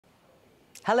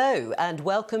Hello and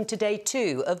welcome to day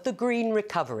 2 of the Green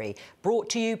Recovery, brought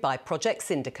to you by Project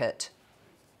Syndicate.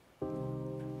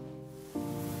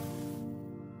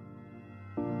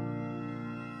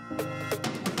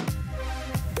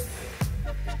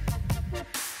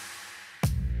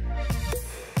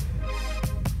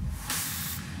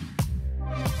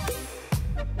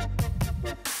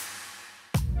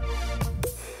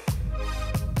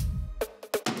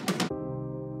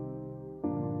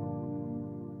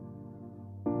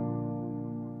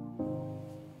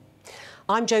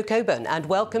 I'm Jo Coburn and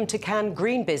welcome to Can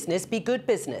Green Business Be Good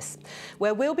Business,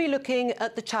 where we'll be looking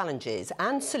at the challenges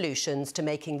and solutions to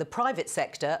making the private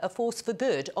sector a force for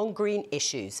good on green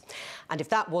issues. And if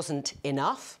that wasn't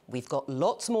enough, we've got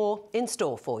lots more in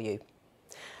store for you.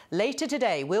 Later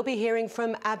today, we'll be hearing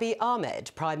from Abiy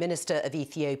Ahmed, Prime Minister of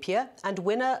Ethiopia and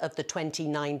winner of the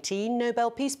 2019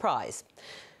 Nobel Peace Prize.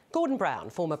 Gordon Brown,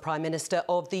 former Prime Minister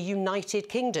of the United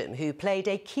Kingdom, who played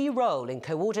a key role in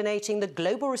coordinating the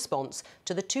global response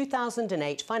to the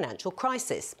 2008 financial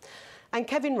crisis. And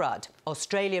Kevin Rudd,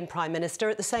 Australian Prime Minister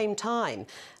at the same time,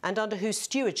 and under whose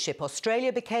stewardship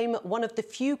Australia became one of the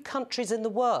few countries in the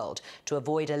world to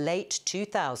avoid a late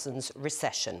 2000s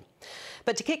recession.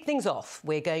 But to kick things off,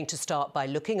 we're going to start by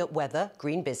looking at whether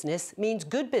green business means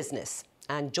good business.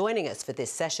 And joining us for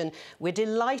this session, we're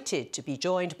delighted to be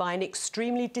joined by an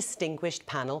extremely distinguished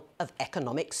panel of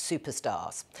economic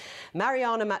superstars.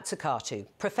 Mariana Mazzucato,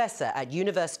 Professor at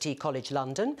University College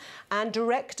London and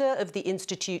Director of the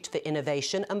Institute for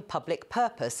Innovation and Public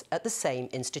Purpose at the same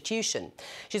institution.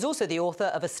 She's also the author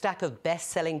of a stack of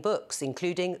best-selling books,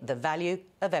 including The Value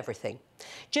of Everything.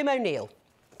 Jim O'Neill,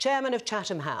 Chairman of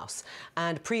Chatham House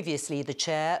and previously the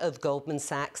Chair of Goldman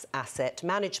Sachs Asset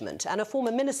Management and a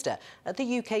former Minister at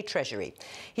the UK Treasury.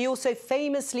 He also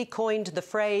famously coined the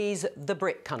phrase the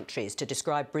BRIC countries to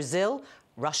describe Brazil,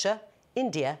 Russia,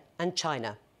 India and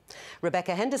China.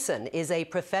 Rebecca Henderson is a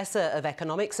Professor of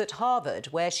Economics at Harvard,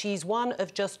 where she's one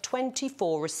of just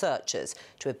 24 researchers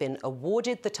to have been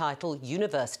awarded the title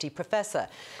University Professor.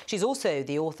 She's also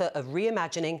the author of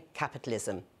Reimagining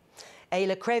Capitalism.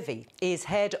 Eila Kreivi is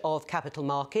Head of Capital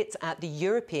Markets at the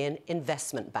European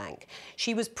Investment Bank.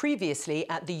 She was previously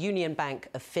at the Union Bank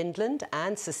of Finland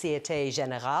and Société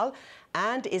Générale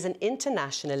and is an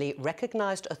internationally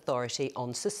recognised authority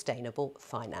on sustainable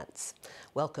finance.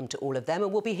 Welcome to all of them,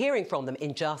 and we'll be hearing from them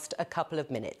in just a couple of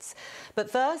minutes.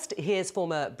 But first, here's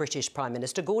former British Prime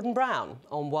Minister Gordon Brown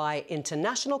on why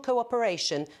international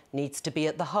cooperation needs to be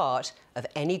at the heart of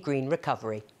any green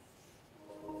recovery.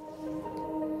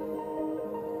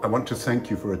 I want to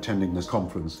thank you for attending this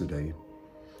conference today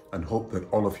and hope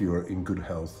that all of you are in good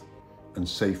health and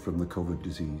safe from the COVID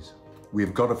disease.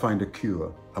 We've got to find a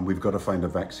cure and we've got to find a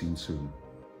vaccine soon.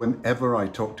 Whenever I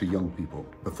talk to young people,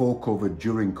 before COVID,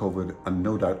 during COVID, and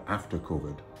no doubt after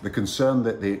COVID, the concern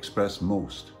that they express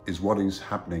most is what is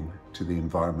happening to the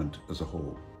environment as a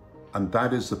whole. And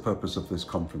that is the purpose of this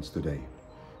conference today,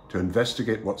 to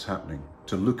investigate what's happening,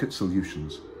 to look at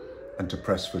solutions, and to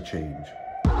press for change.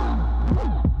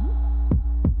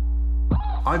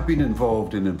 I've been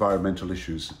involved in environmental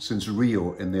issues since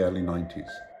Rio in the early 90s,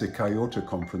 the Kyoto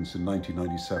conference in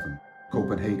 1997,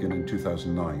 Copenhagen in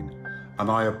 2009, and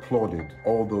I applauded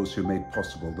all those who made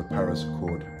possible the Paris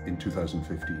Accord in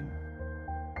 2015.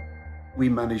 We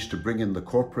managed to bring in the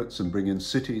corporates and bring in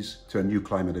cities to a new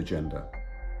climate agenda.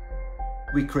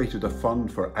 We created a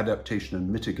fund for adaptation and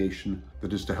mitigation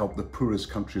that is to help the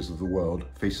poorest countries of the world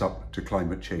face up to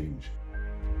climate change.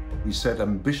 We set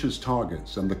ambitious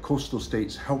targets and the coastal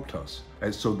states helped us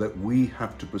so that we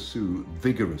have to pursue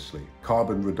vigorously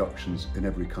carbon reductions in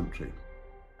every country.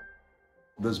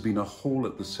 There's been a hole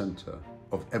at the centre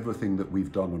of everything that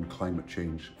we've done on climate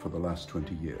change for the last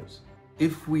 20 years.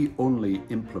 If we only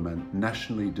implement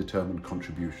nationally determined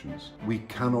contributions, we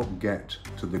cannot get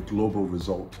to the global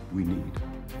result we need.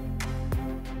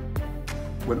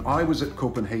 When I was at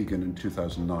Copenhagen in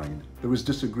 2009, there was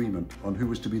disagreement on who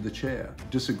was to be the chair,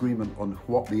 disagreement on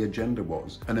what the agenda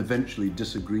was, and eventually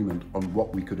disagreement on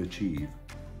what we could achieve.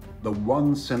 The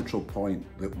one central point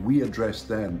that we addressed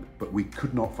then, but we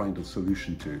could not find a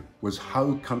solution to, was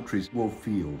how countries will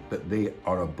feel that they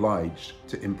are obliged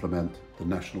to implement the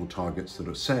national targets that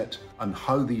are set, and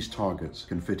how these targets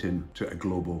can fit into a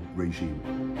global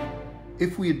regime.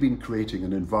 If we had been creating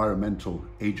an environmental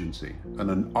agency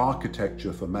and an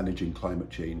architecture for managing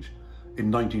climate change in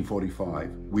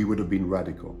 1945, we would have been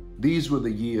radical. These were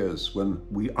the years when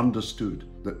we understood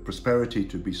that prosperity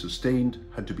to be sustained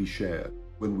had to be shared,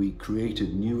 when we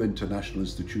created new international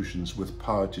institutions with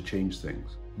power to change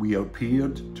things. We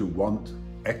appeared to want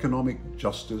economic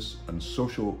justice and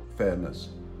social fairness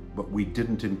but we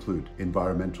didn't include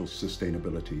environmental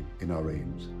sustainability in our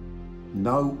aims.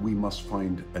 Now we must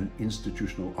find an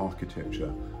institutional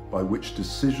architecture by which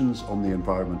decisions on the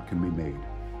environment can be made.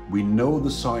 We know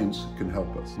the science can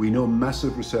help us. We know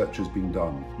massive research is being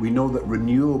done. We know that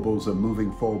renewables are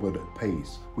moving forward at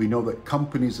pace. We know that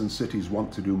companies and cities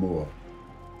want to do more.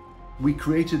 We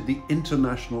created the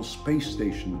International Space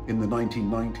Station in the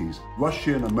 1990s.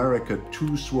 Russia and America,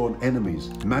 two sworn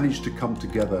enemies, managed to come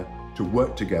together to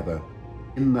work together.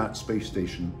 In that space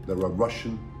station, there are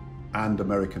Russian and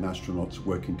American astronauts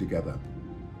working together.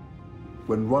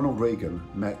 When Ronald Reagan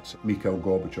met Mikhail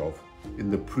Gorbachev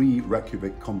in the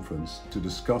pre-Reykjavik conference to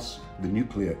discuss the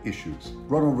nuclear issues,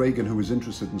 Ronald Reagan, who was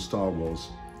interested in Star Wars,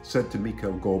 said to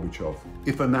Mikhail Gorbachev,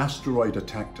 "If an asteroid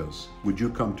attacked us, would you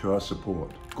come to our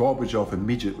support?" Gorbachev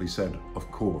immediately said, "Of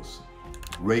course."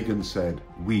 Reagan said,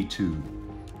 "We too."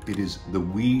 It is the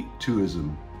we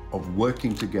tooism of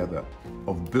working together,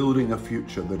 of building a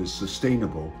future that is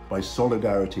sustainable by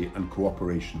solidarity and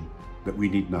cooperation that we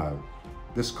need now.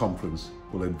 This conference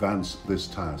will advance this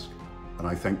task, and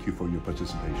I thank you for your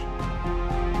participation.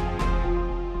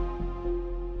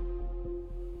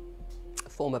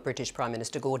 Former British Prime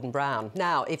Minister Gordon Brown.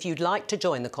 Now, if you'd like to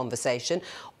join the conversation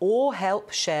or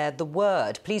help share the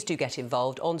word, please do get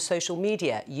involved on social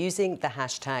media using the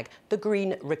hashtag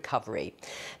 #TheGreenRecovery.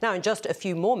 Now, in just a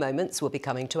few more moments, we'll be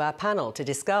coming to our panel to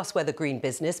discuss whether green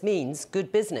business means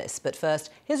good business. But first,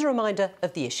 here's a reminder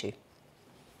of the issue.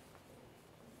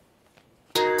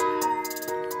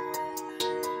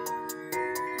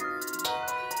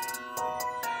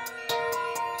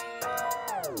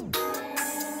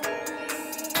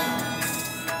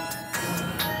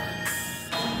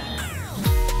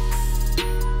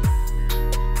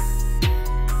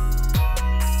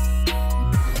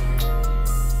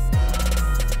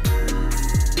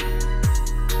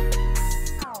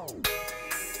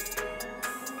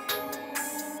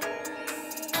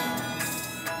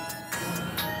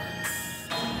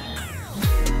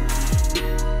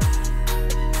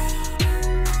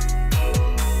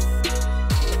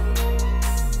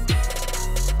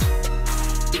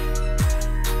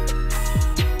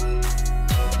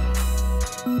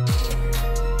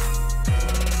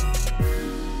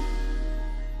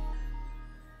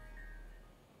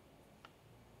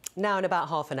 Now, in about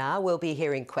half an hour, we'll be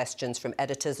hearing questions from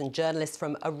editors and journalists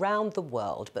from around the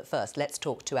world. But first, let's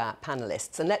talk to our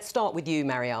panellists. And let's start with you,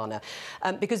 Mariana,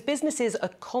 because businesses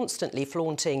are constantly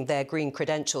flaunting their green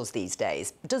credentials these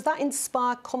days. Does that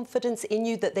inspire confidence in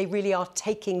you that they really are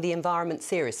taking the environment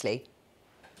seriously?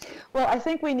 Well, I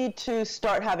think we need to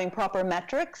start having proper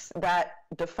metrics that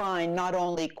define not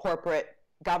only corporate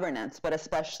governance, but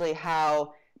especially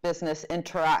how business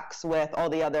interacts with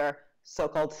all the other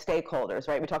so-called stakeholders,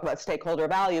 right? We talk about stakeholder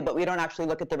value, but we don't actually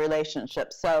look at the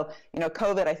relationship. So,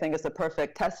 COVID, I think, is the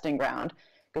perfect testing ground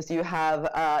because you have,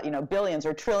 billions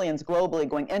or trillions globally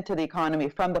going into the economy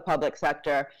from the public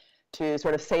sector to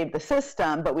sort of save the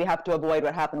system, but we have to avoid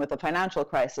what happened with the financial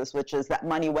crisis, which is that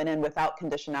money went in without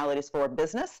conditionalities for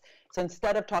business. So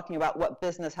instead of talking about what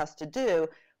business has to do,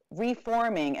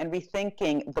 reforming and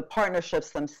rethinking the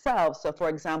partnerships themselves. So, for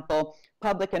example,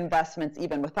 public investments,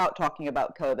 even without talking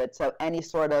about COVID. So any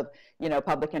sort of,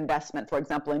 public investment, for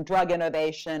example, in drug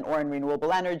innovation or in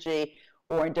renewable energy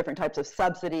or in different types of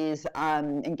subsidies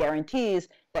and guarantees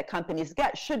that companies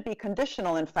get should be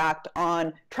conditional, in fact,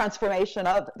 on transformation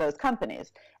of those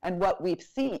companies. And what we've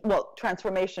seen,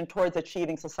 transformation towards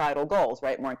achieving societal goals,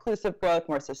 right? More inclusive growth,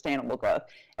 more sustainable growth.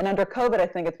 And under COVID, I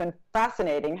think it's been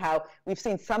fascinating how we've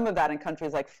seen some of that in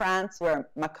countries like France, where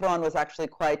Macron was actually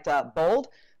quite bold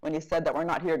when he said that we're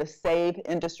not here to save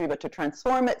industry, but to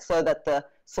transform it, so that the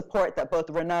support that both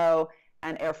Renault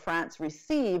and Air France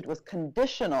received was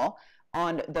conditional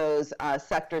on those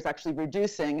sectors actually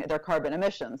reducing their carbon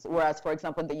emissions. Whereas, for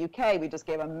example, in the UK, we just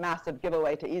gave a massive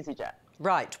giveaway to EasyJet.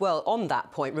 Right. Well, on that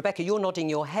point, Rebecca, you're nodding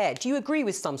your head. Do you agree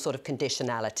with some sort of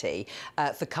conditionality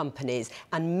for companies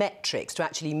and metrics to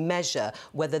actually measure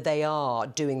whether they are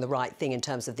doing the right thing in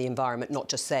terms of the environment, not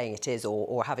just saying it is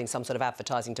or having some sort of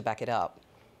advertising to back it up?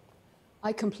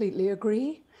 I completely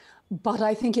agree. But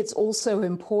I think it's also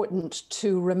important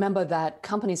to remember that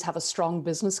companies have a strong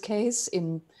business case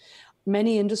in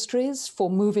many industries for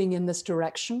moving in this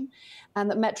direction, and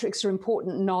that metrics are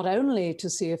important not only to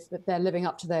see if they're living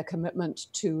up to their commitment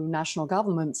to national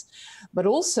governments, but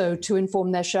also to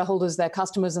inform their shareholders, their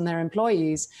customers, and their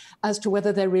employees as to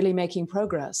whether they're really making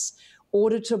progress.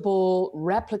 Auditable,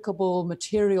 replicable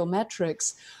material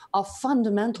metrics are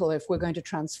fundamental if we're going to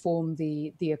transform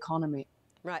the economy.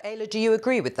 Right. Eila, do you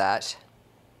agree with that?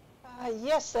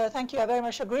 Yes, thank you. I very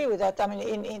much agree with that. I mean,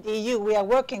 in the EU, we are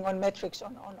working on metrics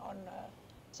on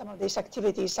some of these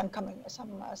activities, some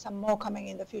more coming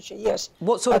in the future years.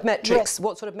 What sort of metrics? Yes.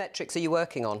 What sort of metrics are you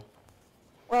working on?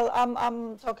 Well,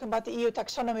 I'm talking about the EU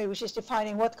taxonomy, which is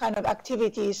defining what kind of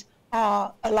activities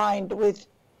are aligned with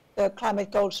the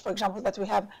climate goals, for example, that we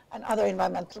have, and other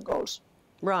environmental goals.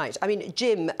 Right. I mean,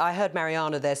 Jim, I heard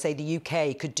Mariana there say the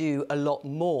UK could do a lot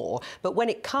more. But when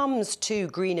it comes to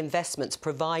green investments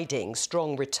providing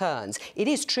strong returns, it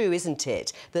is true, isn't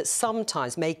it, that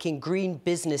sometimes making green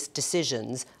business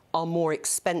decisions are more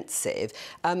expensive.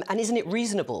 And isn't it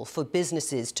reasonable for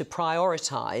businesses to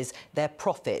prioritise their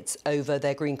profits over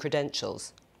their green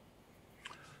credentials?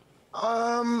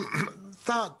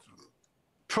 That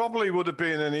probably would have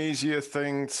been an easier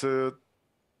thing to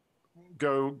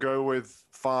go with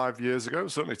 5 years ago,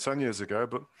 certainly 10 years ago.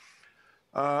 But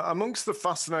amongst the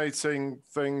fascinating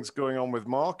things going on with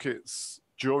markets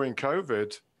during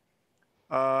COVID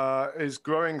is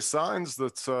growing signs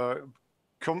that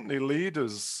company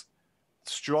leaders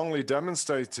strongly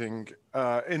demonstrating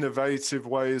innovative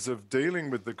ways of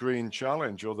dealing with the green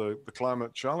challenge or the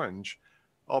climate challenge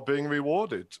are being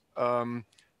rewarded.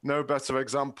 No better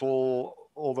example,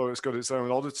 although it's got its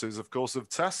own oddities, of course, of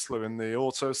Tesla in the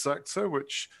auto sector,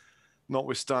 which,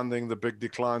 notwithstanding the big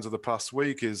declines of the past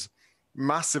week, is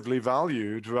massively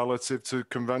valued relative to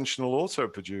conventional auto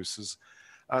producers.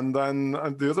 And then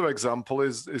the other example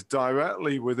is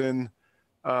directly within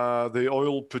the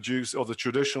oil produce or the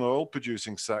traditional oil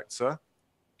producing sector.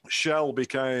 Shell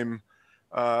became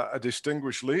a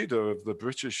distinguished leader of the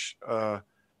British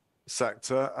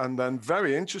sector, and then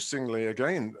very interestingly,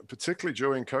 again, particularly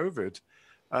during COVID,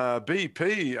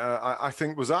 BP, I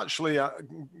think, was actually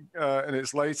in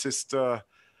its latest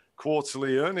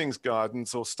quarterly earnings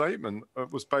guidance or statement,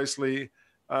 was basically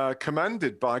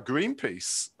commended by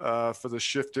Greenpeace for the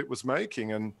shift it was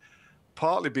making. And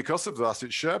partly because of that,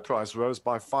 its share price rose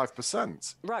by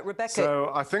 5%. Right, Rebecca.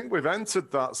 So I think we've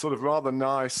entered that sort of rather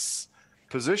nice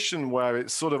position where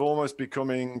it's sort of almost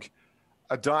becoming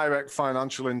a direct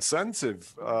financial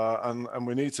incentive. And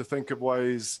we need to think of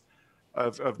ways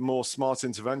of more smart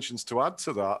interventions to add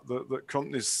to that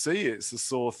companies see it's a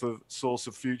source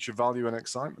of future value and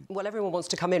excitement. Well, everyone wants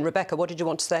to come in. Rebecca, what did you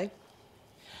want to say?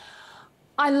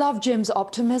 I love Jim's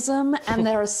optimism, and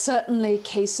there are certainly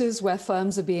cases where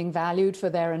firms are being valued for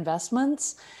their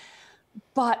investments.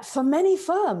 But for many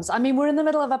firms, I mean, we're in the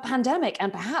middle of a pandemic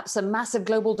and perhaps a massive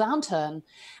global downturn.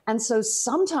 And so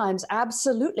sometimes,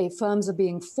 absolutely, firms are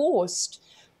being forced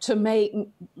to make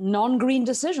non-green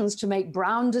decisions, to make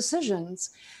brown decisions.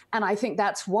 And I think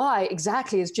that's why,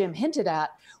 exactly as Jim hinted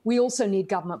at, we also need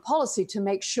government policy to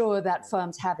make sure that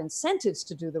firms have incentives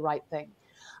to do the right thing.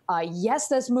 Yes,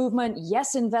 there's movement.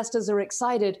 Yes, investors are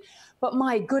excited. But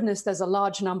my goodness, there's a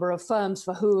large number of firms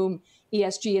for whom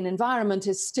ESG and environment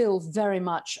is still very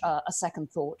much a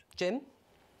second thought. Jim?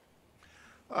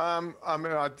 I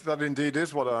mean, that indeed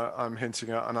is what I'm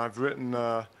hinting at. And I've written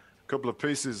a couple of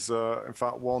pieces, in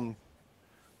fact, one,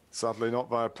 sadly, not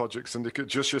via Project Syndicate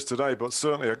just yesterday, but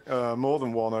certainly more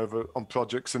than one on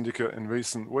Project Syndicate in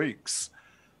recent weeks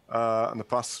and the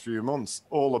past few months,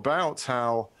 all about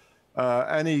how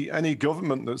any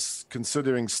government that's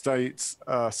considering state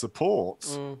support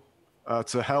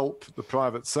to help the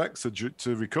private sector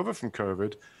to recover from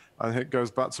COVID, I think it goes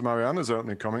back to Mariana's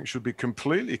opening comment, should be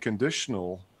completely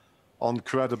conditional on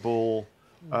credible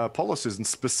policies. And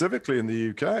specifically in the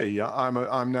UK,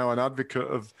 I'm now an advocate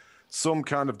of some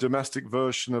kind of domestic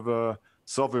version of a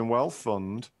sovereign wealth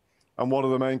fund. And one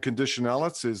of the main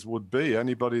conditionalities would be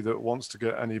anybody that wants to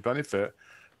get any benefit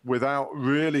without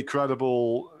really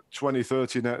credible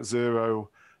 2030 net zero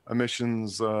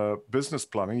emissions business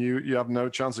planning, you have no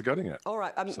chance of getting it. All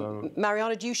right.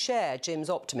 Mariana, do you share Jim's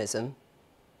optimism?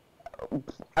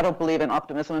 I don't believe in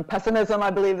optimism and pessimism.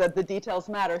 I believe that the details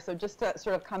matter. So just to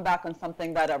sort of come back on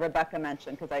something that Rebecca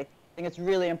mentioned, because I think it's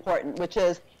really important, which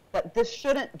is that this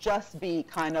shouldn't just be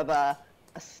kind of a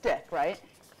stick, right?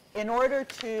 In order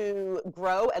to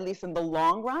grow, at least in the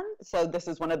long run, so this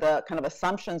is one of the kind of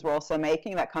assumptions we're also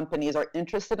making, that companies are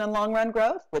interested in long run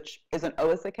growth, which isn't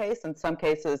always the case. In some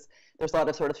cases, there's a lot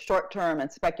of sort of short term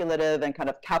and speculative and kind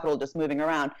of capital just moving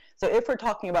around. So if we're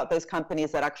talking about those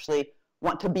companies that actually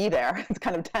want to be there, it's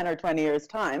kind of 10 or 20 years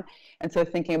time, and so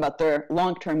thinking about their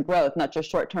long-term growth, not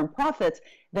just short-term profits,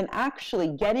 then actually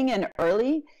getting in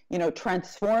early,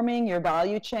 transforming your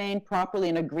value chain properly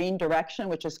in a green direction,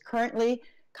 which is currently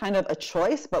kind of a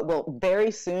choice, but will very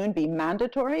soon be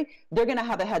mandatory, they're going to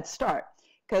have a head start.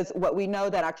 Because what we know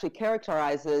that actually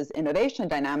characterizes innovation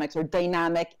dynamics are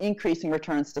dynamic, increasing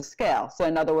returns to scale. So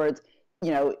in other words,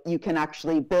 you can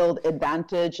actually build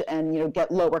advantage and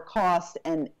get lower cost,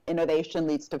 and innovation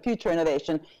leads to future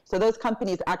innovation. So those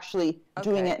companies actually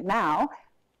doing it now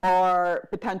are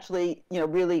potentially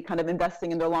really kind of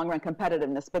investing in their long-run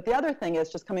competitiveness. But the other thing is,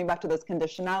 just coming back to those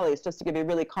conditionalities, just to give you a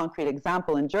really concrete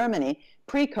example, in Germany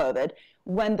pre-COVID,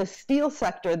 when the steel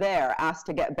sector there asked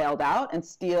to get bailed out, and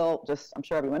steel, just I'm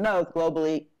sure everyone knows,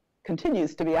 globally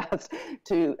continues to be asked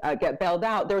to get bailed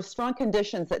out, there were strong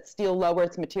conditions that steel lower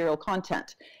its material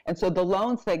content. And so the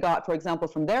loans they got, for example,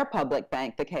 from their public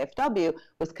bank, the KfW,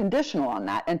 was conditional on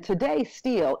that. And today,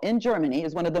 steel in Germany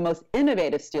is one of the most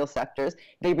innovative steel sectors.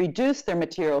 They reduce their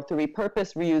material through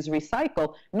repurpose, reuse,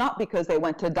 recycle, not because they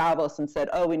went to Davos and said,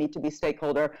 oh, we need to be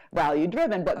stakeholder value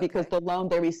driven, but because the loan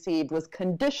they received was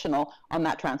conditional on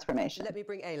that transformation. Let me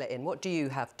bring Eila in. What do you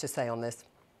have to say on this?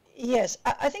 Yes,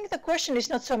 I think the question is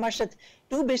not so much that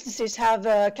do businesses have,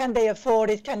 can they afford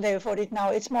it, now?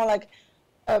 It's more like,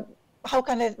 how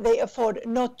can they afford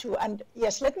not to? And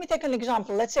yes, let me take an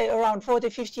example. Let's say around 40,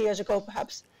 50 years ago,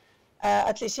 perhaps,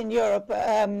 at least in Europe,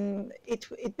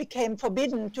 it became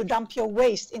forbidden to dump your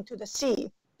waste into the sea.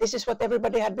 This is what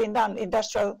everybody had been done.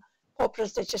 Industrial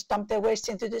corporates, they just dumped their waste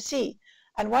into the sea.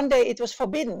 And one day it was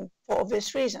forbidden for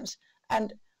obvious reasons.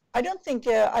 And I don't think,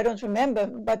 I don't remember,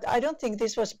 but I don't think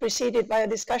this was preceded by a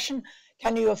discussion.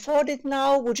 Can you afford it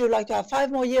now? Would you like to have 5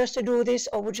 more years to do this?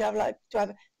 Or would you like to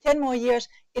have 10 more years?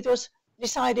 It was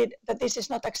decided that this is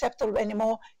not acceptable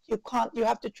anymore. You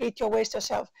have to treat your waste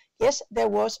yourself. Yes, there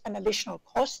was an additional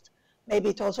cost. Maybe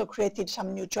it also created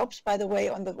some new jobs, by the way,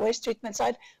 on the waste treatment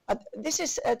side. But this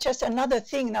is just another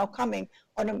thing now coming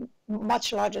on a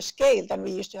much larger scale than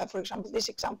we used to have, for example, this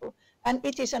example. And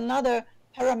it is another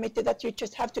parameter that you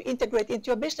just have to integrate into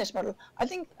your business model. I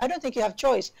don't think you have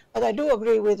choice, but I do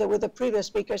agree with the previous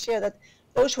speakers here that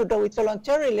those who do it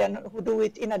voluntarily and who do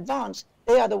it in advance,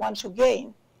 they are the ones who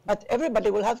gain. But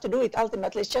everybody will have to do it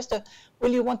ultimately. It's just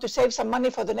will you want to save some money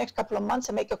for the next couple of months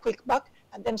and make a quick buck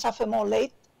and then suffer more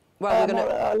late?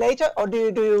 Well, later, or do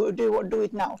you do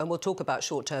it now? And we'll talk about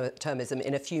short-termism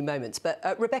in a few moments. But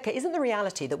Rebecca, isn't the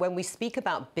reality that when we speak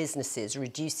about businesses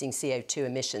reducing CO2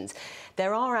 emissions,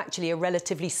 there are actually a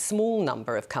relatively small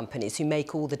number of companies who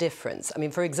make all the difference? I mean,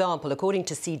 for example, according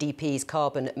to CDP's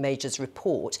Carbon Majors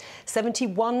report,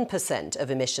 71%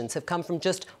 of emissions have come from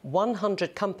just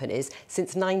 100 companies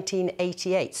since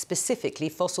 1988, specifically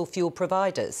fossil fuel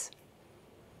providers.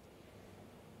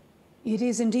 It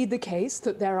is indeed the case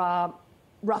that there are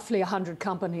roughly 100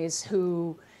 companies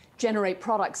who generate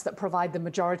products that provide the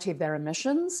majority of their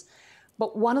emissions.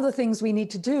 But one of the things we need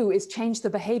to do is change the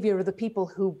behavior of the people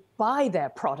who buy their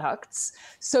products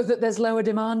so that there's lower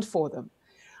demand for them.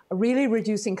 Really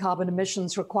reducing carbon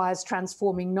emissions requires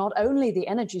transforming not only the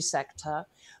energy sector,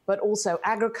 but also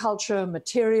agriculture,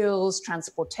 materials,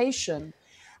 transportation.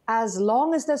 As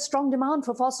long as there's strong demand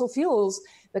for fossil fuels,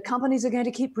 the companies are going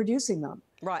to keep producing them.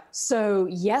 Right. So,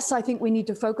 yes, I think we need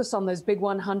to focus on those big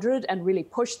 100 and really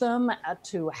push them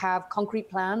to have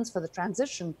concrete plans for the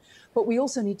transition. But we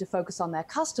also need to focus on their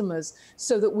customers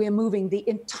so that we're moving the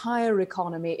entire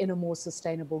economy in a more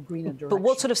sustainable, greener direction. But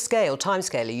what sort of scale,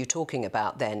 timescale are you talking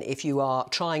about then if you are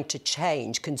trying to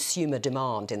change consumer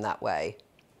demand in that way?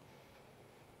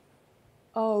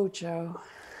 Oh, Joe.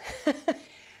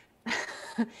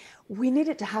 We need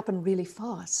it to happen really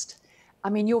fast. I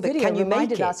mean, your video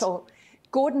reminded us, or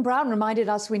Gordon Brown reminded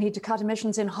us, we need to cut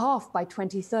emissions in half by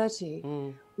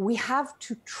 2030. We have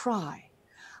to try.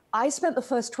 I spent the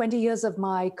first 20 years of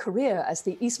my career as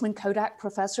the Eastman Kodak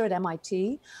professor at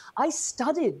MIT. I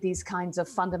studied these kinds of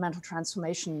fundamental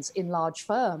transformations in large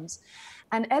firms.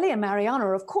 And Eila and Mariana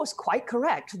are, of course, quite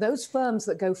correct. Those firms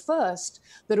that go first,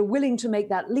 that are willing to make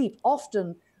that leap,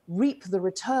 often reap the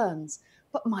returns.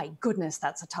 But my goodness,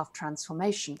 that's a tough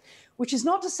transformation, which is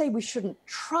not to say we shouldn't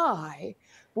try,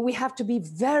 but we have to be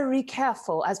very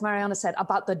careful, as Mariana said,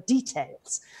 about the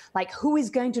details, like who is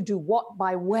going to do what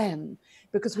by when,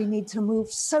 because we need to move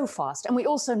so fast. And we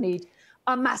also need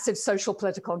a massive social,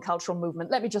 political and cultural movement.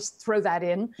 Let me just throw that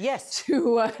in. Yes.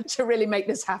 To really make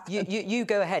this happen. You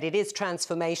go ahead. It is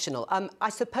transformational. I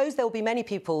suppose there will be many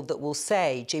people that will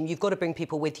say, Jim, you've got to bring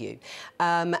people with you.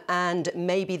 And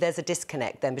maybe there's a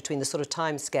disconnect then between the sort of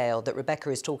timescale that Rebecca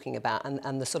is talking about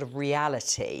and the sort of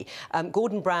reality.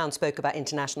 Gordon Brown spoke about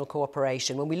international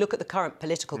cooperation. When we look at the current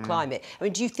political climate, I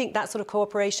mean, do you think that sort of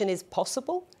cooperation is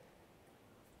possible?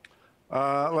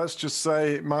 Let's just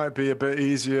say it might be a bit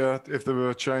easier if there were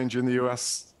a change in the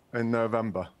US in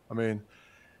November. I mean,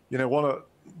 you know,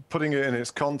 putting it in its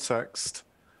context,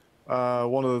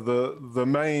 one of the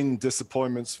main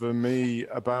disappointments for me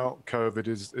about COVID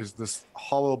is this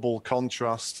horrible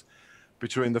contrast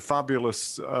between the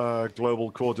fabulous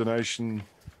global coordination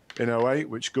in 2008,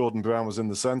 which Gordon Brown was in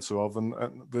the center of, and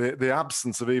the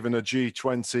absence of even a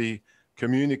G20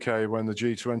 communique when the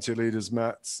G20 leaders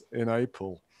met in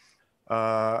April.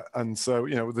 And so,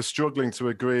 you know, they're struggling to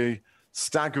agree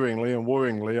staggeringly and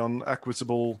worryingly on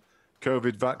equitable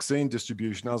COVID vaccine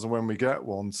distribution as and when we get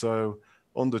one. So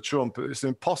under Trump, it's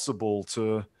impossible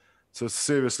to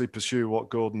seriously pursue what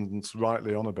Gordon's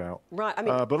rightly on about. Right. I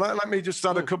mean, but let me just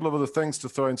add a couple of other things to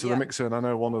throw into the mix here. And I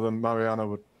know one of them, Mariana,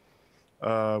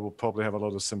 will probably have a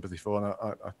lot of sympathy for. And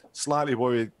I slightly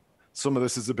worry some of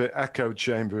this is a bit echo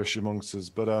chamberish amongst us.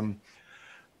 But,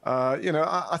 you know,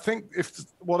 I think if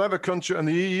whatever country, and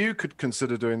the EU could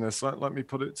consider doing this, let me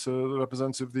put it to the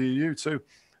representative of the EU too.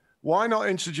 Why not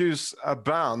introduce a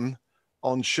ban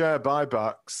on share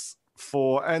buybacks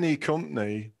for any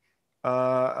company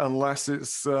unless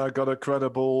it's got a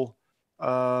credible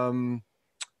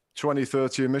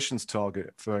 2030 emissions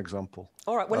target, for example?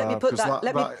 All right, well, let me put that.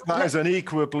 That is an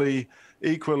equally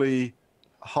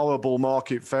horrible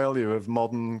market failure of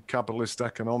modern capitalist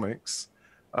economics,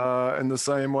 in the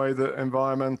same way that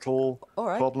environmental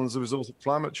problems are a result of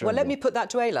climate change. Well, let me put that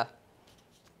to Eila.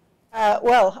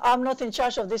 Well, I'm not in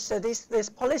charge of these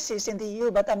policies in the EU,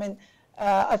 but I mean,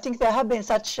 I think there have been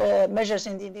such measures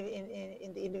in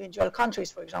the individual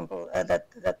countries, for example,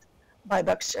 that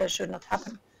buybacks should not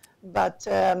happen. But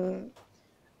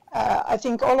I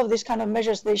think all of these kind of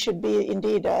measures, they should be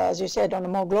indeed, as you said, on a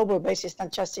more global basis than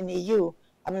just in the EU.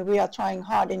 I mean, we are trying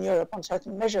hard in Europe on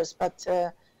certain measures, but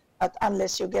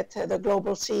unless you get the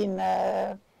global scene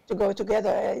to go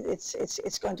together,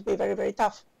 it's going to be very, very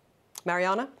tough.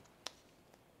 Mariana?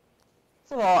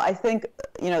 First of all, I think,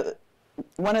 you know,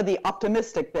 one of the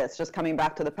optimistic bits, just coming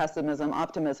back to the pessimism,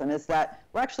 optimism, is that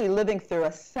we're actually living through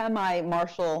a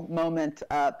semi-Marshall moment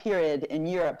period in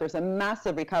Europe. There's a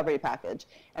massive recovery package,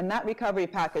 and that recovery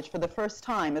package, for the first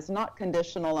time, is not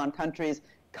conditional on countries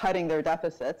cutting their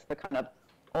deficits, the kind of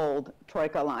old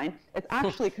Troika line. It's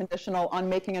actually conditional on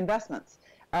making investments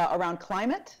around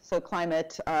climate, so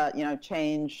climate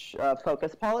change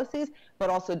focused policies, but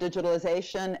also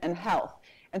digitalization and health.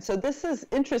 And so this is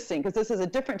interesting because this is a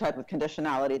different type of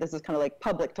conditionality. This is kind of like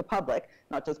public to public,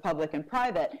 not just public and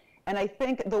private. And I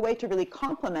think the way to really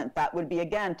complement that would be,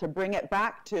 again, to bring it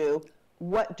back to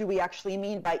what do we actually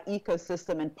mean by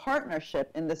ecosystem and partnership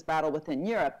in this battle within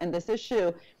Europe. And this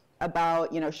issue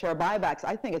about, you know, share buybacks,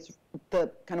 I think it's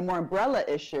the kind of more umbrella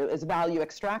issue is value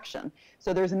extraction.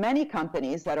 So there's many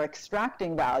companies that are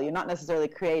extracting value, not necessarily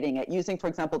creating it, using, for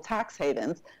example, tax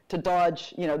havens to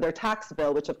dodge, you know, their tax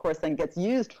bill, which of course then gets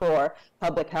used for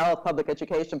public health, public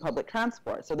education, public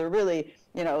transport. So they're really,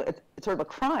 you know, it's sort of a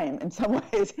crime in some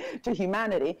ways to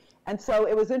humanity. And so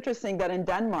it was interesting that in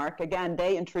Denmark, again,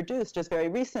 they introduced just very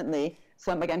recently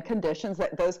some, again, conditions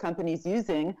that those companies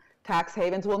using tax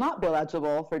havens will not be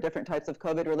eligible for different types of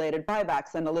COVID-related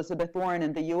buybacks. And Elizabeth Warren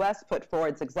in the US put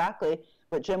forward exactly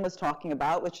what Jim was talking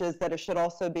about, which is that it should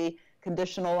also be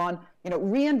conditional on, you know,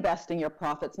 reinvesting your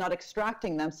profits, not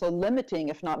extracting them, so limiting,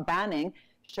 if not banning,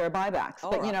 share buybacks.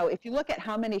 But, you know, if you look at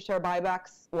how many share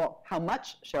buybacks, well, how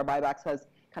much share buybacks has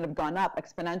kind of gone up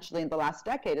exponentially in the last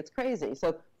decade, it's crazy.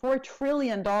 So $4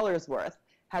 trillion worth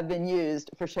have been used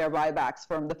for share buybacks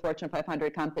from the Fortune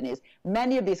 500 companies.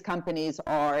 Many of these companies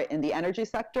are in the energy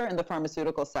sector and the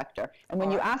pharmaceutical sector. And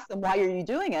when you ask them, why are you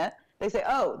doing it? They say,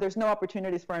 oh, there's no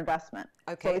opportunities for investment.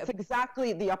 Okay. So it's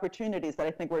exactly the opportunities that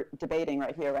I think we're debating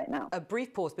right here, right now. A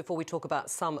brief pause before we talk about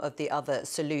some of the other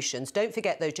solutions. Don't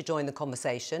forget, though, to join the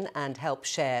conversation and help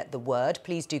share the word.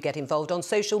 Please do get involved on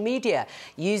social media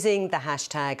using the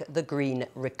hashtag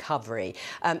 #TheGreenRecovery.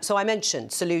 So I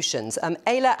mentioned solutions.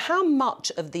 Eila, how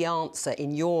much of the answer,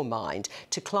 in your mind,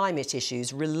 to climate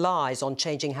issues relies on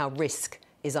changing how risk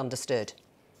is understood?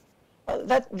 Well,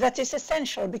 that is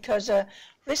essential because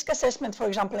risk assessment, for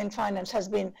example, in finance has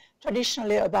been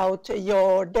traditionally about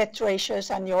your debt ratios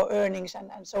and your earnings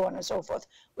and so on and so forth,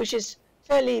 which is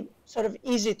fairly sort of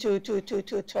easy to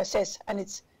assess, and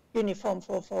it's uniform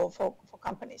for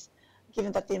companies,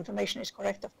 given that the information is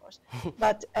correct, of course.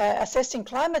 But assessing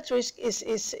climate risk is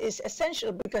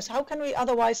essential, because how can we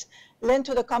otherwise lend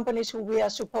to the companies who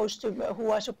are supposed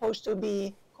to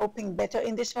be coping better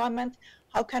in this environment?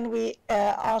 How can we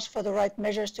ask for the right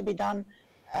measures to be done?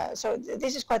 So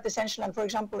this is quite essential. And for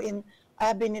example, I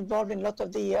have been involved in a lot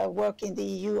of the work in the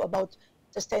EU about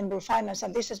sustainable finance,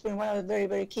 and this has been one of the very,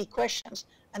 very key questions.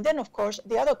 And then, of course,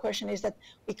 the other question is that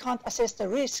we can't assess the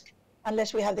risk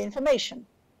unless we have the information.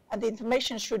 And the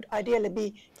information should ideally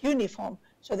be uniform.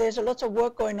 So there's a lot of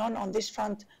work going on this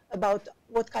front about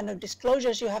what kind of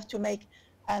disclosures you have to make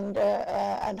and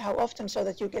how often, so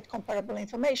that you get comparable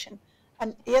information.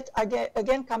 And yet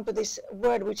again come to this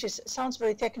word, which sounds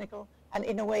very technical, and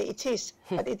in a way it is,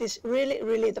 but it is really,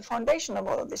 really the foundation of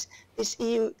all of this. This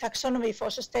EU taxonomy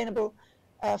for sustainable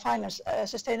finance,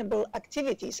 sustainable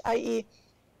activities, i.e.,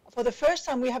 for the first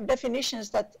time we have definitions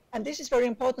that, and this is very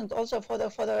important also for the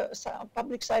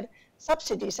public side,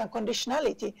 subsidies and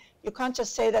conditionality. You can't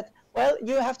just say that, well,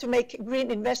 you have to make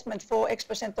green investment for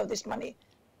X% of this money.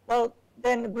 Well,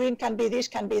 then green can be this,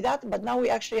 can be that, but now we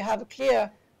actually have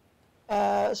clear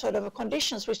sort of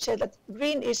conditions which say that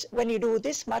green is when you do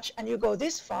this much and you go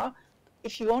this far.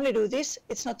 If you only do this,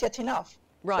 it's not yet enough.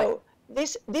 Right. So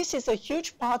this is a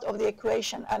huge part of the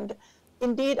equation. And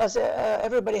indeed, as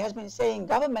everybody has been saying,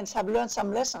 governments have learned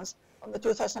some lessons from the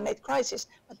 2008 crisis,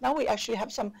 but now we actually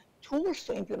have some tools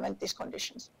to implement these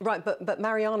conditions. Right, but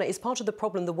Mariana, is part of the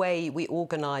problem the way we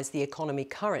organise the economy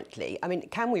currently? I mean,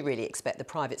 can we really expect the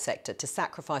private sector to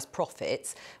sacrifice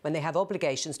profits when they have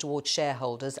obligations towards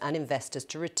shareholders and investors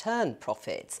to return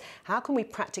profits? How can we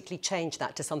practically change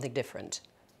that to something different?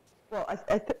 Well, I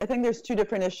think there's two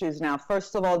different issues now.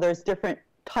 First of all, there's different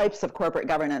types of corporate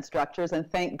governance structures, and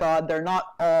thank God they're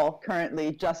not all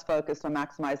currently just focused on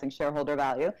maximizing shareholder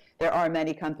value. There are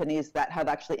many companies that have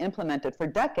actually implemented for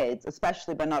decades,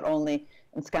 especially but not only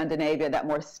in Scandinavia, that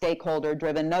more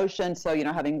stakeholder-driven notion. So, you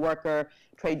know, having worker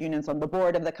trade unions on the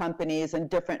board of the companies and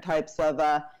different types of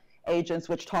agents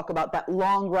which talk about that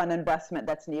long-run investment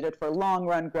that's needed for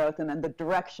long-run growth, and then the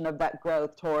direction of that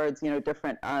growth towards, you know,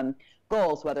 different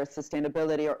goals, whether it's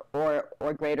sustainability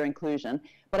or greater inclusion.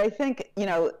 But I think, you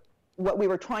know, what we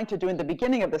were trying to do in the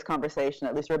beginning of this conversation,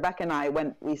 at least Rebecca and I,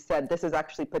 when we said this is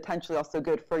actually potentially also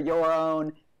good for your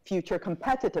own future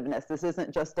competitiveness. This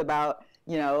isn't just about,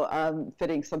 you know,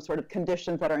 fitting some sort of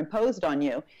conditions that are imposed on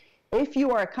you. If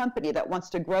you are a company that wants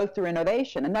to grow through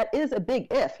innovation, and that is a big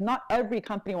if, not every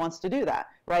company wants to do that,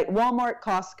 right? Walmart,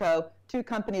 Costco, two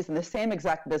companies in the same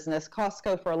exact business.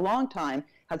 Costco for a long time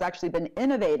has actually been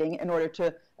innovating in order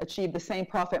to achieve the same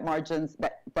profit margins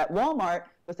that Walmart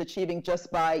was achieving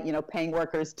just by, you know, paying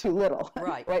workers too little.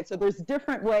 Right. Right. So there's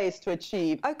different ways to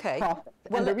achieve profit. Well,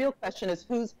 and the real question is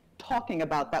who's talking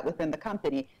about that within the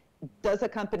company. Does a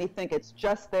company think it's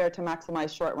just there to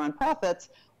maximize short-run profits?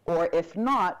 Or if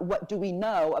not, what do we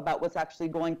know about what's actually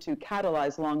going to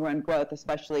catalyze long-run growth,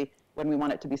 especially when we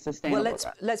want it to be sustainable? Well,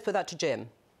 let's put that to Jim.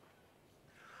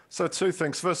 So two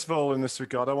things. First of all, in this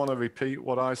regard, I want to repeat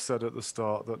what I said at the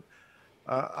start, that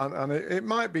and it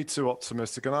might be too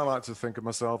optimistic, and I like to think of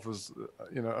myself as,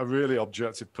 you know, a really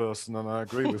objective person, and I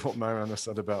agree with what Mariana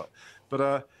said about.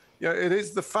 But yeah, it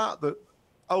is the fact that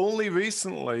only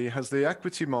recently has the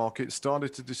equity market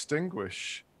started to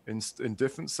distinguish in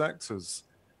different sectors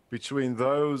between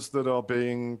those that are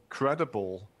being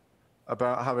credible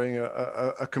about having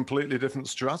a completely different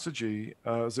strategy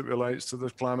as it relates to the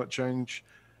climate change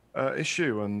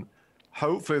issue. And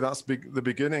hopefully that's the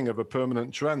beginning of a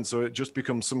permanent trend. So it just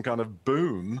becomes some kind of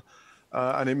boom.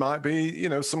 And it might be, you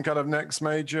know, some kind of next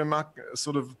major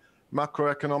sort of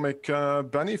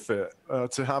macroeconomic benefit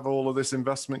to have all of this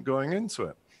investment going into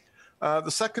it. The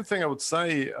second thing I would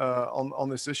say on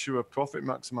this issue of profit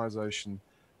maximization,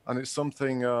 and it's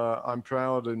something I'm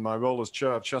proud in my role as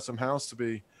chair of Chatham House to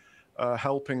be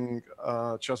helping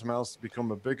Chatham House to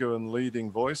become a bigger and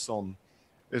leading voice on,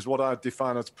 is what I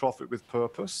define as profit with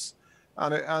purpose.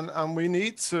 And we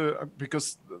need to,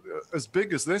 because as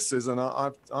big as this is, and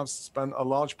I've spent a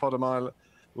large part of my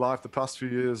life the past few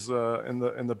years in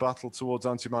the battle towards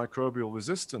antimicrobial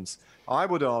resistance, I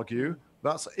would argue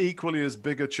that's equally as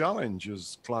big a challenge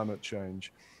as climate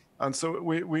change. And so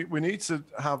we need to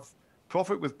have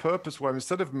profit with purpose, where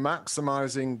instead of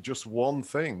maximizing just one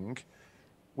thing,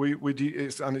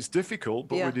 and it's difficult,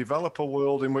 but we develop a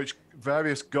world in which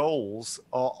various goals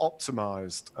are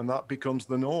optimized, and that becomes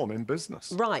the norm in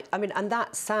business. Right. I mean, and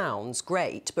that sounds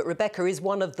great, but Rebecca, is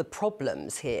one of the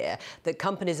problems here that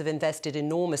companies have invested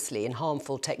enormously in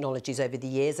harmful technologies over the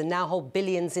years and now hold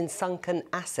billions in sunken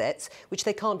assets, which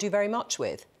they can't do very much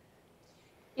with?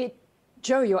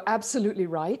 Joe, you're absolutely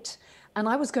right. And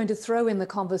I was going to throw in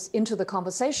into the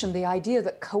conversation the idea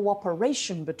that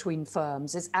cooperation between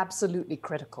firms is absolutely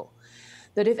critical.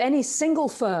 That if any single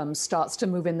firm starts to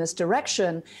move in this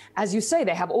direction, as you say,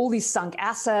 they have all these sunk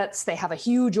assets, they have a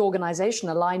huge organization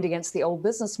aligned against the old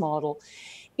business model.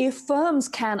 If firms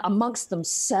can, amongst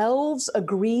themselves,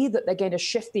 agree that they're going to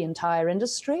shift the entire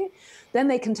industry, then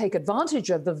they can take advantage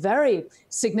of the very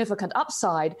significant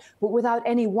upside, but without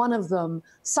any one of them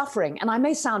suffering. And I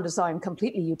may sound as though I'm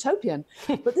completely utopian,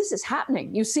 but this is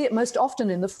happening. You see it most often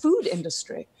in the food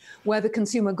industry, where the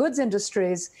consumer goods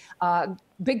industries,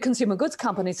 big consumer goods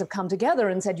companies have come together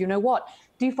and said, you know what,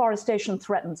 deforestation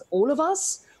threatens all of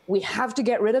us. We have to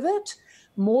get rid of it.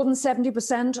 More than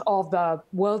 70% of the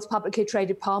world's publicly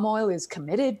traded palm oil is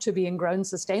committed to being grown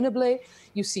sustainably.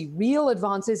 You see real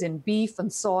advances in beef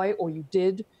and soy, or you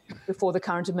did before the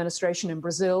current administration in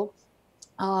Brazil.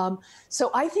 So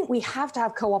I think we have to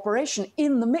have cooperation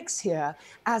in the mix here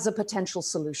as a potential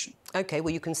solution. OK,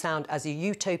 well, you can sound as a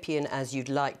utopian as you'd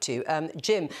like to.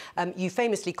 Jim, you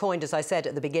famously coined, as I said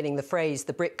at the beginning, the phrase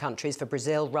the BRIC countries for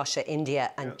Brazil, Russia,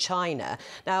 India and China.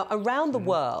 Now, around the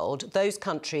world, those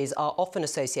countries are often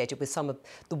associated with some of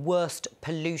the worst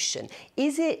pollution.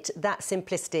 Is it that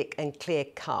simplistic and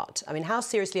clear-cut? I mean, how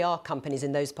seriously are companies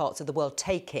in those parts of the world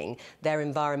taking their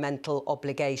environmental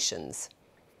obligations?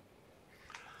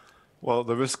 Well,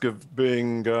 the risk of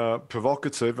being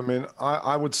provocative, I mean,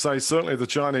 I would say certainly the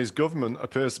Chinese government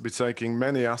appears to be taking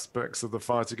many aspects of the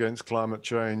fight against climate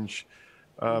change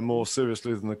more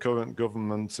seriously than the current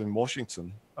government in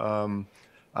Washington. And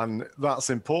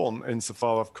that's important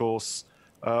insofar, of course,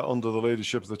 under the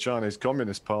leadership of the Chinese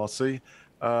Communist Party,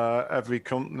 every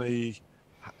company,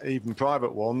 even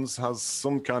private ones, has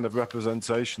some kind of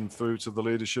representation through to the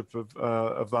leadership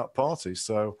of that party.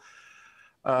 So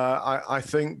I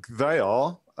think they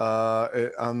are,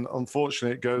 and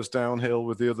unfortunately it goes downhill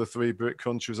with the other three BRIC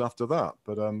countries after that.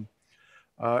 But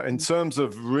in terms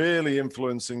of really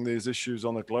influencing these issues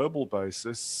on a global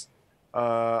basis,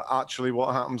 actually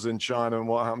what happens in China and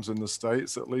what happens in the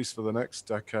States, at least for the next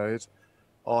decade,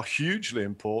 are hugely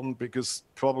important, because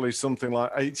probably something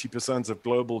like 80% of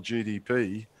global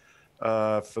GDP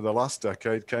for the last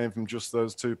decade came from just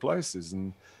those two places.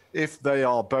 And if they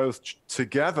are both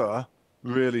together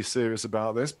really serious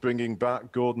about this, bringing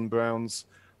back Gordon Brown's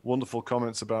wonderful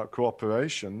comments about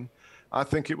cooperation, I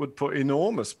think it would put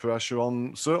enormous pressure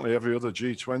on certainly every other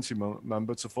G20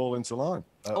 member to fall into line,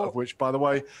 of which, by the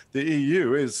way, the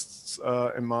EU is,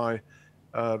 in my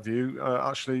view,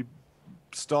 actually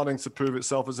starting to prove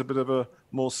itself as a bit of a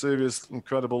more serious and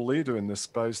credible leader in this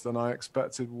space than I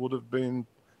expected would have been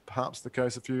perhaps the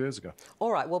case a few years ago.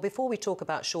 All right, well, before we talk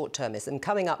about short-termism,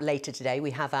 coming up later today,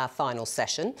 we have our final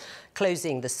session,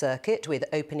 closing the circuit with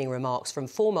opening remarks from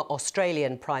former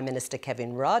Australian Prime Minister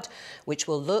Kevin Rudd, which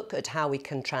will look at how we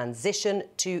can transition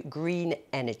to green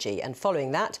energy. And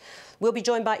following that, we'll be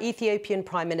joined by Ethiopian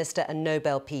Prime Minister and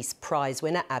Nobel Peace Prize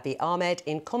winner Abiy Ahmed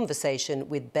in conversation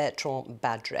with Bertrand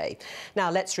Badre.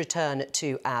 Now, let's return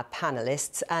to our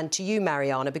panellists and to you,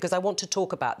 Mariana, because I want to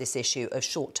talk about this issue of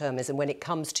short-termism when it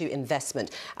comes to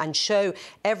investment and show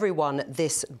everyone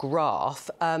this graph.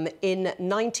 In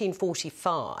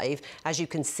 1945, as you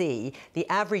can see, the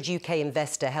average UK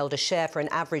investor held a share for an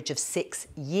average of 6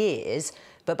 years.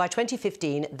 But by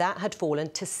 2015, that had fallen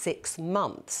to 6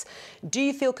 months. Do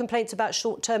you feel complaints about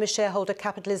short-termist shareholder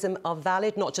capitalism are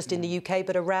valid, not just in the UK,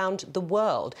 but around the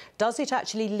world? Does it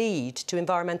actually lead to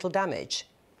environmental damage?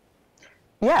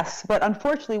 Yes, but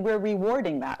unfortunately, we're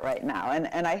rewarding that right now.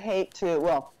 And I hate to,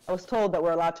 well, I was told that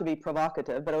we're allowed to be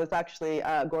provocative, but it was actually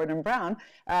Gordon Brown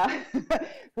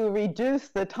who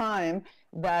reduced the time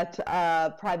that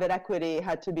private equity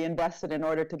had to be invested in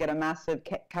order to get a massive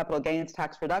capital gains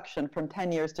tax reduction from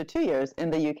 10 years to 2 years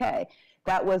in the UK.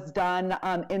 That was done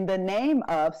in the name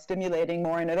of stimulating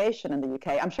more innovation in the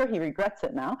UK. I'm sure he regrets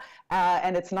it now,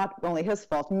 and it's not only his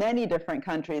fault. Many different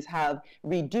countries have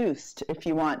reduced, if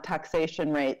you want,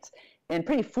 taxation rates in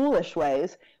pretty foolish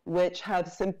ways, which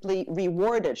have simply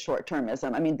rewarded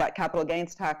short-termism. I mean, that capital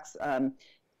gains tax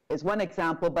is one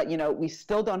example, but, you know, we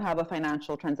still don't have a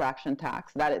financial transaction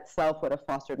tax. That itself would have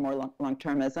fostered more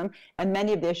long-termism. And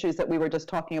many of the issues that we were just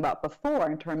talking about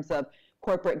before in terms of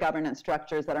corporate governance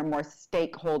structures that are more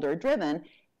stakeholder driven,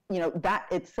 you know, that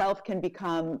itself can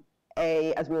become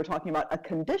a, as we were talking about, a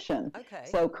condition. Okay.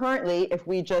 So currently, if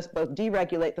we just both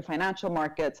deregulate the financial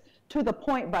markets to the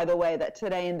point, by the way, that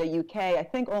today in the UK, I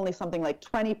think only something like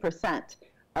 20%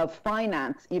 of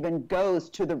finance even goes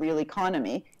to the real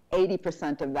economy.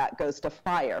 80% of that goes to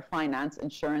finance,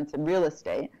 insurance, and real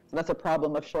estate. So that's a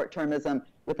problem of short-termism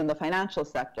within the financial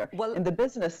sector. Well, in the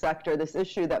business sector, this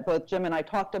issue that both Jim and I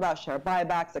talked about, share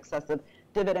buybacks, excessive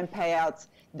dividend payouts,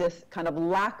 this kind of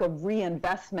lack of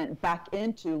reinvestment back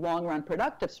into long-run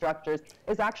productive structures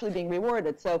is actually being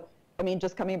rewarded. So, I mean,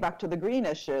 just coming back to the green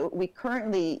issue, we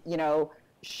currently, you know,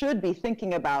 should be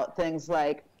thinking about things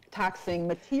like taxing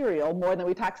material more than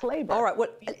we tax labor. All right, well,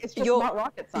 it's just not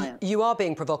rocket science. You are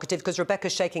being provocative because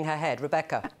Rebecca's shaking her head.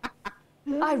 Rebecca.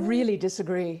 I really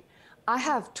disagree. I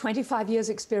have 25 years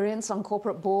experience on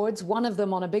corporate boards, one of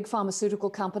them on a big pharmaceutical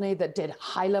company that did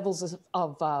high levels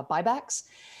of buybacks.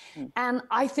 And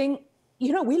I think,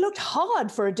 you know, we looked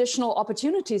hard for additional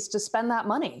opportunities to spend that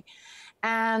money.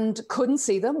 and couldn't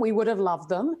see them. We would have loved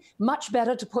them. Much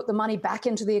better to put the money back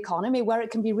into the economy where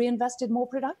it can be reinvested more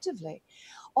productively.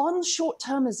 On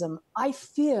short-termism, I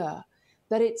fear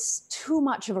that it's too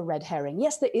much of a red herring.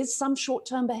 Yes, there is some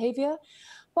short-term behavior,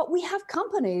 but we have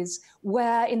companies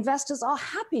where investors are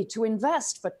happy to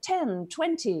invest for 10,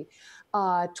 20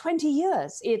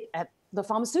 years. At the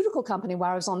pharmaceutical company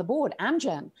where I was on the board,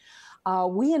 Amgen,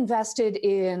 we invested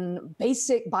in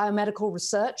basic biomedical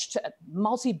research to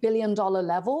multi-billion-dollar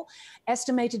level,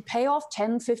 estimated payoff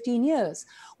 10, 15 years.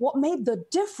 What made the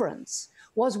difference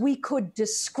was we could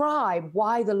describe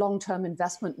why the long-term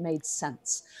investment made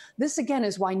sense. This, again,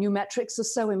 is why new metrics are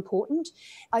so important.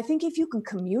 I think if you can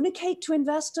communicate to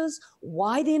investors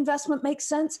why the investment makes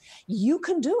sense, you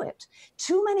can do it.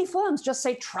 Too many firms just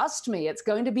say, trust me, it's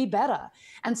going to be better.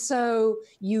 And so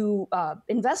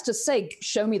investors say,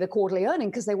 show me the quarterly earning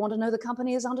because they want to know the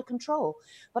company is under control.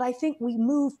 But I think we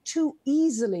move too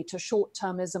easily to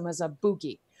short-termism as a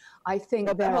boogie. I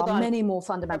think there are many more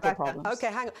fundamental problems. Okay,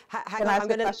 hang on.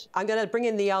 I'm going to bring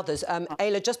in the others.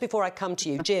 Eila, just before I come to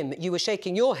you, Jim, you were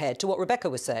shaking your head to what Rebecca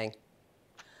was saying.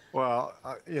 Well,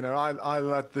 I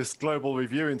led this global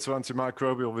review into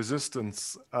antimicrobial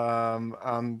resistance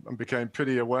and became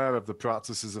pretty aware of the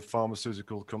practices of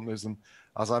pharmaceutical companies. And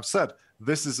as I've said,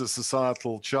 this is a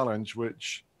societal challenge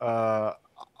which I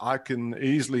can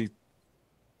easily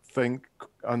think,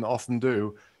 and often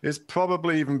do, is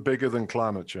probably even bigger than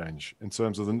climate change in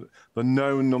terms of the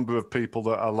known number of people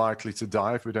that are likely to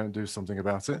die if we don't do something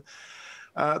about it.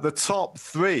 The top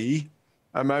 3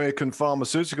 American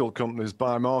pharmaceutical companies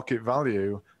by market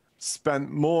value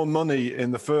spent more money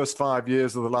in the first 5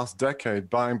 years of the last decade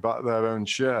buying back their own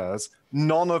shares,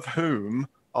 none of whom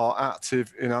are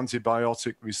active in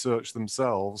antibiotic research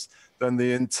themselves, than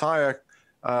the entire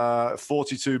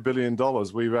 $42 billion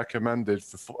we recommended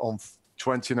on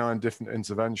 29 different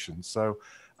interventions. So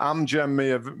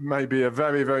Amgen may be a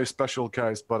very, very special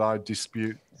case, but I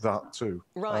dispute that too.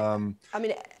 Right. I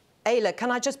mean, Eila, can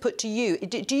I just put to you,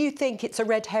 do you think it's a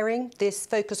red herring, this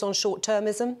focus on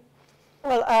short-termism?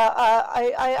 Well,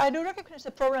 I do recognize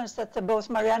the problems that both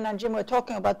Mariana and Jim were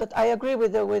talking about, but I agree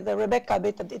with Rebecca a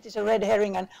bit that it is a red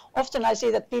herring. And often I see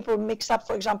that people mix up,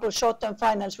 for example, short-term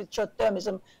finance with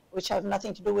short-termism, which have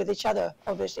nothing to do with each other,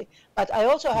 obviously. But I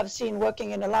also have seen,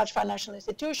 working in a large financial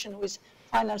institution who is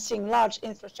financing large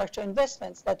infrastructure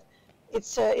investments, that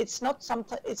it's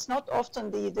not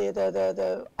often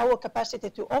our capacity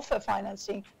to offer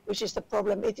financing which is the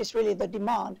problem. It is really the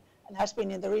demand, and has been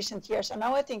in the recent years. And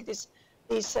now I think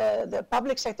the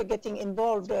public sector getting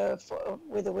involved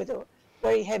with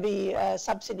very heavy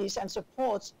subsidies and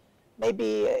supports may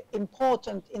be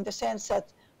important in the sense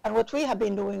that, and what we have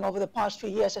been doing over the past few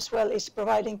years as well, is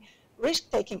providing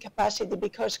risk-taking capacity,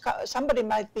 because somebody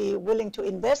might be willing to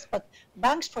invest, but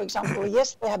banks, for example,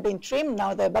 yes, they have been trimmed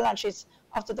now, their balance sheets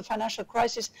after the financial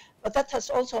crisis, but that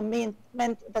has also meant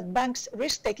that banks'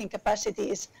 risk-taking capacity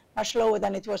is much lower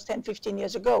than it was 10, 15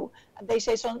 years ago. And they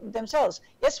say so themselves,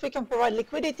 yes, we can provide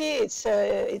liquidity,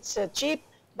 it's cheap,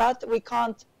 but we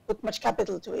can't put much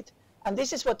capital to it. And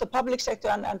this is what the public sector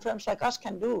and firms like us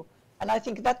can do. And I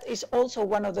think that is also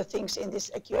one of the things in this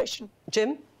equation.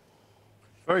 Jim?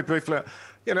 Very briefly,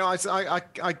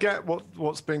 I get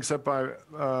what's being said by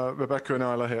Rebecca and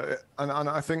Eila here, and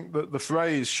I think that the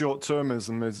phrase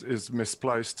short-termism is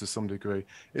misplaced to some degree.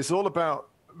 It's all about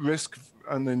risk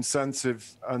and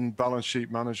incentive and balance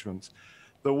sheet management.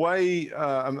 The way,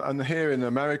 and here in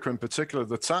America in particular,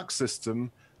 the tax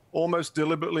system almost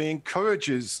deliberately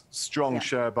encourages strong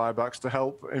share buybacks to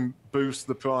help boost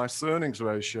the price-earnings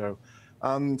ratio.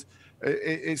 And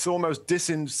it's almost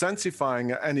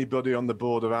disincentivizing anybody on the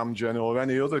board of Amgen or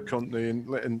any other company,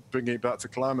 in bringing it back to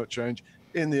climate change,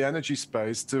 in the energy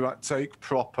space to take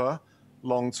proper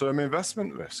long-term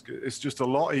investment risk. It's just a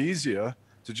lot easier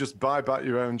to just buy back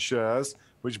your own shares,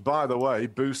 which, by the way,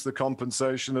 boosts the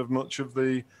compensation of much of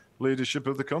the leadership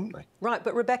of the company. Right,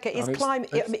 but Rebecca, is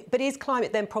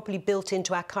climate then properly built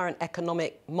into our current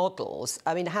economic models?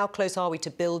 I mean, how close are we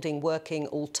to building working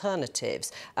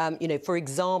alternatives? For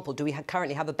example, do we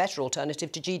currently have a better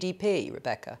alternative to GDP,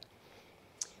 Rebecca?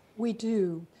 We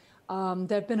do. There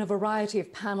have been a variety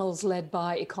of panels led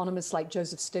by economists like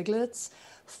Joseph Stiglitz,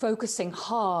 focusing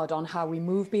hard on how we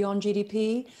move beyond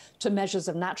GDP to measures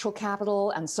of natural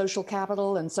capital and social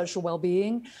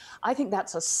well-being. I think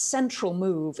that's a central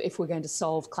move if we're going to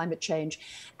solve climate change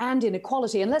and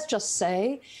inequality. And let's just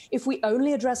say, if we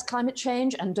only address climate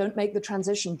change and don't make the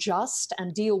transition just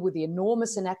and deal with the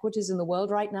enormous inequities in the world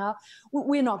right now,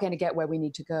 we're not going to get where we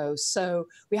need to go. So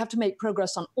we have to make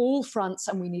progress on all fronts,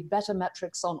 and we need better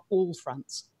metrics on all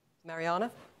fronts.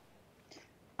 Mariana?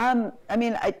 I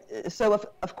mean, so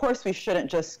of course we shouldn't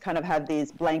just kind of have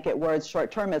these blanket words,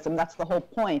 short-termism. That's the whole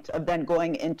point of then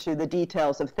going into the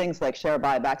details of things like share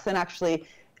buybacks and actually,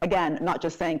 again, not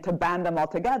just saying to ban them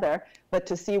altogether, but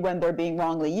to see when they're being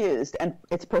wrongly used. And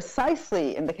it's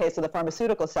precisely in the case of the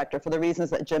pharmaceutical sector, for the reasons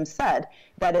that Jim said,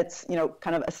 that it's, you know,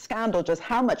 kind of a scandal just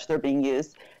how much they're being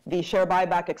used. The share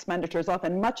buyback expenditure is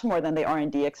often much more than the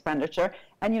R&D expenditure.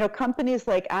 And, you know, companies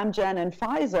like Amgen and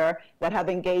Pfizer that have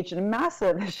engaged in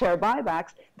massive share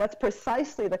buybacks, that's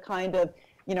precisely the kind of,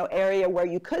 you know, area where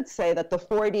you could say that the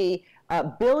 40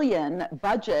 billion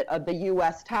budget of the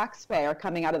U.S. taxpayer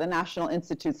coming out of the National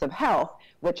Institutes of Health,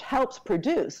 which helps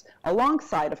produce,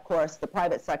 alongside, of course, the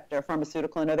private sector,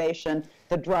 pharmaceutical innovation,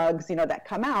 the drugs, you know, that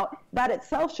come out, that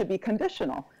itself should be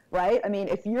conditional, right? I mean,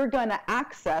 if you're going to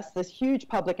access this huge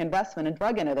public investment in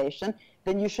drug innovation,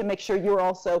 then you should make sure you're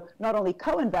also not only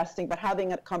co-investing, but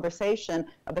having a conversation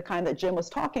of the kind that Jim was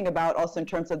talking about, also in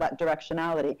terms of that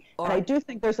directionality. And I do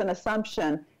think there's an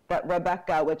assumption that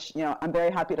Rebecca, which, you know, I'm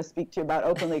very happy to speak to you about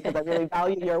openly because I really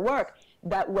value your work,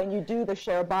 that when you do the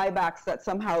share buybacks, that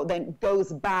somehow then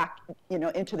goes back, you know,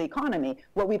 into the economy.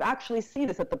 What we've actually seen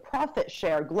is that the profit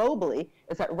share globally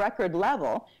is at record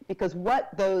level, because what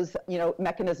those, you know,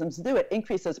 mechanisms do, it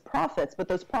increases profits, but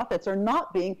those profits are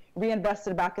not being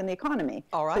reinvested back in the economy.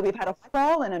 All right. So we've had a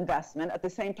fall in investment at the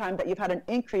same time that you've had an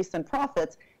increase in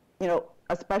profits, you know,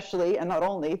 especially and not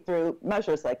only through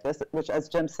measures like this, which, as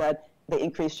Jim said, they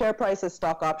increase share prices,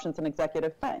 stock options, and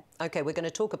executive pay. OK, we're going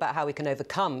to talk about how we can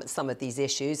overcome some of these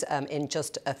issues in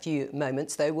just a few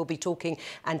moments, though. We'll be talking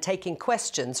and taking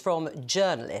questions from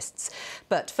journalists.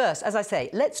 But first, as I say,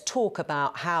 let's talk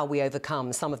about how we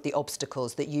overcome some of the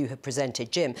obstacles that you have presented.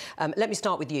 Jim, let me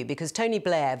start with you, because Tony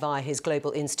Blair, via his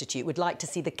Global Institute, would like to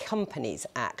see the Companies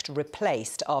Act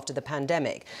replaced after the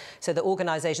pandemic so that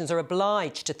organisations are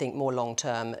obliged to think more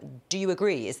long-term. Do you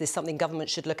agree? Is this something government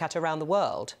should look at around the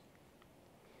world?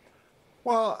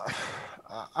 Well,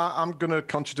 I'm going to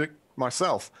contradict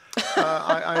myself.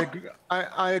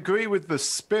 I agree with the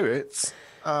spirit,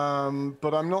 but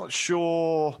I'm not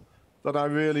sure that I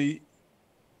really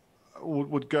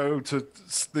would go to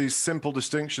these simple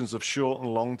distinctions of short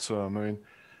and long term. I mean,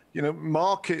 you know,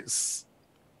 markets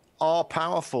are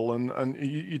powerful, and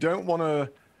you don't want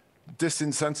to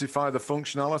disincentivize the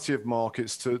functionality of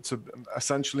markets to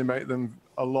essentially make them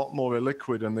a lot more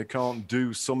illiquid, and they can't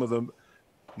do some of them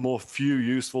more few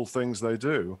useful things they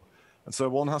do. And so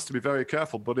one has to be very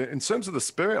careful. But in terms of the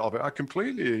spirit of it, I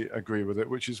completely agree with it,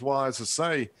 which is why, as I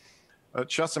say, at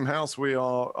Chatham House, we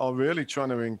are really trying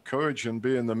to encourage and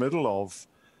be in the middle of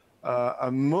a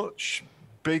much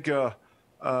bigger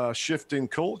shift in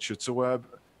culture to where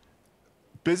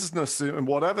business, in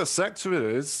whatever sector it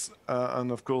is, and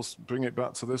of course, bring it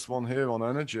back to this one here on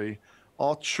energy,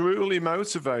 are truly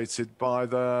motivated by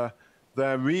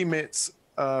their remits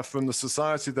from the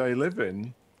society they live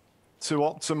in to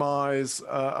optimize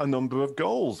a number of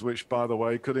goals, which, by the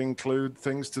way, could include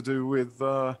things to do with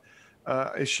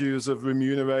issues of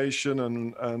remuneration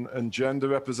and gender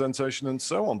representation and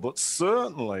so on. But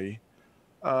certainly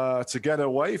to get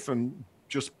away from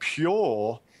just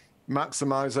pure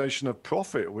maximization of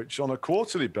profit, which on a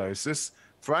quarterly basis,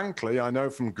 frankly, I know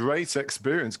from great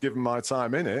experience, given my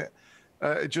time in it,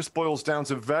 it just boils down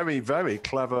to very, very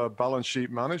clever balance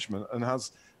sheet management and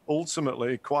has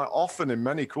ultimately, quite often in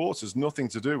many quarters, nothing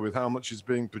to do with how much is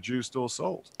being produced or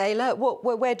sold. Eila,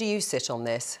 where do you sit on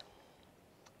this?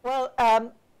 Well,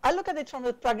 I look at it from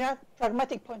a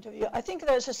pragmatic point of view. I think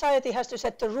the society has to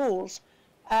set the rules,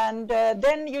 and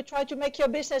then you try to make your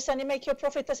business and you make your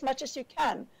profit as much as you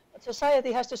can. But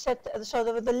society has to set sort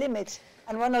of the limits,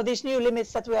 and one of these new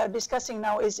limits that we are discussing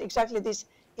now is exactly these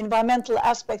environmental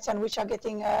aspects, and which are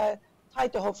getting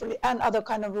tighter, hopefully, and other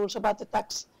kind of rules about the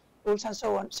tax rules and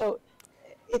so on. So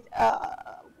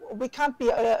we can't be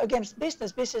against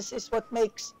business. Business is what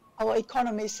makes our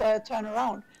economies turn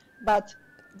around. But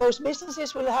those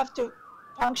businesses will have to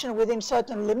function within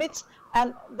certain limits,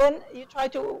 and then you try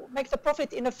to make the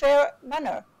profit in a fair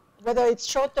manner, whether it's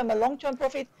short-term or long-term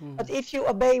profit. But if you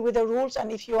obey with the rules,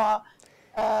 and if you are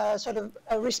sort of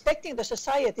respecting the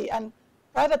society and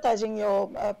privatizing your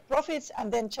profits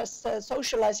and then just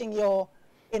socializing your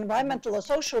environmental or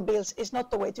social bills is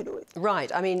not the way to do it. Right.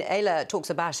 I mean, Eila talks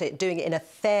about it doing it in a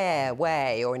fair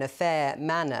way or in a fair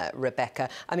manner, Rebecca.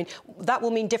 I mean, that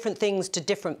will mean different things to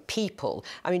different people.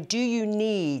 I mean, do you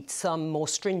need some more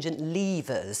stringent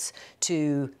levers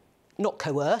to not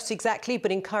coerce exactly,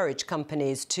 but encourage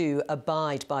companies to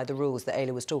abide by the rules that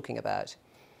Eila was talking about?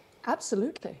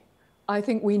 Absolutely. I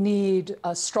think we need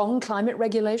a strong climate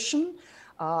regulation.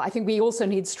 I think we also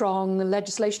need strong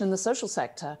legislation in the social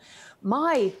sector.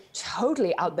 My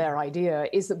totally out there idea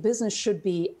is that business should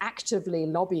be actively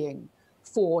lobbying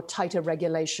for tighter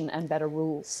regulation and better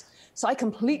rules. So I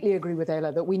completely agree with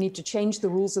Eila that we need to change the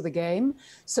rules of the game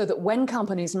so that when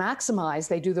companies maximize,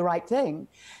 they do the right thing.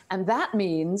 And that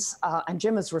means, and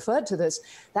Jim has referred to this,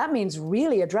 that means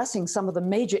really addressing some of the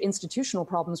major institutional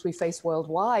problems we face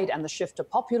worldwide and the shift to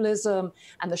populism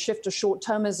and the shift to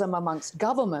short-termism amongst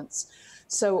governments.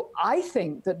 So I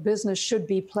think that business should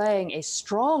be playing a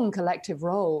strong collective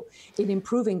role in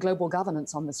improving global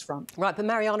governance on this front. Right, but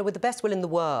Mariana, with the best will in the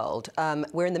world,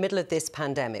 we're in the middle of this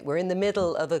pandemic, we're in the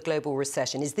middle of a global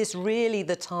recession. Is this really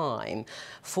the time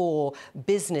for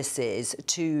businesses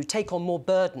to take on more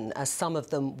burden, as some of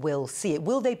them will see it?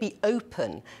 Will they be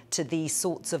open to these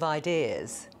sorts of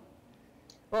ideas?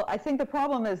 Well, I think the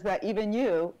problem is that even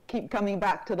you keep coming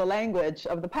back to the language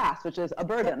of the past, which is a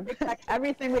burden. Exactly.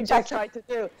 Everything we just tried to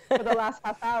do for the last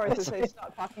half hour is to say,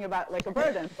 stop talking about like a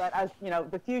burden, but as you know,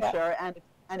 the future, and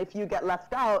if you get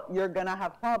left out, you're going to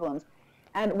have problems.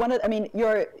 And one of, I mean,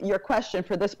 your question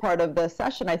for this part of the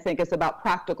session, I think, is about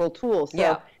practical tools.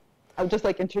 So I would just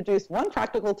like introduce one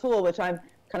practical tool, which I'm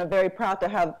kind of very proud to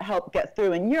have helped get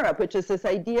through in Europe, which is this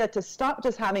idea to stop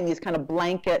just having these kind of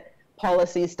blanket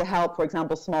policies to help, for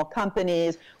example, small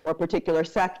companies or particular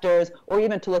sectors, or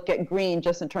even to look at green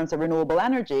just in terms of renewable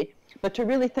energy, but to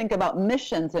really think about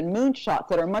missions and moonshots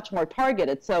that are much more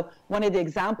targeted. So one of the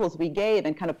examples we gave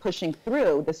in kind of pushing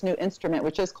through this new instrument,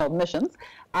 which is called missions,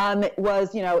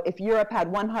 was, you know, if Europe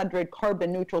had 100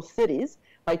 carbon neutral cities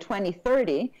by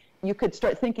 2030, you could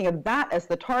start thinking of that as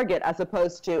the target as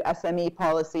opposed to SME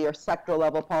policy or sector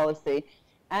level policy.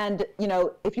 And, you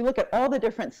know, if you look at all the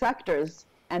different sectors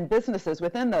and businesses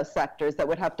within those sectors that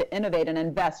would have to innovate and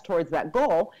invest towards that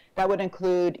goal, that would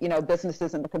include, you know,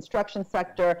 businesses in the construction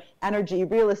sector, energy,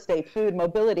 real estate, food,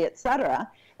 mobility, et cetera.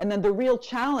 And then the real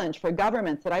challenge for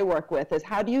governments that I work with is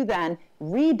how do you then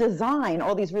redesign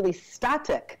all these really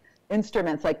static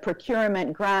instruments like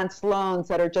procurement, grants, loans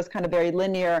that are just kind of very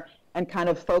linear and kind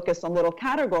of focused on little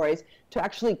categories to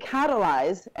actually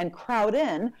catalyze and crowd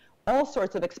in all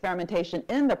sorts of experimentation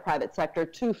in the private sector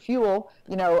to fuel,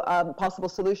 you know, possible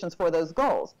solutions for those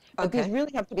goals. But these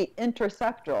really have to be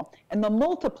intersectoral. And the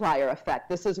multiplier effect,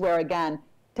 this is where, again,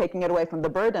 taking it away from the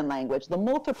burden language, the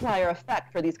multiplier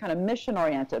effect for these kind of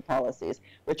mission-oriented policies,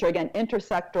 which are, again,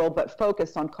 intersectoral but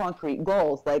focused on concrete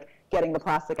goals, like getting the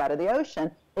plastic out of the ocean,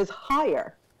 is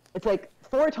higher. It's like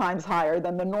 4 times higher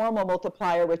than the normal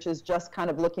multiplier, which is just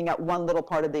kind of looking at one little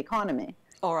part of the economy.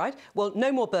 All right. Well,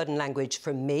 no more burden language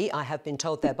from me. I have been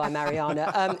told there by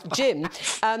Mariana. Jim,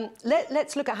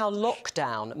 let's look at how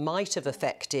lockdown might have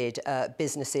affected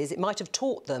businesses. It might have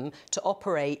taught them to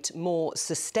operate more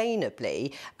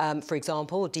sustainably, for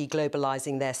example,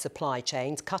 deglobalising their supply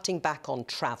chains, cutting back on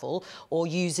travel or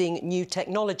using new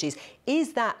technologies.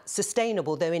 Is that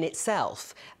sustainable, though, in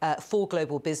itself for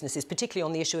global businesses, particularly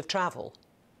on the issue of travel?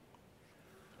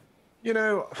 You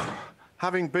know,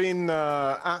 having been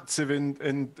active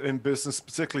in business,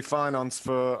 particularly finance,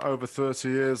 for over 30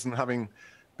 years and having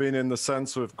been in the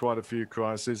centre of quite a few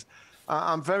crises,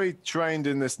 I'm very trained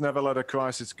in this never let a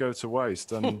crisis go to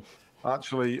waste. And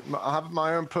actually, I have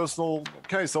my own personal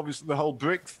case. Obviously, the whole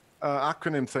BRIC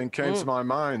acronym thing came to my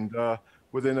mind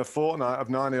within a fortnight of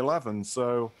 9/11.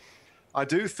 So I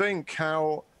do think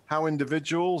how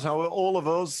individuals, how all of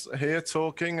us here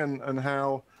talking and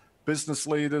how business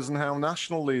leaders and how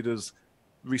national leaders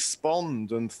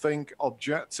respond and think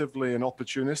objectively and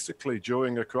opportunistically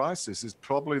during a crisis is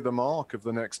probably the mark of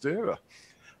the next era.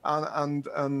 And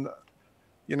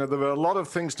you know, there are a lot of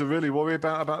things to really worry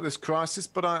about this crisis,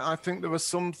 but I think there are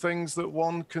some things that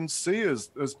one can see as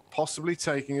possibly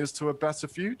taking us to a better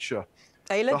future.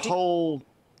 Eila,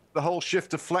 the whole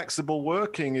shift to flexible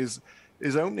working is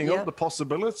opening up the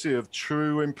possibility of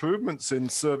true improvements in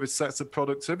service sector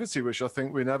productivity, which I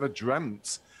think we never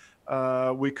dreamt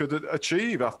we could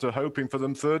achieve after hoping for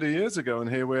them 30 years ago, and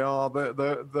here we are.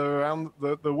 They're around.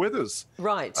 They're with us,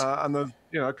 right? And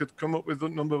you know, I could come up with a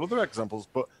number of other examples.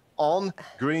 But on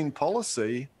green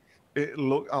policy,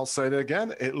 I'll say it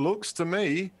again. It looks to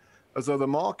me as though the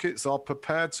markets are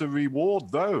prepared to reward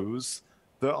those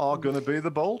that are going to be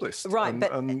the boldest, right?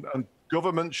 And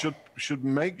government should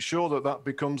make sure that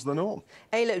becomes the norm.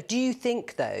 Eila, do you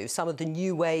think, though, some of the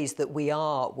new ways that we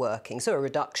are working, so a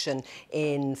reduction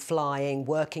in flying,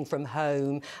 working from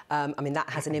home, I mean, that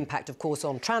has an impact, of course,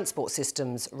 on transport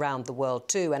systems around the world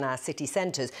too, and our city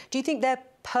centres. Do you think they're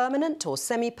permanent or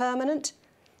semi-permanent?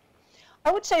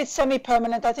 I would say it's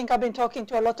semi-permanent. I think I've been talking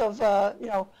to a lot of, you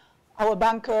know, our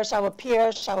bankers, our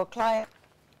peers, our clients.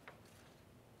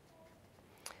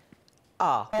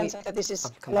 that this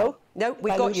is low. No,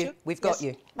 we've got you. We've got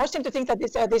you. Most seem to think that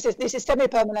this is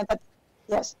semi-permanent.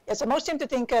 Yes. So most seem to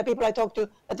think, people I talk to,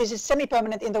 that this is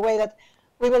semi-permanent in the way that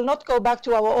we will not go back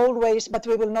to our old ways, but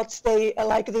we will not stay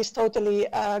like this totally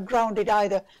grounded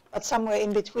either, but somewhere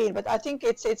in between. But I think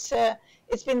it's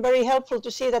been very helpful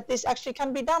to see that this actually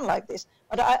can be done like this.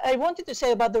 But I wanted to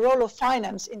say about the role of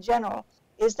finance in general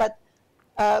is that,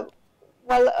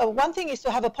 one thing is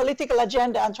to have a political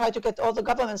agenda and try to get all the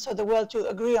governments of the world to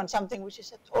agree on something, which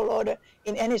is a tall order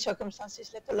in any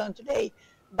circumstances, let alone today.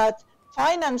 But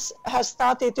finance has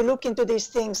started to look into these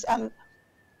things, and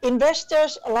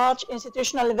investors, large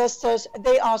institutional investors,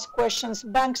 they ask questions,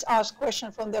 banks ask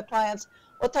questions from their clients.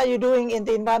 What are you doing in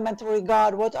the environmental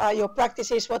regard? What are your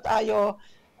practices? What are your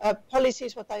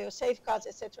policies? What are your safeguards,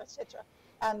 etc., etc.?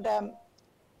 And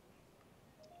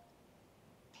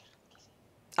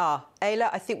Eila,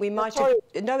 I think we might have...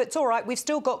 No, it's all right. We've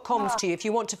still got comms to you if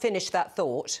you want to finish that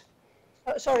thought.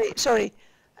 Sorry.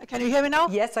 Can you hear me now?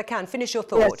 Yes, I can. Finish your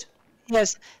thought.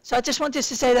 Yes. So I just wanted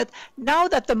to say that now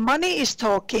that the money is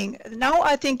talking, now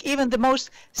I think even the most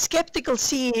skeptical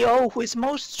CEO, who is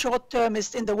most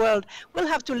short-termist in the world, will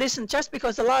have to listen, just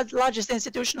because the largest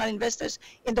institutional investors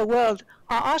in the world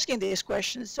are asking these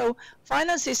questions. So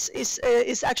finance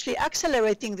is actually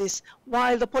accelerating this,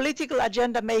 while the political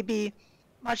agenda may be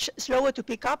much slower to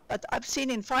pick up. But I've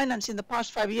seen in finance in the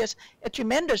past 5 years a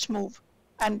tremendous move.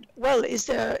 And well,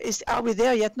 are we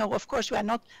there yet? No, of course we are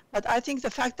not. But I think the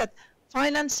fact that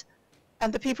finance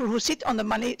and the people who sit on the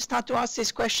money start to ask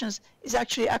these questions is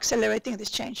actually accelerating this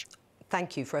change.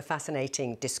 Thank you for a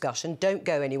fascinating discussion. Don't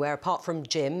go anywhere, apart from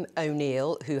Jim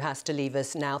O'Neill, who has to leave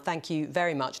us now. Thank you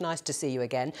very much. Nice to see you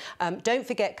again. Don't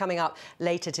forget, coming up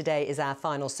later today is our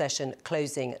final session,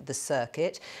 Closing the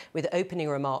Circuit, with opening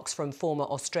remarks from former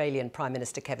Australian Prime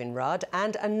Minister Kevin Rudd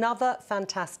and another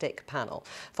fantastic panel.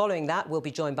 Following that, we'll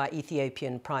be joined by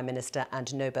Ethiopian Prime Minister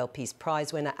and Nobel Peace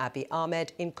Prize winner Abiy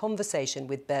Ahmed in conversation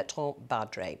with Bertrand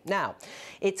Badre. Now,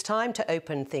 it's time to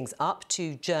open things up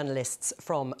to journalists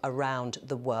from around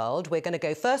the world. We're going to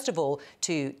go first of all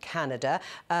to Canada,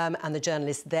 and the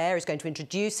journalist there is going to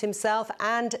introduce himself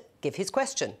and give his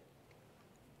question.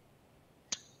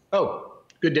 Oh,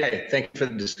 good day. Thank you for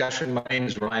the discussion. My name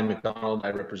is Ryan McDonald. I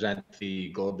represent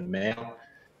the Globe and Mail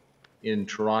in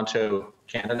Toronto,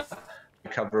 Canada. I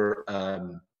cover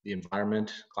the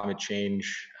environment, climate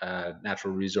change,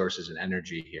 natural resources, and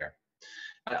energy here.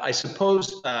 I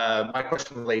suppose my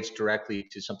question relates directly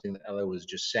to something that Eila was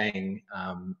just saying,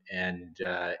 and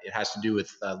it has to do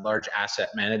with large asset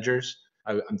managers.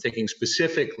 I'm thinking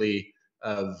specifically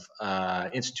of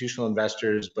institutional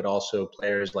investors, but also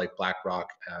players like BlackRock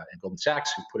and Goldman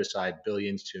Sachs, who put aside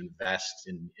billions to invest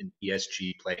in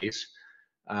ESG plays.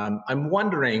 I'm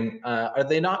wondering, are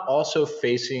they not also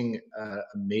facing a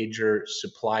major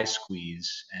supply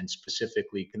squeeze? And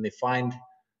specifically, can they find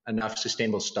enough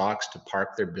sustainable stocks to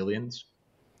park their billions?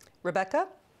 Rebecca?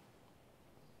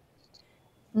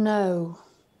 No.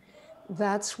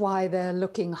 That's why they're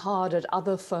looking hard at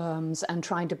other firms and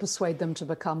trying to persuade them to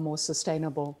become more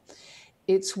sustainable.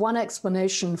 It's one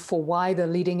explanation for why the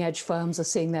leading edge firms are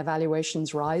seeing their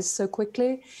valuations rise so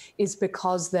quickly, is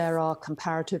because there are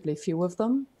comparatively few of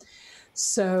them.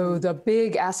 So the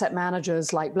big asset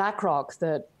managers like BlackRock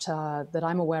that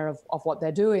I'm aware of what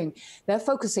they're doing, they're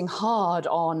focusing hard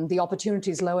on the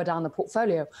opportunities lower down the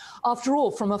portfolio. After all,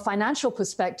 from a financial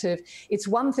perspective, it's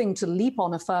one thing to leap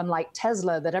on a firm like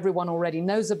Tesla that everyone already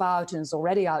knows about and is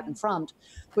already out in front,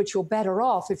 but you're better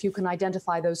off if you can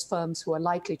identify those firms who are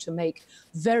likely to make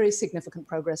very significant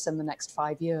progress in the next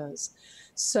 5 years.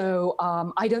 So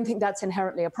I don't think that's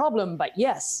inherently a problem, but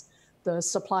yes, the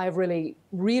supply of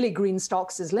really green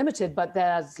stocks is limited, but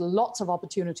there's lots of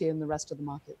opportunity in the rest of the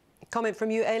market. Comment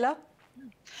from you, Eila?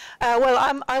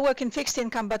 Well, I work in fixed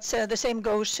income, but the same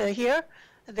goes here.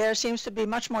 There seems to be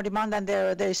much more demand than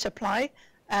there is supply,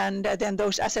 and then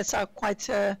those assets are quite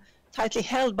tightly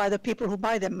held by the people who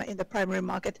buy them in the primary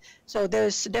market. So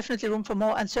there's definitely room for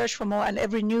more and search for more, and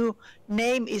every new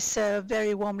name is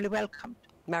very warmly welcomed.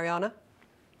 Mariana?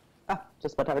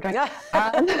 Just about to have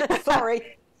a drink.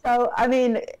 Sorry. So, I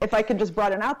mean, if I can just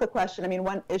broaden out the question, I mean,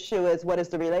 one issue is what is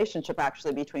the relationship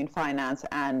actually between finance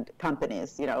and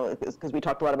companies, you know, because we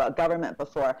talked a lot about government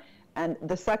before. And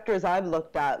the sectors I've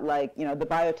looked at, like, you know, the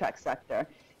biotech sector,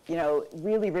 you know,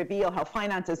 really reveal how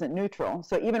finance isn't neutral.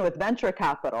 So even with venture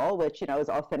capital, which, you know, is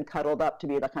often cuddled up to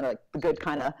be the kind of like the good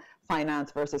kind of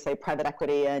finance versus, say, private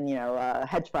equity and, you know,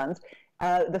 hedge funds,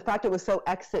 the fact it was so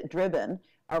exit driven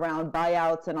around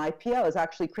buyouts and IPOs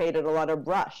actually created a lot of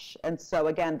rush. And so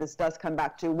again, this does come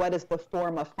back to what is the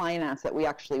form of finance that we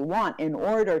actually want in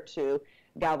order to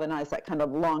galvanize that kind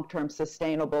of long-term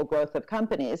sustainable growth of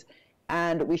companies.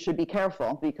 And we should be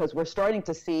careful because we're starting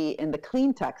to see in the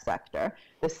clean tech sector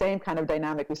the same kind of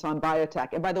dynamic we saw in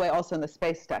biotech, and by the way, also in the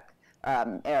space tech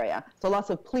area. So lots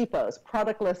of PLIPOs,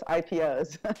 productless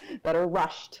IPOs that are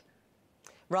rushed.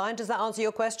 Ryan, does that answer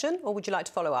your question, or would you like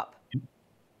to follow up?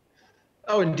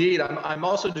 Oh, indeed. I'm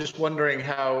also just wondering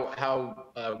how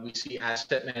we see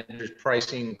asset managers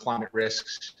pricing climate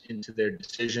risks into their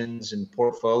decisions and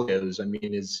portfolios. I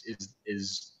mean, is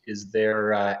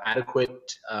there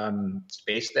adequate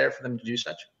space there for them to do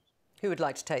such? Who would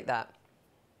like to take that?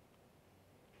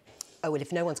 Oh, well,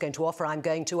 if no one's going to offer, I'm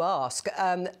going to ask.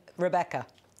 Rebecca.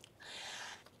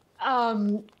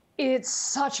 It's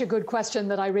such a good question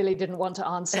that I really didn't want to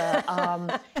answer.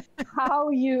 How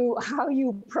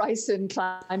you price in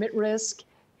climate risk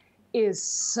is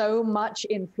so much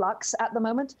in flux at the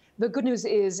moment. The good news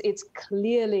is it's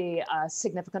clearly a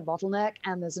significant bottleneck,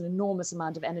 and there's an enormous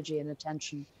amount of energy and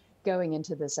attention going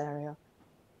into this area.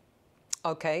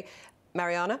 Okay.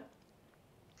 Mariana?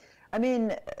 I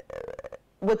mean,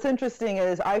 what's interesting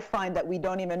is I find that we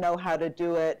don't even know how to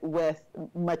do it with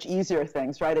much easier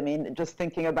things, right? I mean, just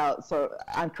thinking about, so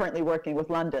I'm currently working with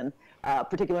London, a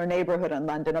particular neighborhood in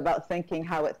London, about thinking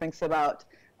how it thinks about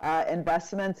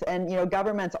investments. And, you know,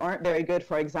 governments aren't very good,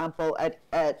 for example, at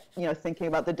thinking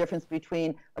about the difference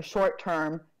between a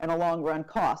short-term and a long-run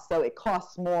cost. So it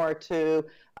costs more to,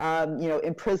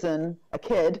 imprison a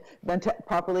kid than to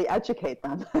properly educate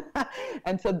them.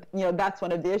 And so, that's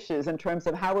one of the issues in terms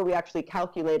of how are we actually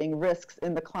calculating risks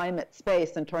in the climate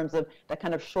space in terms of that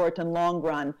kind of short and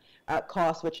long-run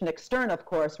cost, which Nick Stern, of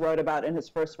course, wrote about in his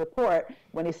first report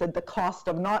when he said the cost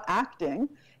of not acting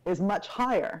is much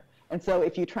higher. And so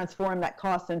if you transform that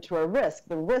cost into a risk,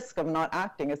 the risk of not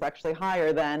acting is actually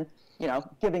higher than,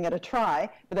 giving it a try.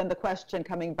 But then the question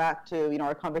coming back to,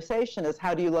 our conversation is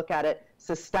how do you look at it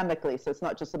systemically? So it's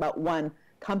not just about one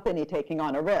company taking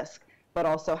on a risk, but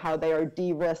also how they are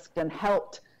de-risked and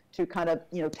helped to kind of,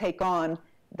 take on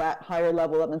that higher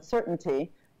level of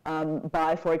uncertainty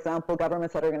by, for example,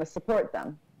 governments that are going to support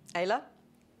them. Eila?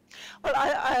 Well,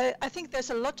 I think there's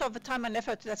a lot of time and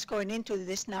effort that's going into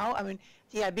this now. I mean,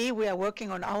 the IB, we are working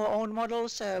on our own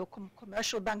models.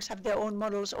 Commercial banks have their own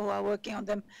models or are working on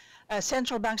them.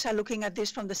 Central banks are looking at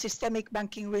this from the systemic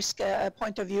banking risk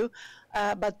point of view.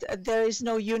 But there is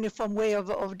no uniform way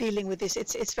of dealing with this.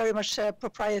 It's very much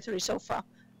proprietary so far,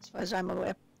 as far as I'm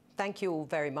aware. Thank you all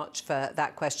very much for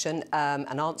that question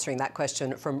and answering that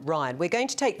question from Ryan. We're going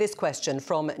to take this question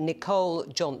from Nicole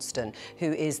Johnston,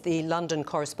 who is the London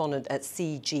correspondent at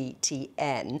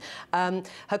CGTN.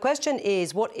 Her question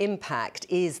is, what impact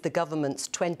is the government's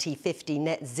 2050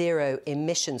 net zero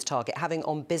emissions target having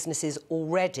on businesses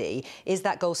already? Is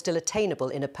that goal still attainable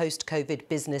in a post-COVID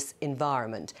business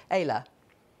environment? Eila?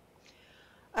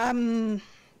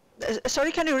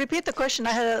 Sorry, can you repeat the question?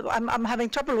 I'm having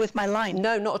trouble with my line.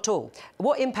 No, not at all.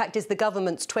 What impact is the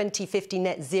government's 2050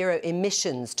 net zero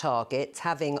emissions targets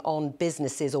having on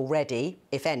businesses already,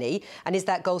 if any? And is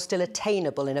that goal still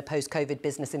attainable in a post-COVID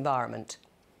business environment?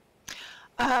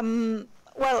 Well,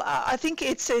 I think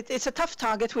it's a tough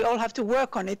target. We all have to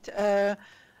work on it.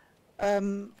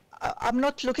 I'm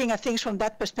not looking at things from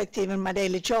that perspective in my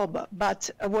daily job, but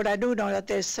what I do know that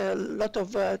there's a lot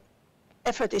of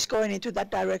effort is going into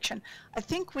that direction. I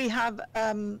think we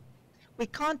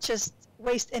can't just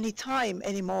waste any time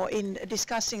anymore in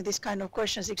discussing this kind of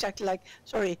questions exactly like,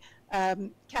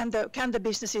 can the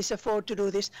businesses afford to do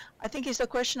this? I think it's a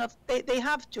question of they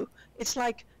have to. It's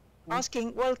like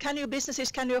asking, well, can you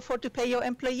afford to pay your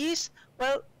employees?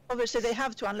 Well, obviously they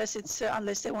have to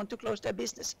unless they want to close their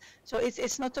business. So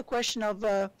it's not a question of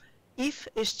if,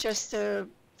 it's just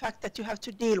fact that you have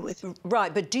to deal with.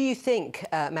 Right, but do you think,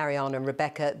 Mariana and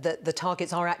Rebecca, that the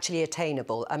targets are actually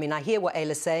attainable? I mean, I hear what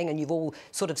Eila's saying, and you've all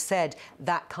sort of said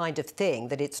that kind of thing,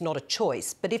 that it's not a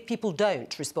choice. But if people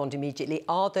don't respond immediately,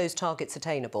 are those targets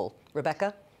attainable?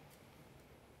 Rebecca?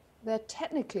 They're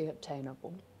technically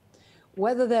attainable.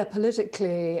 Whether they're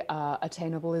politically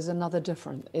attainable is another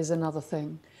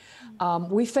thing.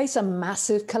 We face a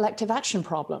massive collective action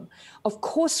problem. Of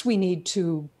course, we need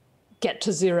to get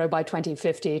to zero by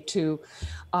 2050 to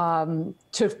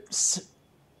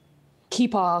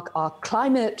keep our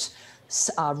climate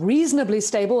reasonably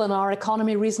stable and our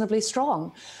economy reasonably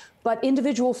strong. But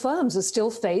individual firms are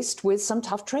still faced with some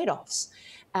tough trade-offs.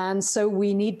 And so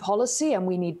we need policy and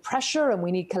we need pressure and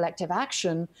we need collective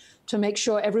action to make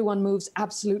sure everyone moves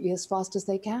absolutely as fast as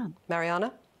they can.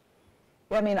 Mariana?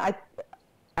 Yeah, I mean,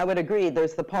 I would agree.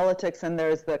 There's the politics and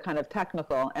there's the kind of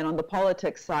technical. And on the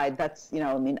politics side, that's, you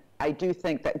know, I mean, I do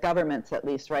think that governments, at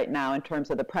least right now, in terms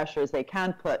of the pressures they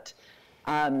can put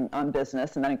on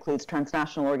business, and that includes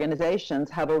transnational organizations,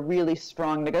 have a really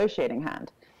strong negotiating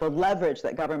hand. The leverage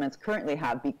that governments currently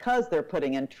have, because they're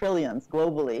putting in trillions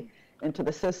globally into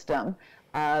the system,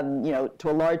 you know, to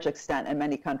a large extent, in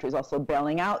many countries also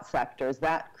bailing out sectors,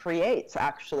 that creates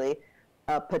actually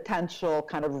a potential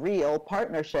kind of real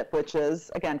partnership, which is,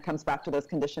 again, comes back to those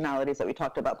conditionalities that we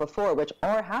talked about before, which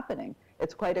are happening.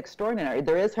 It's quite extraordinary.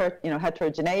 There is, you know,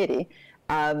 heterogeneity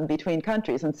between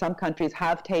countries, and some countries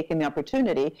have taken the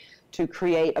opportunity to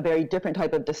create a very different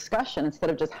type of discussion. Instead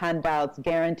of just handouts,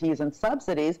 guarantees, and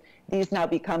subsidies, these now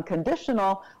become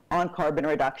conditional on carbon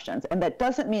reductions. And that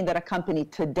doesn't mean that a company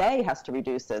today has to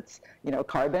reduce its, you know,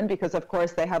 carbon, because of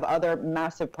course they have other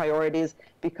massive priorities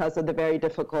because of the very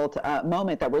difficult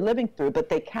moment that we're living through. But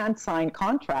they can sign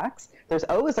contracts. There's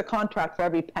always a contract for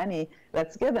every penny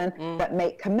that's given that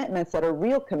make commitments that are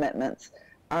real commitments.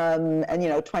 And, you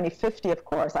know, 2050, of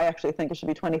course, I actually think it should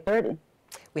be 2030.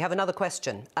 We have another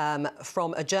question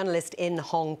from a journalist in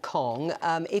Hong Kong.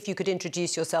 If you could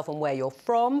introduce yourself and where you're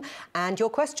from and your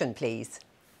question, please.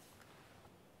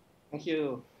 Thank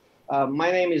you.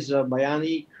 My name is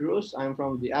Bayani Cruz. I'm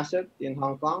from The Asset in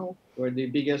Hong Kong. We're the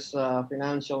biggest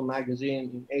financial magazine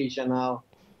in Asia now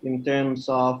in terms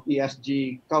of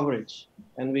ESG coverage.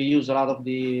 And we use a lot of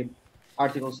the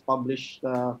articles published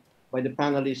by the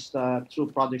panelists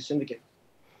through Project Syndicate.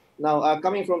 Now,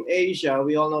 coming from Asia,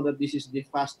 we all know that this is the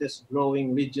fastest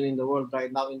growing region in the world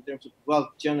right now in terms of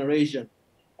wealth generation.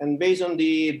 And based on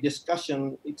the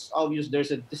discussion, it's obvious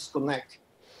there's a disconnect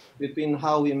between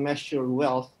how we measure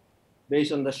wealth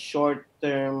based on the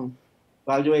short-term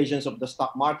valuations of the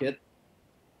stock market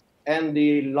and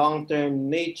the long-term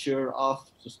nature of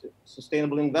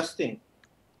sustainable investing.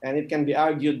 And it can be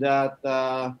argued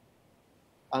that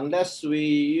unless we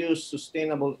use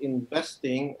sustainable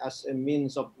investing as a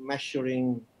means of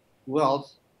measuring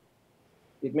wealth,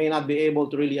 it may not be able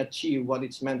to really achieve what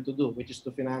it's meant to do, which is to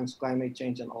finance climate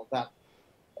change and all that.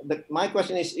 My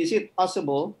question is it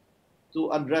possible to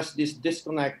address this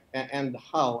disconnect, and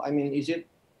how? I mean, is it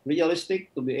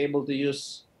realistic to be able to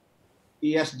use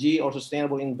ESG or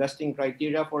sustainable investing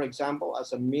criteria, for example,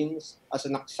 as a means, as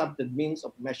an accepted means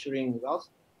of measuring wealth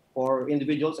for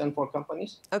individuals and for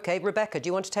companies? Okay, Rebecca, do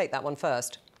you want to take that one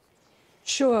first?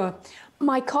 Sure.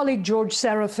 My colleague George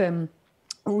Seraphim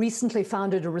recently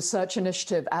founded a research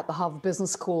initiative at the Harvard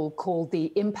Business School called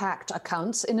the Impact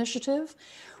Accounts Initiative,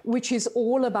 which is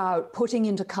all about putting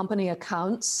into company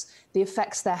accounts the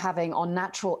effects they're having on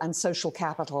natural and social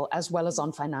capital as well as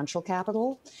on financial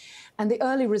capital. And the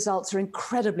early results are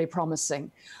incredibly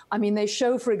promising. I mean, they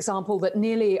show, for example, that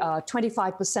nearly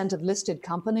 25% of listed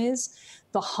companies,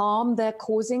 the harm they're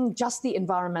causing, just the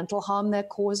environmental harm they're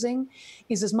causing,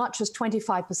 is as much as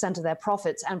 25% of their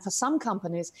profits. And for some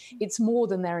companies, it's more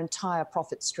than their entire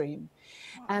profit stream.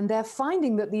 And they're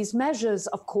finding that these measures,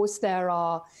 of course,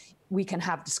 we can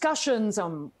have discussions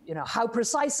on, you know, how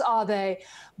precise are they,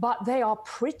 but they are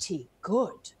pretty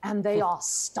good and they are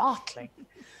startling.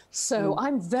 So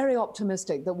I'm very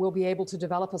optimistic that we'll be able to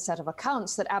develop a set of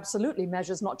accounts that absolutely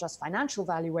measures not just financial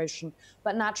valuation,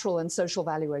 but natural and social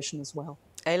valuation as well.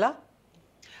 Eila?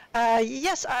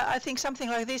 Yes, I think something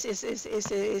like this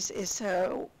is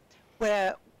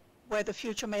where the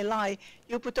future may lie.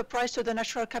 You put a price to the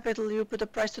natural capital, you put a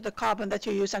price to the carbon that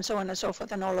you use, and so on and so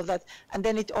forth, and all of that, and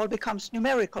then it all becomes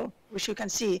numerical, which you can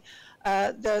see.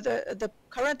 The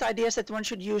current ideas that one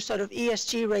should use sort of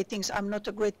ESG ratings, I'm not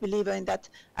a great believer in that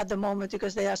at the moment,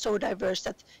 because they are so diverse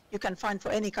that you can find for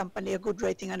any company a good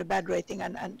rating and a bad rating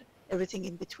and everything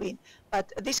in between.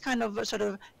 But this kind of sort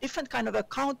of different kind of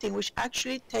accounting, which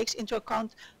actually takes into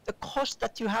account the cost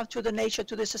that you have to the nature,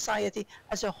 to the society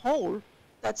as a whole,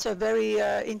 that's a very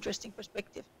interesting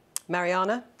perspective.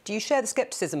 Mariana, do you share the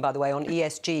scepticism, by the way, on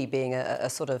ESG being a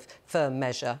sort of firm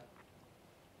measure?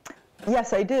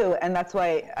 Yes, I do. And that's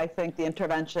why I think the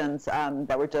interventions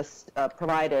that were just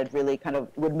provided really kind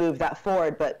of would move that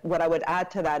forward. But what I would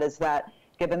add to that is that,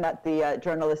 given that the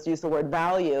journalist used the word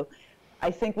value, I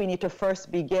think we need to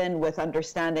first begin with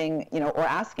understanding, you know, or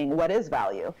asking, what is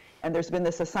value? And there's been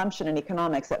this assumption in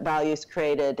economics that value is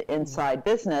created inside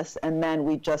business, and then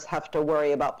we just have to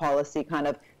worry about policy kind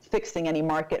of fixing any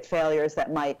market failures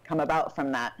that might come about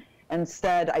from that.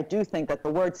 Instead, I do think that the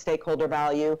word stakeholder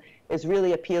value is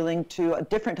really appealing to a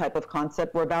different type of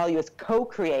concept where value is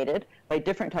co-created by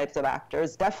different types of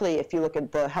actors. Definitely, if you look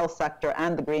at the health sector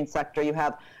and the green sector, you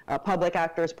have public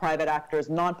actors, private actors,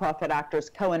 nonprofit actors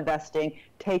co-investing,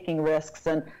 taking risks,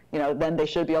 and, you know, then they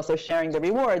should be also sharing the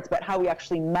rewards. But how we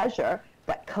actually measure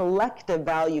that collective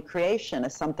value creation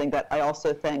is something that I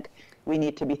also think we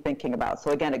need to be thinking about. So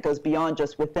again, it goes beyond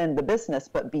just within the business,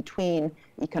 but between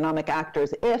economic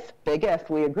actors, if, big if,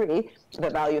 we agree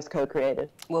that value is co-created.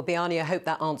 Well, Biani, I hope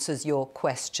that answers your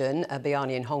question.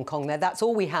 Biani in Hong Kong there. That's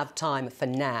all we have time for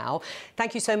now.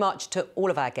 Thank you so much to all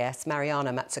of our guests,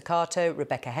 Mariana Mazzucato,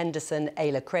 Rebecca Henderson,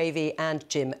 Eila Kreivi and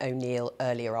Jim O'Neill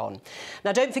earlier on.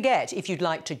 Now, don't forget, if you'd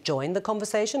like to join the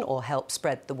conversation or help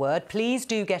spread the word, please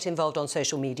do get involved on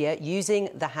social media using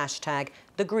the hashtag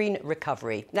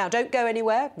 #TheGreenRecovery. Now, don't go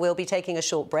anywhere. We'll be taking a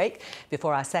short break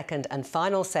before our second and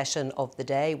final session of the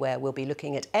day, where we'll be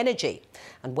looking at energy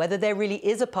and whether there really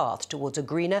is a path towards a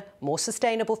greener, more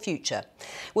sustainable future.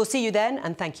 We'll see you then,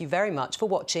 and thank you very much for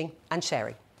watching and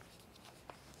sharing.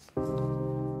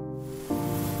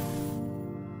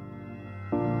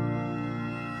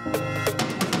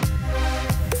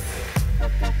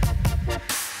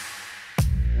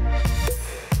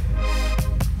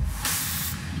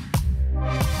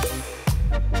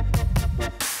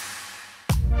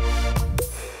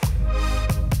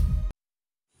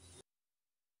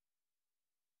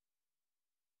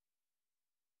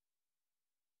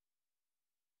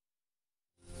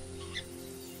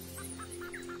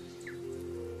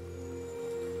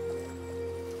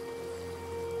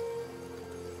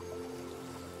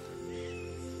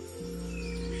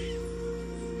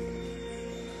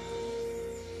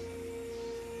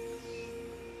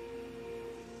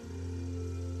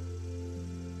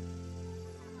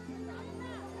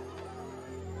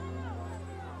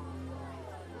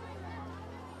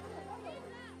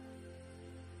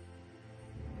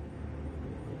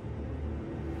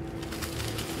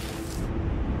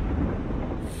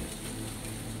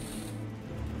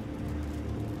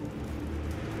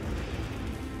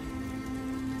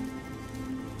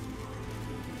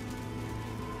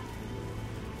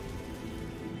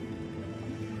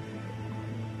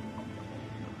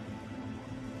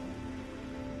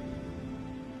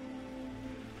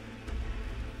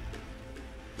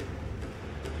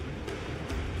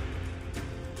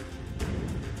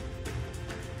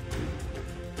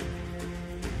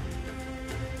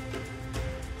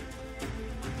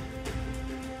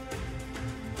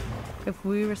 If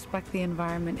we respect the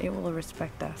environment, it will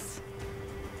respect us.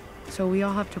 So we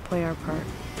all have to play our part.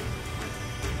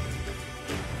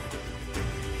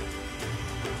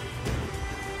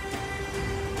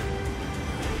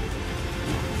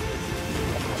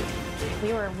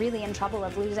 We were really in trouble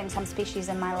of losing some species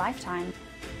in my lifetime.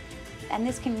 And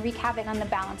this can wreak havoc on the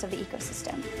balance of the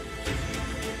ecosystem.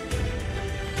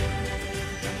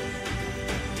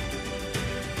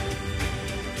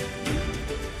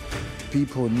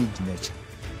 People need nature,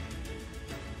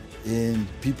 and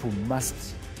people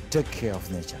must take care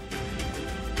of nature.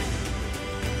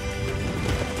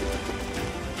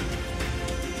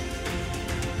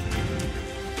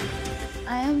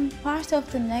 I am part of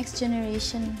the next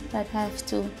generation that have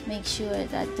to make sure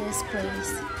that this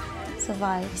place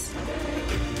survives.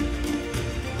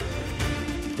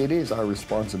 It is our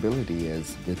responsibility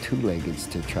as the two-leggeds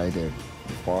to try to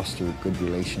foster good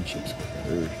relationships with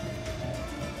the earth.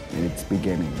 And it's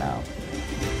beginning now.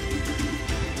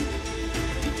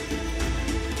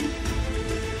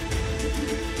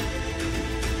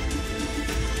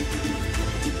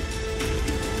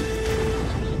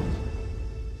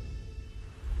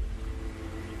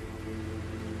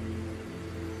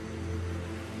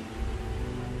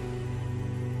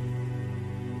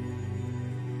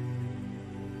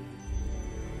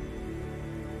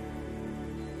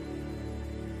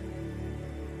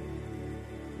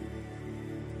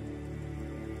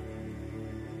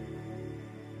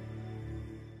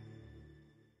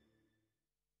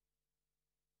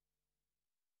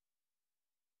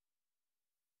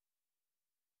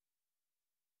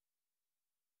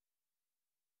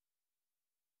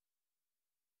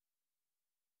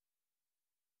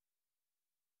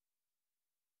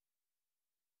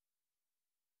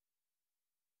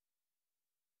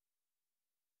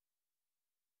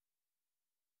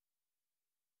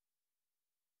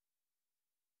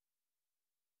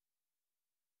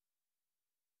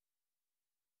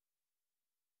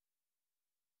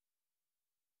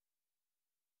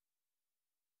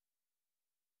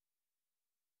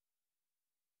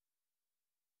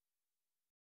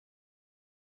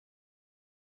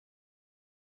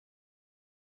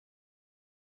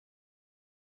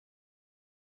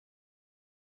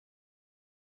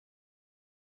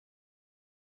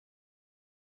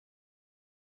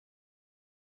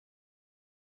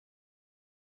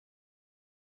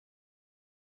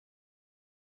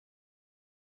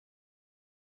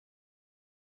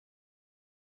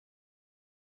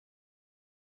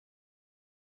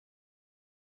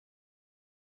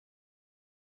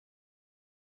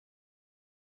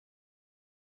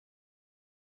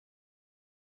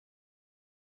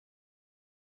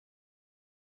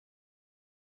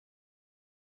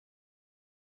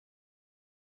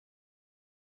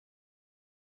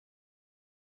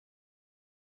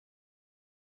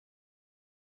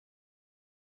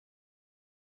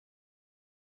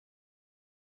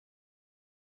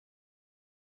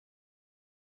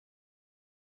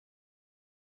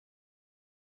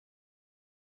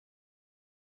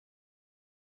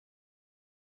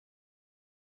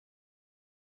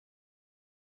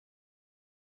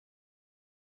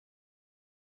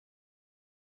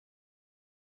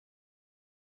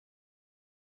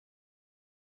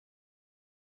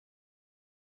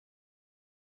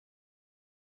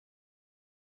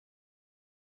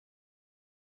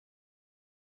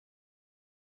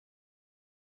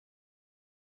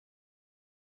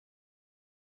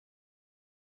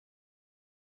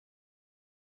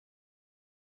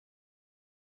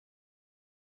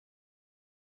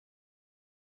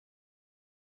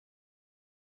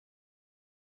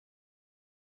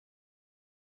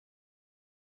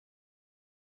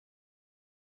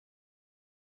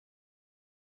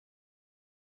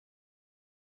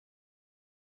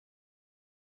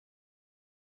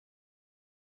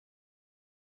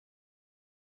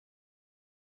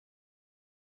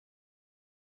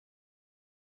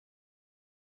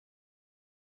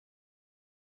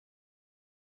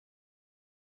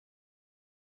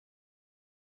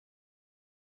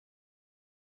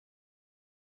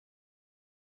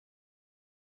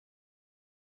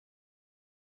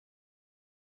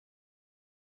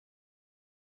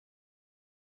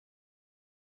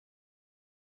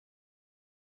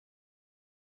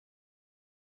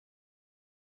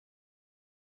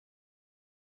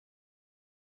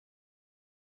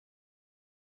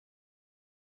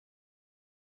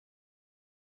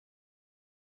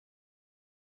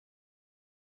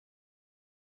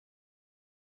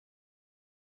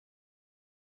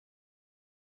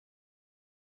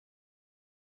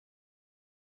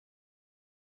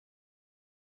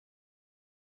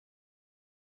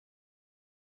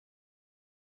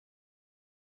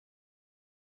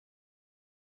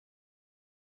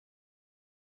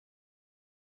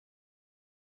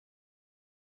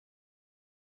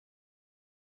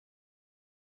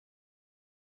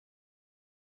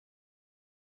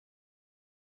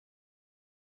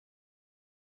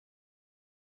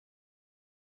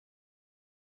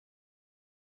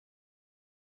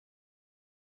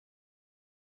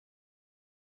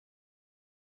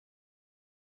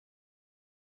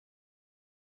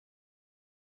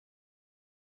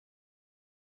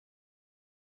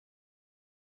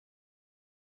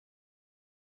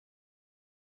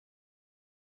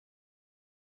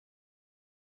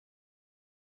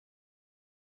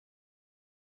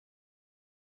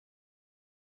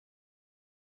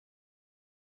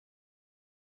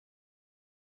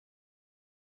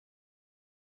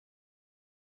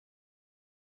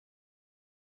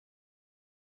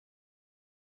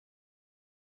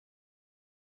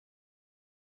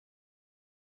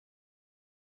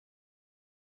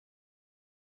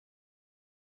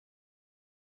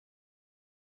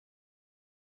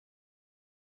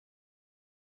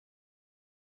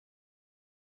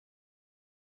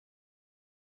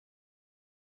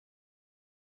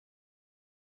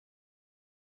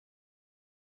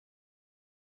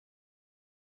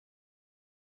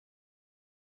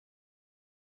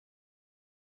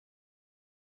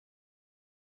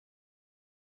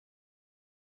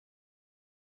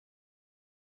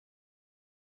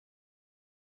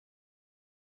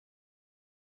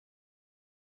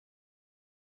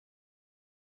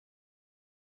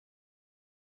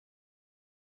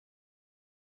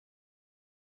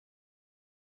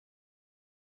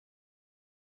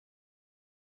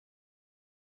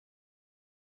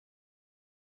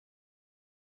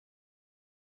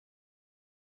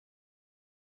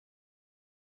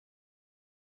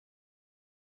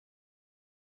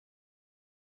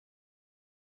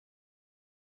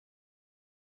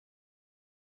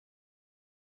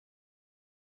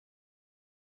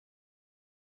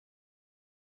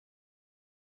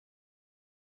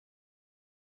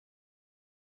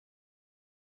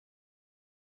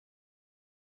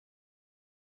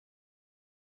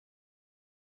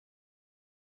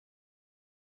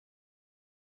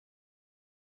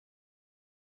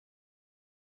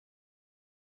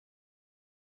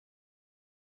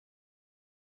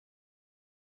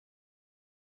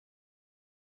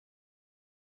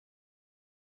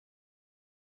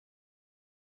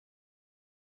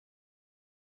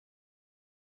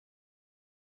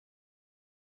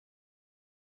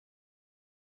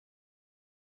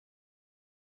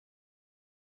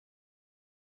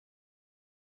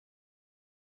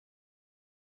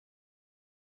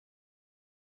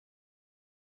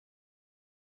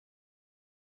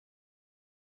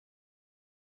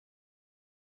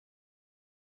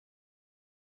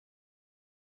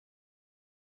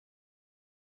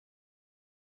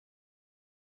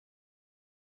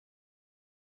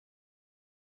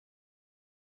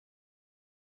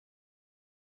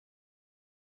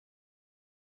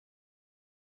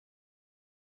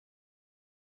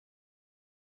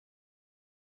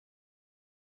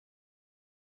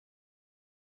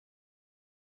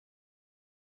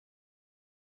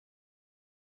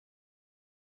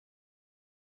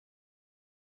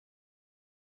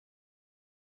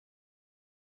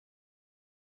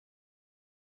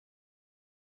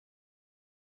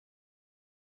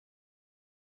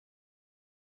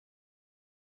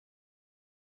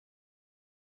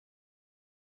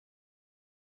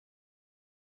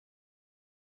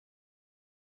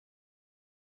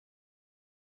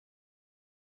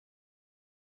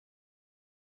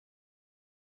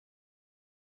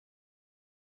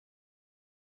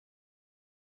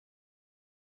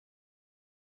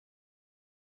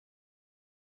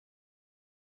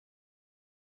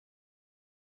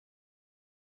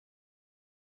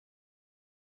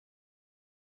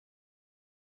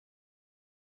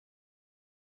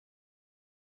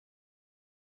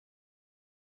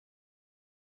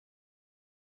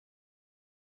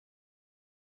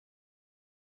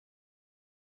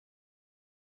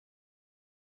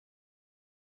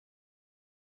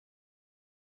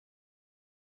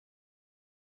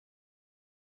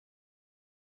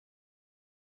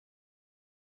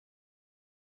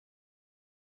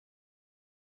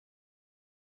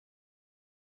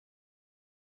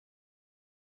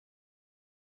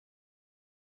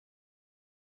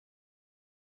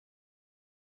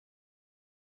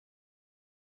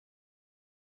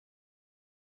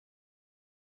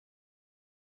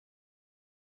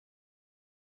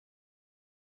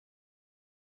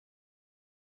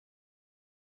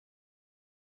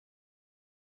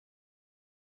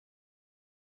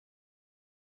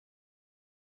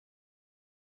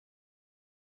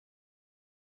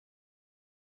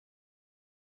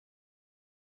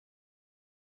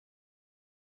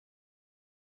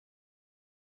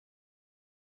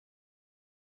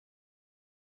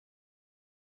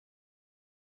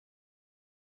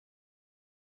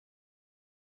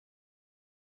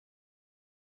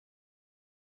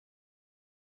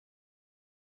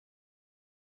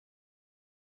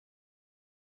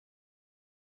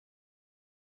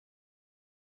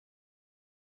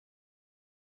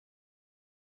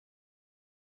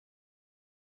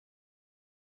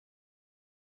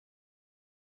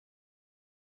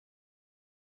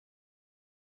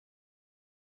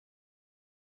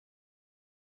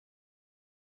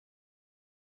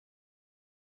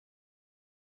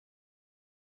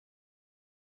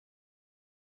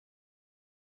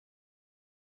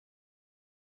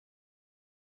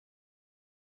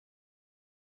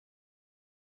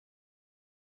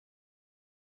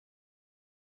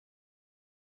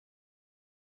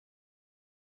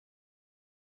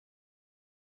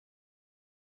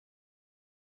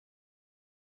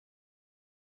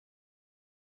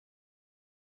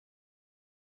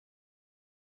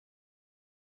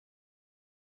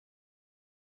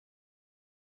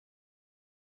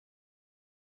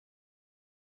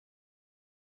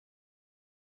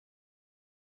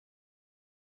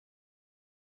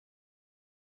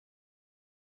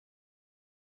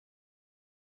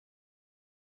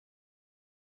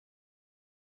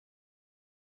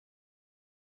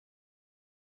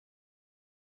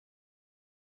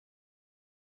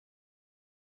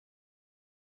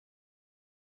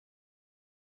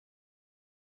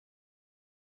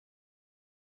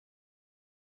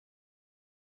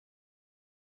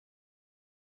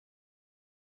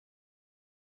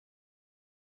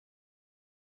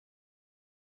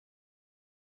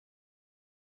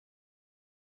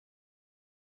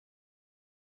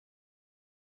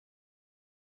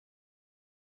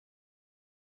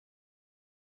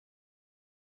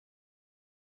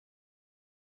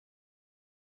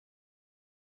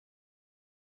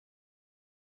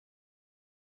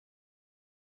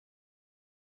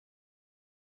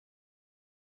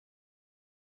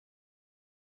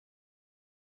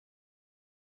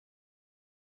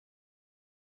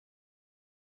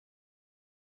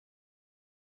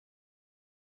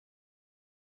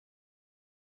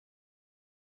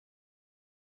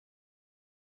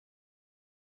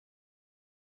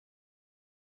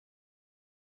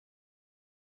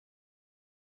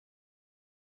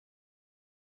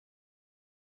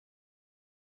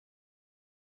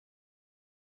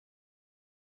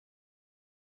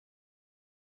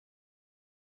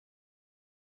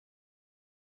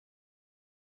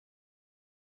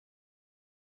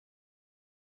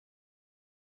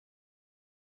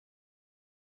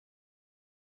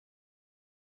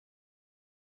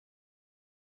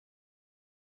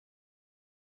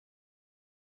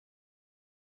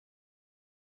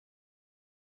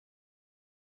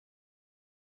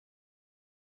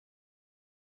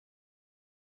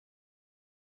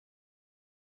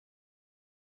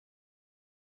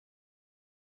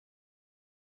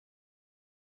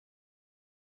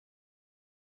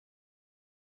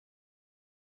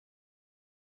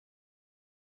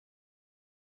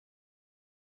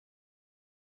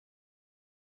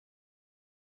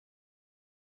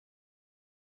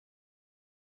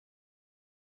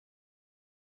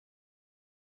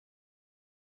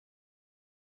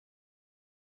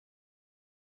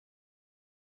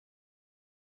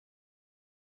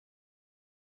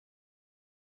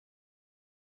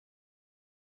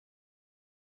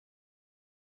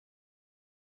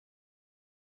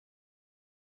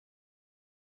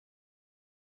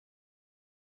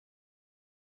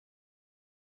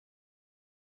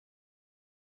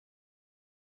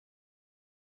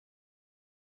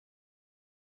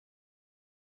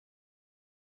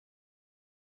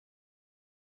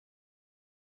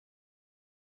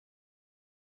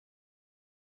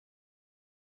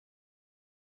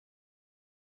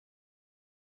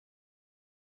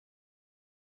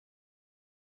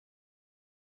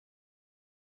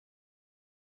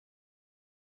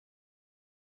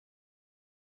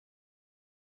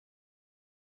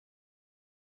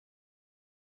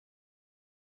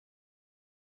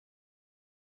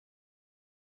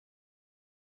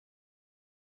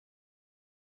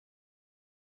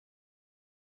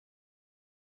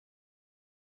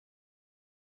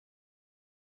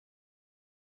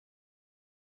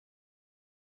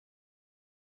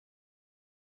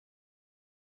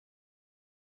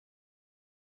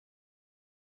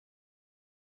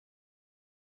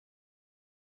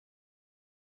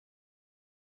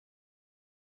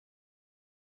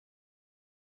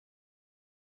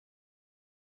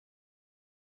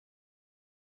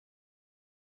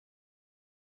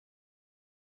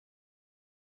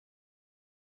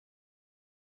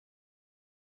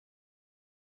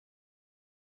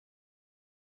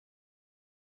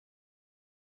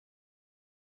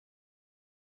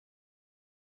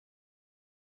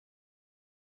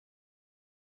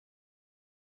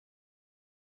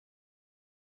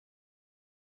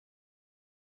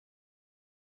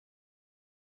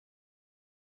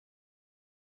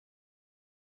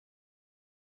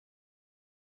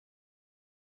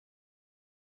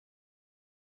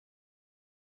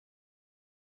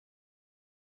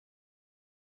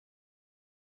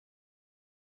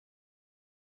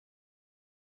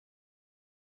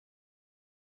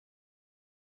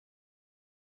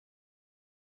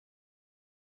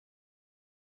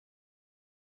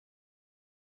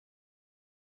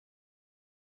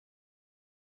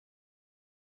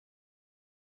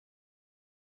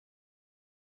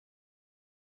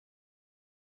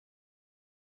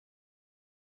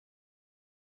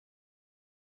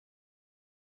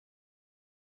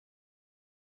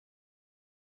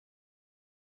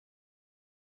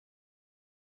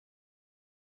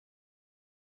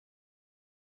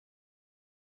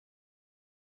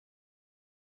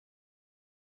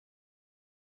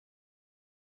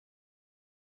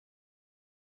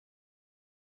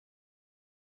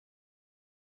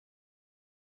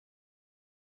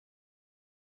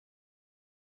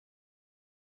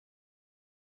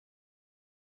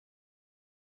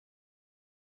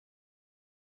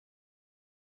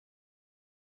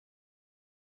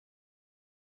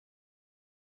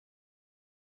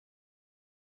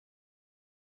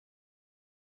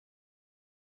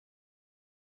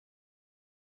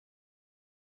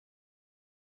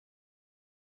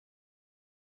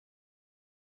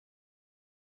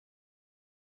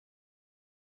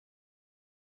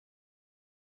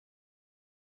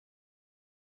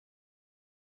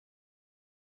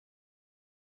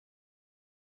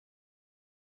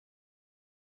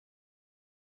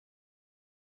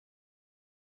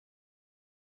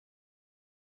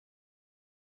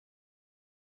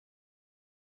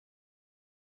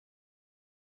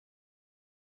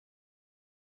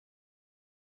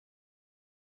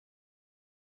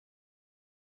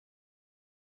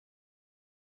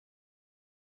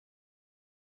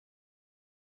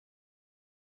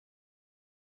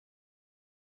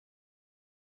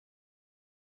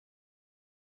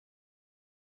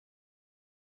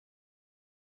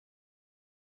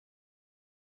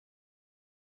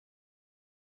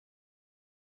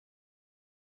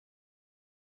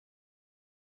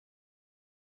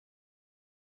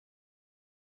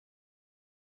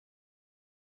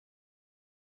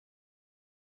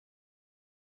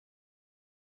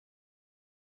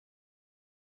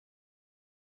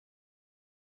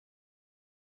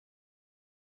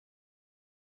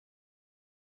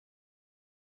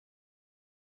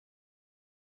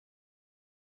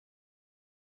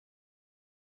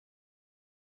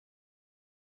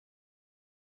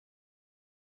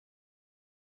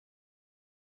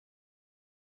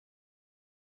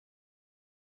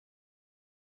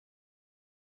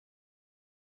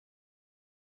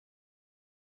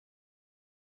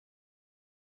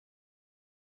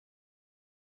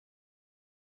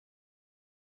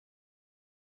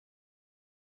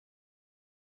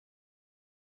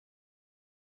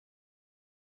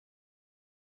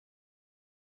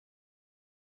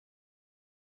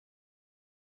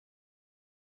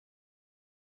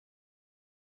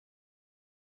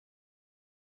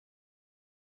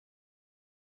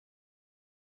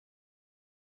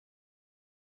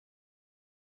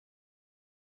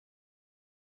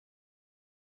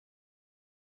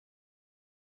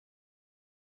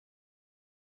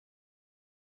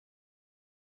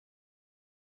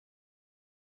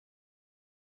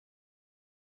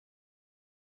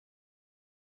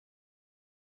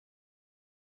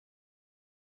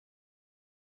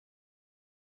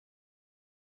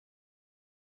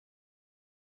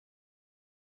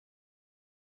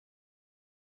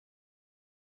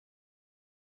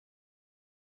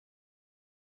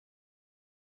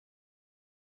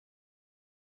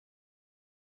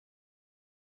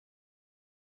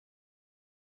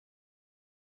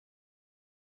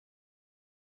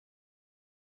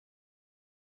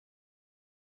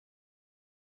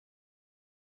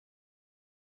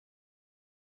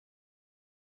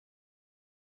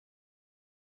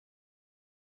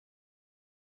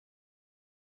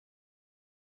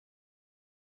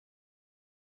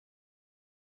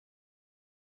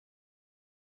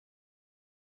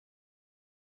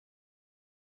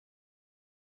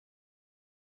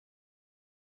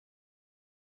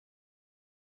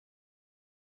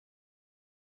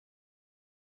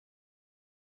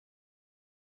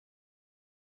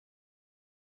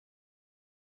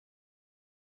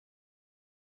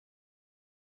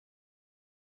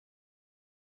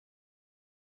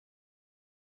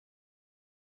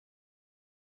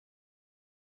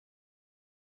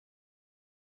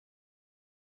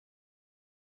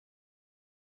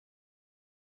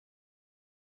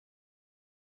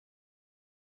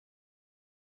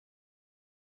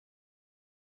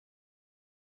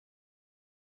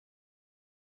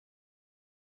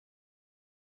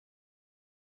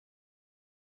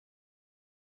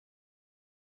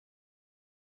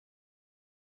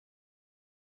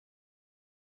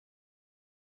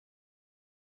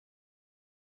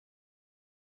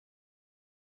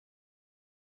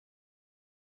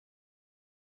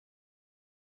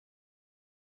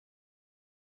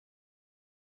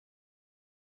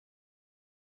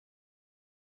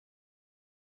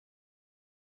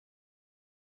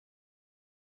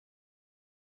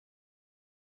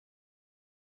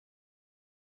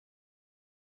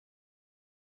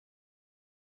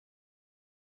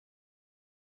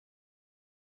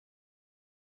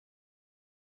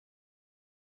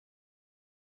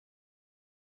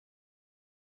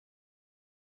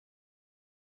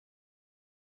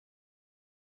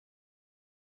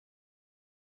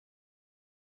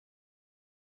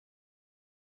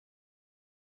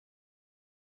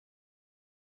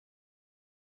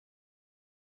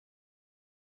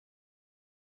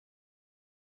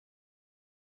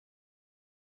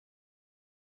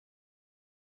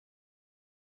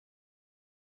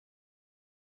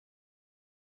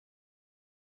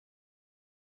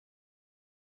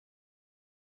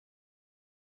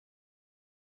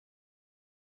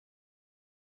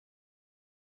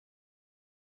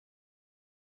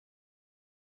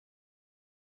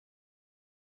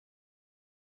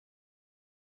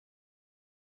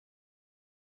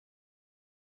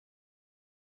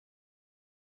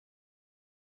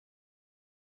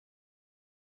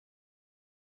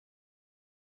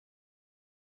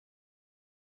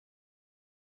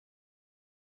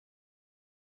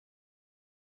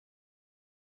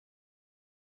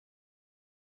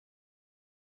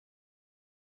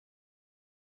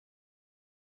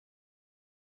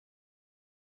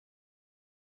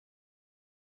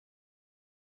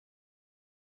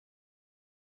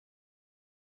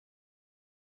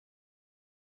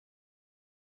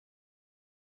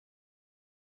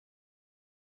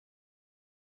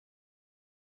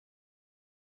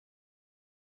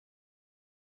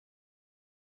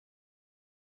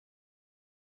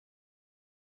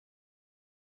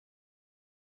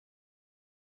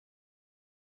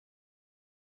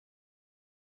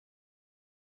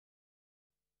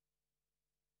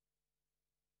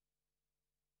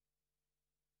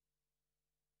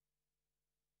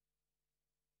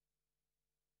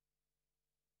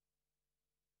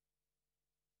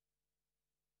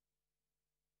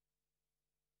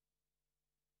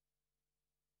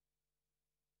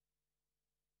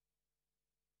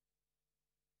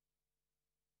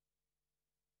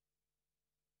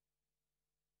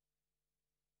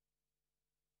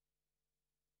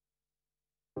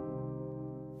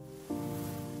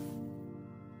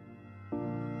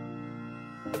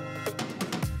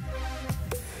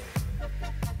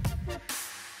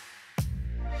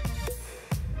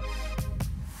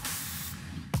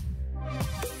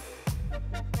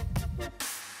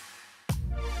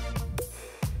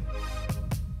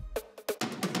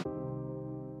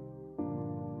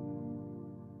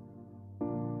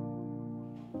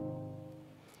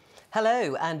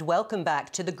 Hello and welcome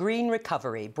back to the Green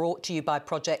Recovery, brought to you by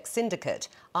Project Syndicate.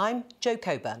 I'm Jo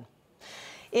Coburn.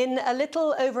 In a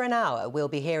little over an hour, we'll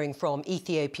be hearing from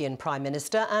Ethiopian Prime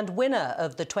Minister and winner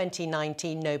of the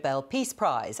 2019 Nobel Peace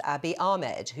Prize, Abiy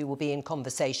Ahmed, who will be in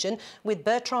conversation with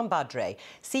Bertrand Badre,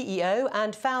 CEO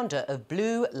and founder of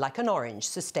Blue Like an Orange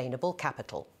Sustainable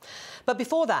Capital. But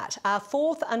before that, our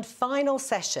fourth and final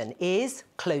session is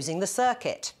Closing the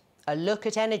Circuit. A look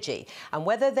at energy and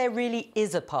whether there really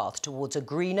is a path towards a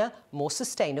greener, more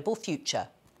sustainable future.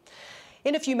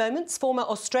 In a few moments, former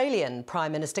Australian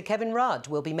Prime Minister Kevin Rudd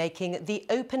will be making the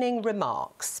opening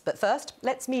remarks. But first,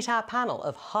 let's meet our panel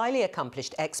of highly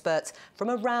accomplished experts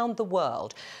from around the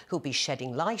world who'll be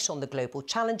shedding light on the global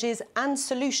challenges and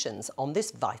solutions on this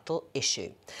vital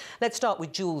issue. Let's start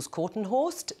with Jules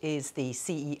Kortenhorst, is the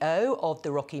CEO of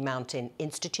the Rocky Mountain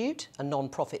Institute, a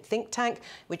non-profit think tank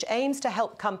which aims to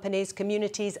help companies,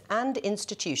 communities and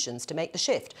institutions to make the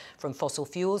shift from fossil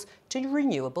fuels to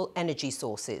renewable energy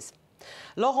sources.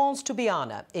 Laurence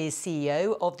Toubiana is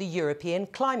CEO of the European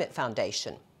Climate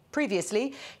Foundation.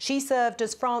 Previously, she served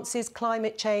as France's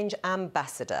climate change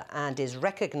ambassador and is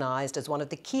recognised as one of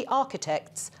the key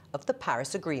architects of the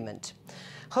Paris Agreement.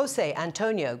 José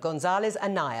Antonio González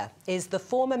Anaya is the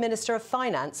former Minister of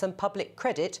Finance and Public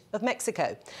Credit of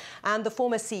Mexico and the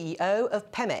former CEO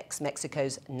of Pemex,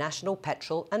 Mexico's national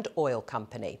petrol and oil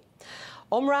company.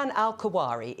 Omran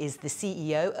Al-Kawari is the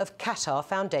CEO of Qatar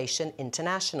Foundation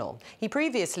International. He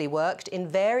previously worked in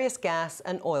various gas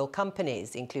and oil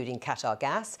companies, including Qatar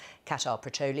Gas, Qatar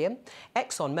Petroleum,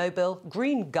 ExxonMobil,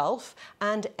 Green Gulf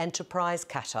and Enterprise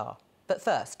Qatar. But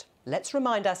first, let's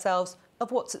remind ourselves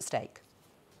of what's at stake.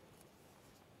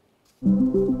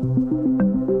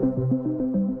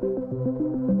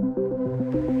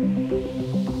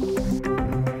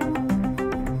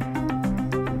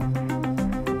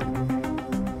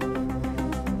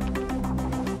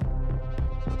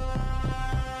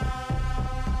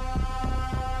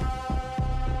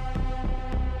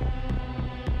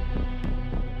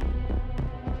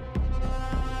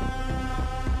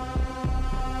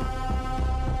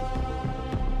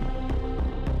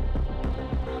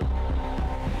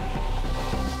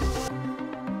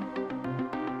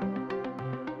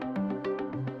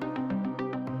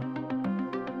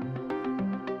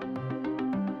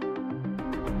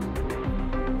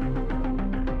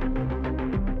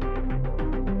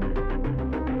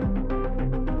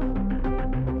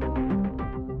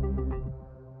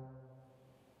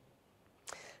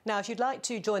 Now, if you'd like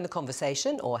to join the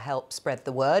conversation or help spread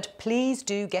the word, please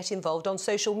do get involved on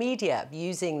social media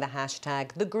using the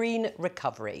hashtag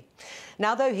 #TheGreenRecovery.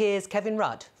 Now, though, here's Kevin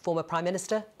Rudd, former Prime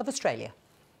Minister of Australia.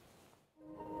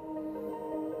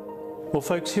 Well,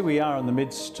 folks, here we are in the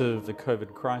midst of the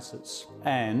COVID crisis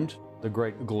and the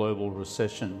great global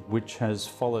recession which has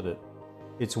followed it.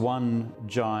 It's one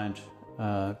giant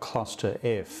cluster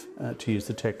F, to use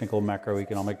the technical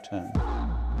macroeconomic term.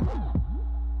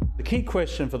 The key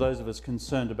question for those of us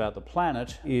concerned about the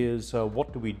planet is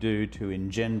what do we do to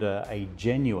engender a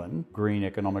genuine green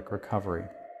economic recovery?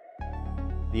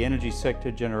 The energy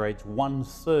sector generates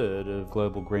 1/3 of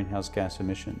global greenhouse gas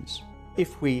emissions.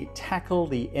 If we tackle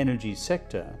the energy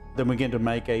sector, then we're going to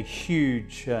make a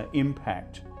huge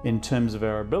impact in terms of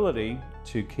our ability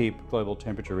to keep global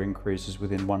temperature increases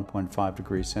within 1.5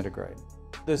 degrees centigrade.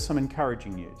 There's some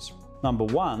encouraging news. Number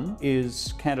one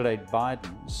is candidate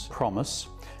Biden's promise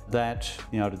that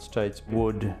the United States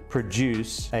would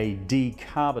produce a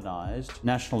decarbonised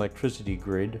national electricity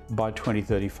grid by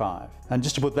 2035. And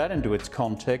just to put that into its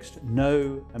context,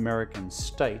 no American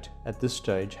state at this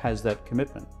stage has that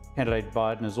commitment. Candidate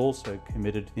Biden has also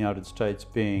committed to the United States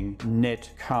being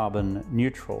net carbon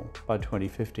neutral by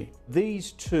 2050.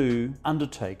 These two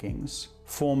undertakings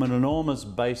form an enormous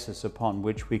basis upon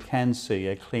which we can see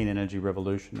a clean energy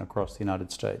revolution across the United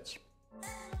States.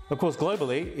 Of course,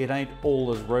 globally, it ain't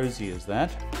all as rosy as that.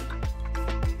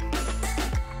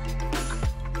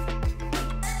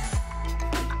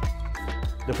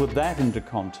 To put that into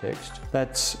context,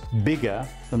 that's bigger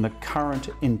than the current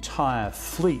entire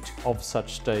fleet of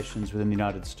such stations within the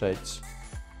United States.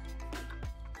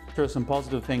 There are some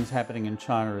positive things happening in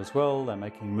China as well. They're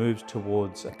making moves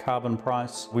towards a carbon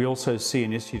price. We also see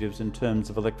initiatives in terms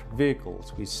of electric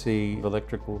vehicles. We see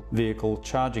electrical vehicle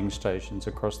charging stations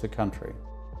across the country.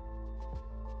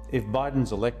 If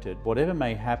Biden's elected, whatever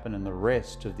may happen in the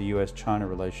rest of the US-China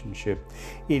relationship,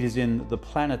 it is in the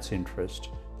planet's interest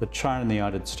that China and the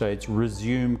United States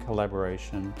resume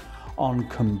collaboration on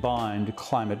combined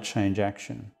climate change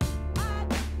action.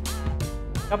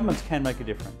 Governments can make a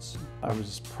difference. I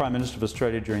was Prime Minister of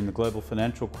Australia during the global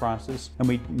financial crisis, and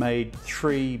we made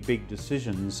 3 big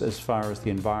decisions as far as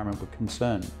the environment were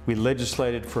concerned. We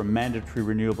legislated for a mandatory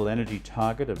renewable energy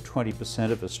target of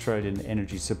 20% of Australian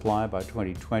energy supply by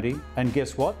 2020. And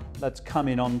guess what? That's come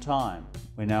in on time.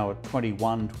 We're now at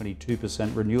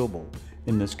 21-22% renewable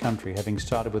in this country, having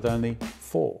started with only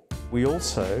 4. We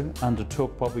also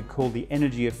undertook what we call the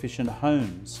Energy Efficient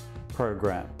Homes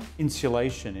program,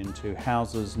 insulation into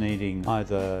houses needing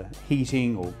either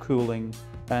heating or cooling,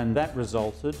 and that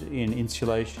resulted in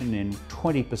insulation in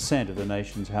 20% of the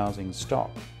nation's housing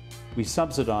stock. We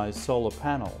subsidised solar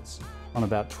panels on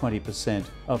about 20%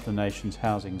 of the nation's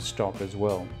housing stock as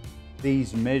well.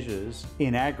 These measures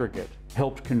in aggregate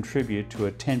helped contribute to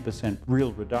a 10%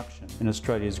 real reduction in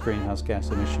Australia's greenhouse gas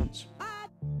emissions.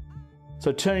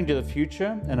 So turning to the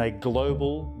future and a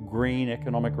global green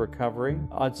economic recovery,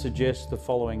 I'd suggest the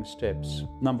following steps.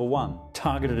 Number 1,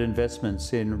 targeted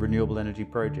investments in renewable energy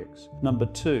projects. Number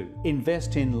 2,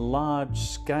 invest in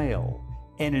large-scale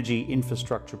energy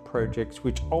infrastructure projects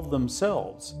which of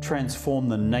themselves transform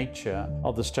the nature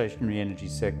of the stationary energy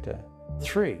sector.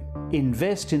 3,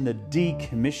 invest in the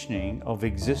decommissioning of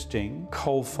existing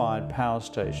coal-fired power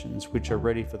stations which are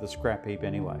ready for the scrap heap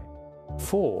anyway.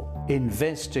 4,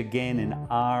 invest again in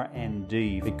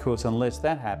R&D, because unless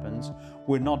that happens,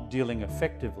 we're not dealing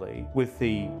effectively with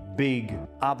the big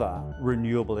other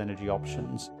renewable energy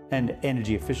options and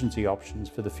energy efficiency options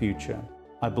for the future.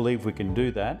 I believe we can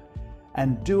do that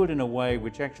and do it in a way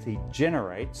which actually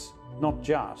generates not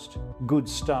just good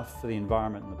stuff for the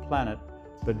environment and the planet,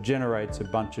 but generates a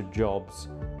bunch of jobs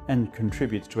and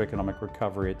contributes to economic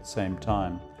recovery at the same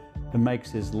time. and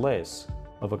makes this less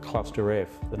of a cluster F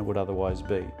than it would otherwise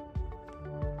be.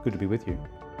 Good to be with you.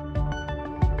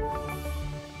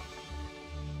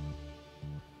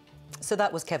 So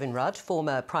that was Kevin Rudd,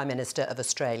 former Prime Minister of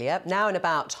Australia. Now in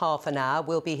about half an hour,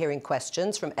 we'll be hearing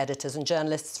questions from editors and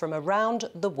journalists from around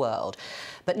the world.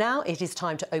 But now it is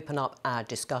time to open up our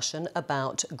discussion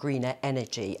about greener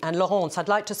energy. And Laurence, I'd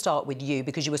like to start with you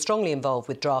because you were strongly involved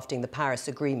with drafting the Paris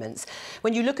agreements.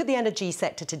 When you look at the energy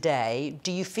sector today,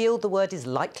 do you feel the world is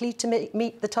likely to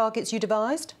meet the targets you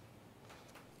devised?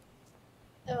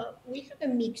 We have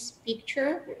a mixed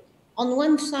picture. On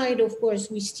one side, of course,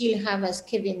 we still have, as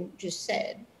Kevin just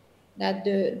said, that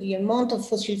the amount of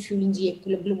fossil fuel in the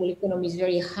global economy is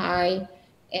very high,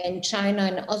 and China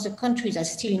and other countries are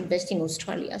still investing,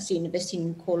 Australia, still investing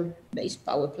in coal-based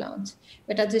power plants.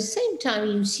 But at the same time,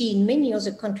 you see in many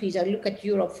other countries, I look at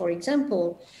Europe, for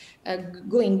example,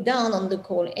 going down on the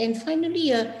coal. And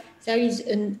finally, there is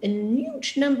a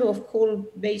huge number of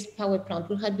coal-based power plants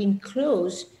that have been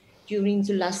closed during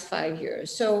the last 5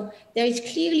 years. So there is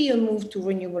clearly a move to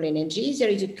renewable energies. There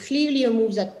is clearly a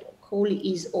move that coal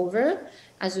is over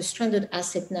as a stranded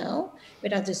asset now.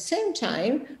 But at the same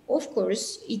time, of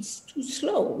course, it's too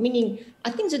slow, meaning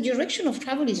I think the direction of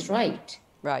travel is right.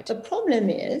 Right. The problem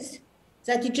is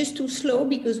that it's just too slow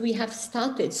because we have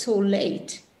started so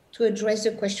late to address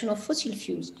the question of fossil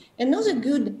fuels. Another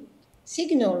good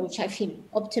signal, which I feel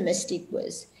optimistic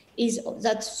with, is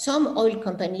that some oil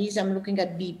companies, I'm looking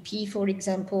at BP, for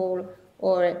example,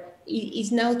 or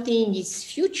is now seeing its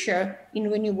future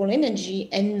in renewable energy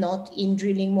and not in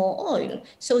drilling more oil.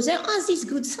 So there are these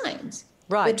good signs,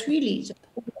 right. But really,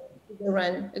 the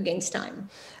run against time.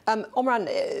 Omran,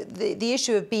 the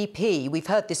issue of BP, we've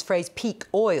heard this phrase peak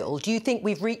oil. Do you think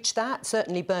we've reached that?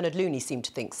 Certainly Bernard Looney seemed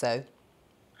to think so.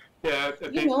 Yeah, I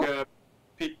think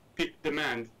peak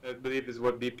demand, I believe, is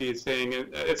what BP is saying. And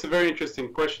it's a very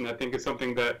interesting question. I think it's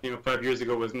something that 5 years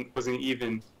ago wasn't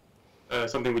even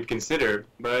something we'd consider.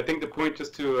 But I think the point,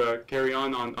 just to carry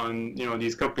on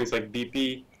these companies like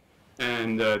BP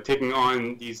and taking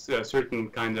on these certain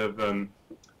kind of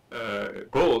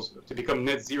goals to become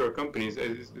net zero companies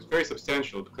is very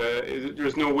substantial.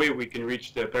 There's no way we can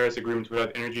reach the Paris Agreement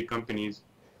without energy companies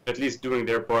at least doing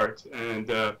their part. And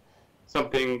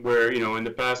something where, in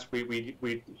the past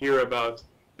we hear about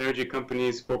energy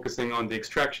companies focusing on the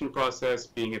extraction process,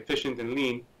 being efficient and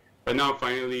lean. But now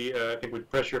finally, I think with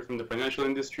pressure from the financial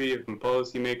industry, from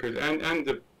policymakers and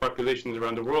the populations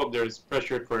around the world, there's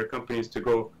pressure for companies to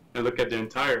go and look at their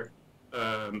entire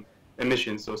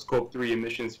emissions, so scope 3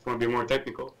 emissions, if you want to be more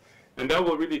technical. And that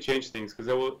will really change things because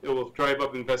it will drive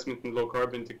up investment in low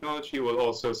carbon technology, will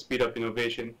also speed up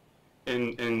innovation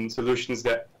in solutions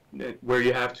where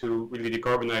you have to really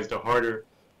decarbonize the harder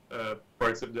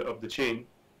parts of the chain.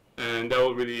 and that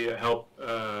will really help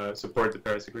support the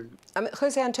Paris Agreement.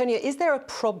 Jose Antonio, is there a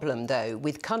problem, though,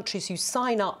 with countries who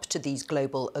sign up to these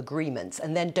global agreements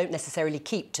and then don't necessarily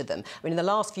keep to them? I mean, in the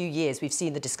last few years, we've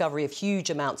seen the discovery of huge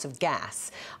amounts of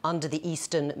gas under the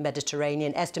Eastern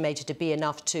Mediterranean, estimated to be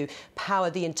enough to power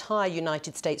the entire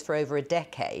United States for over a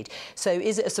decade. So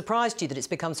is it a surprise to you that it's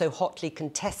become so hotly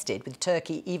contested, with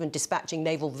Turkey even dispatching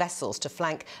naval vessels to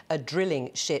flank a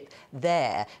drilling ship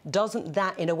there? Doesn't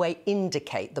that, in a way,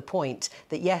 indicate the point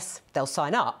that, yes, they'll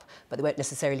sign up, but they won't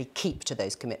necessarily keep to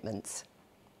those commitments?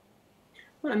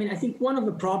 Well, I mean, I think one of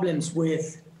the problems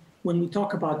with when we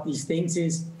talk about these things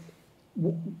is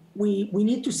we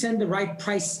need to send the right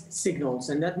price signals,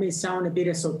 and that may sound a bit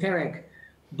esoteric,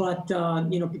 but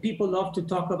you know, people love to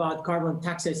talk about carbon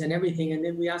taxes and everything, and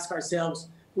then we ask ourselves,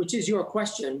 which is your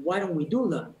question, why don't we do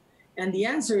them? And the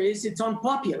answer is it's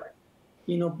unpopular.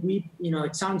 You know,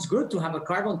 it sounds good to have a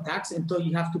carbon tax until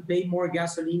you have to pay more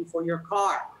gasoline for your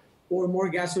car, or more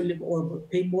gasoline, or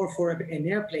pay more for an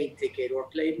airplane ticket, or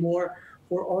pay more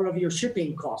for all of your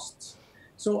shipping costs.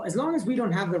 So as long as we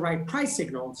don't have the right price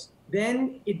signals,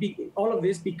 then all of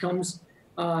this becomes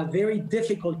very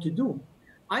difficult to do.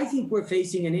 I think we're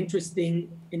facing an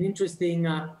interesting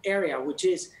area, which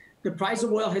is the price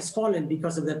of oil has fallen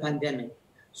because of the pandemic.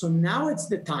 So now it's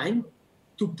the time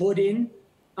to put in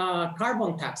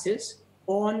carbon taxes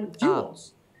on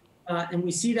fuels. And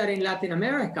we see that in Latin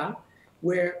America,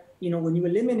 where, you know, when you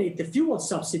eliminate the fuel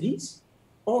subsidies,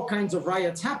 all kinds of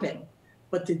riots happen.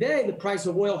 But today, the price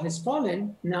of oil has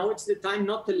fallen. Now it's the time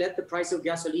not to let the price of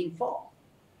gasoline fall.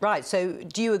 Right. So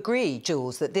do you agree,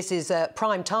 Jules, that this is a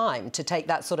prime time to take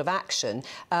that sort of action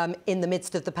in the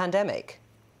midst of the pandemic?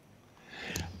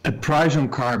 A price on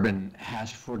carbon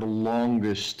has for the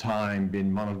longest time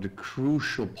been one of the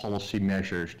crucial policy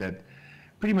measures that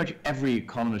pretty much every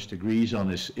economist agrees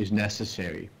on is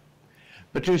necessary.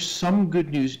 But there's some good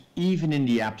news even in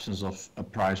the absence of a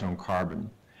price on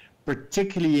carbon,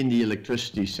 particularly in the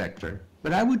electricity sector,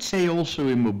 but I would say also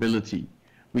in mobility.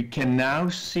 We can now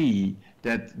see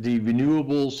that the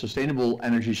renewable, sustainable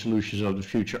energy solutions of the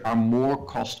future are more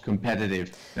cost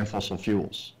competitive than fossil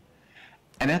fuels.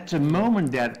 And at the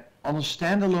moment that on a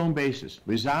standalone basis,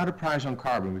 without a price on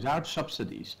carbon, without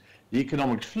subsidies, the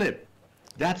economics flip,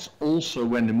 that's also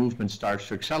when the movement starts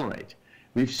to accelerate.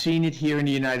 We've seen it here in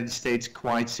the United States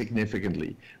quite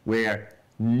significantly, where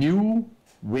new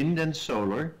wind and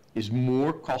solar is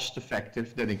more cost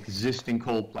effective than existing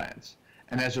coal plants.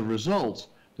 And as a result,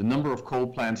 the number of coal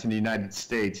plants in the United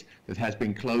States that has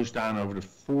been closed down over the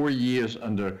 4 years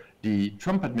under the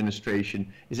Trump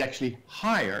administration is actually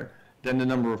higher than the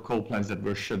number of coal plants that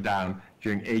were shut down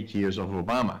during 8 years of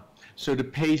Obama. So the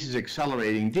pace is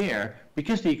accelerating there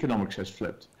because the economics has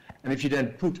flipped. And if you then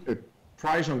put a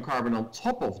price on carbon on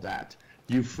top of that,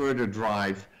 you further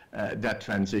drive that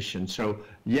transition. So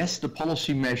yes, the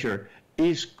policy measure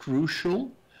is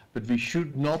crucial, but we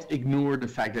should not ignore the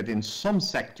fact that in some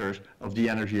sectors of the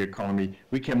energy economy,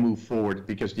 we can move forward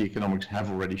because the economics have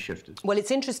already shifted. Well,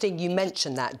 it's interesting you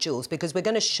mentioned that, Jules, because we're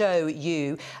going to show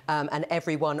you and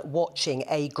everyone watching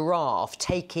a graph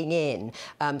taking in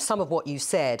some of what you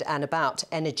said and about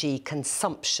energy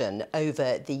consumption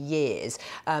over the years.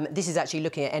 This is actually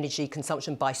looking at energy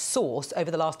consumption by source over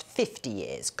the last 50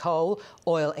 years. Coal,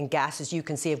 oil and gas, as you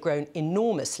can see, have grown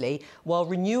enormously, while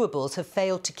renewables have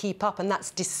failed to keep up, and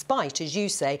that's despite, as you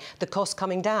say, the cost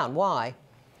coming down. Why?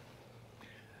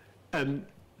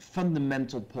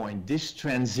 Fundamental point, this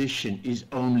transition is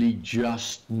only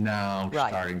just now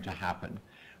starting to happen.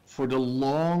 For the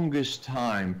longest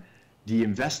time, the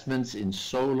investments in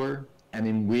solar and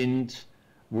in wind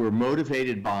were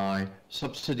motivated by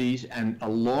subsidies and a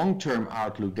long-term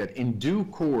outlook that in due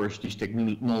course these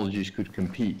technologies could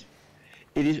compete.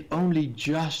 It is only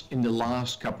just in the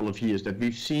last couple of years that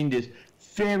we've seen this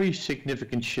very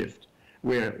significant shift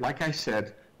where, like I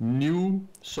said, new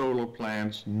solar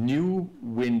plants, new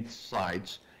wind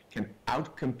sites can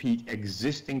outcompete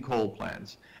existing coal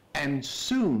plants, and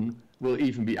soon will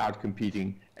even be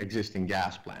outcompeting existing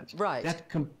gas plants. Right. That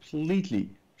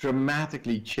completely,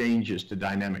 dramatically changes the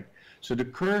dynamic. So the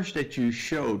curves that you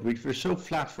showed, which were so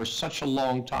flat for such a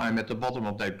long time at the bottom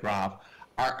of that graph,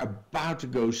 are about to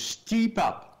go steep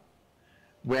up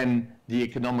when the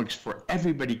economics for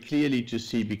everybody clearly to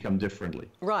see become differently.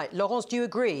 Right. Laurence, do you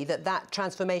agree that that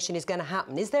transformation is going to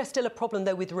happen? Is there still a problem,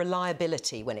 though, with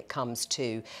reliability when it comes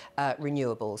to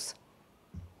renewables?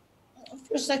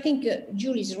 First, I think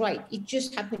Julie is right. It's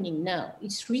just happening now.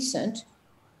 It's recent,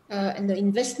 and the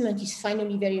investment is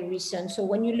finally very recent. So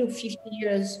when you look 50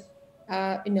 years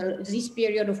in this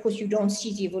period, of course, you don't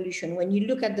see the evolution. When you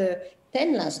look at the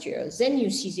 10 last year, then you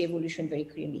see the evolution very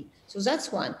clearly. So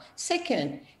that's one.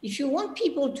 Second, if you want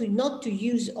people to not to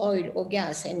use oil or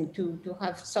gas and to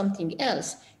have something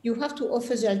else, you have to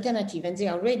offer the alternative, and they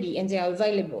are ready and they are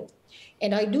available.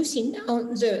 And I do see now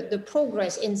the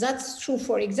progress, and that's true,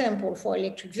 for example, for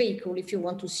electric vehicle. If you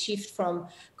want to shift from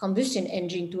combustion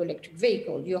engine to electric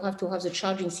vehicle, you have to have the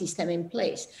charging system in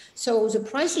place. So the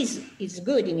price is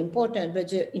good and important, but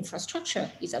the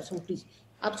infrastructure is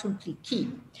absolutely key.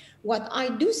 What I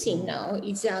do see now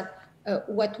is that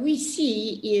what we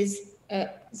see is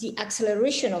the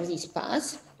acceleration of this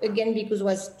path, again, because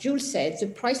what Jules said, the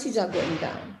prices are going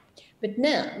down. But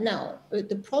now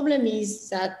the problem is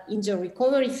that in the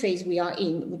recovery phase we are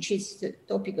in, which is the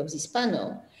topic of this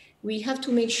panel, we have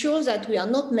to make sure that we are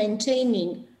not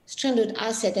maintaining stranded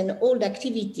asset and old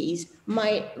activities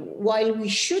while we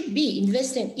should be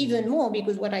investing even more,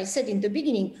 because what I said in the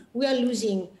beginning, we are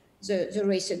losing the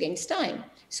race against time.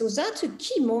 So that's a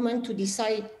key moment to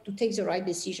decide to take the right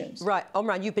decisions. Right,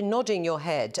 Omran, you've been nodding your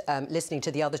head listening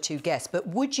to the other two guests, but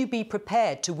would you be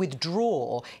prepared to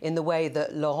withdraw in the way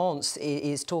that Laurence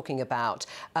is talking about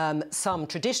some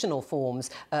traditional forms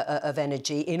of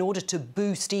energy in order to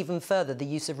boost even further the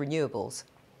use of renewables?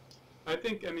 I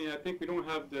think we don't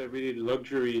have the really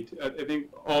luxury. I think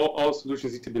all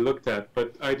solutions need to be looked at,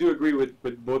 but I do agree with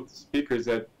both speakers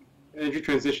that energy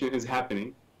transition is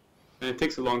happening. And it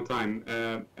takes a long time.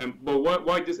 But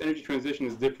why this energy transition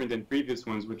is different than previous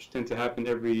ones, which tend to happen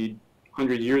every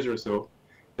 100 years or so,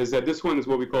 is that this one is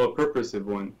what we call a purposive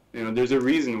one. You know, there's a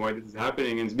reason why this is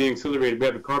happening, and it's being accelerated. We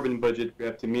have a carbon budget we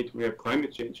have to meet. We have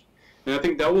climate change, and I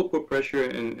think that will put pressure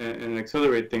and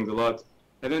accelerate things a lot.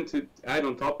 And then to add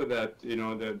on top of that, you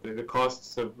know, the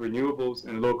costs of renewables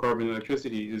and low carbon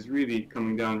electricity is really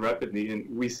coming down rapidly, and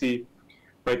we see.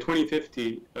 By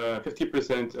 2050,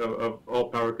 50% of all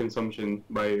power consumption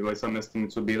by some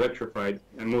estimates will be electrified,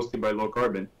 and mostly by low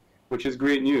carbon, which is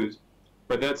great news.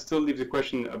 But that still leaves a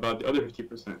question about the other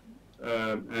 50%.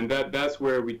 And that's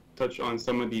where we touch on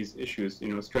some of these issues, you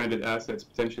know, stranded assets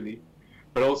potentially.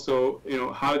 But also, you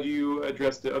know, how do you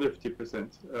address the other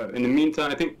 50%? In the meantime,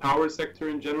 I think power sector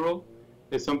in general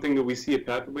is something that we see a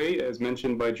pathway, as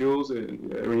mentioned by Jules.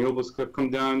 Renewables have come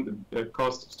down, the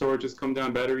cost of storage has come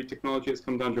down, battery technology has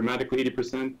come down dramatically,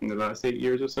 80% in the last 8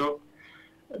 years or so.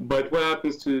 But what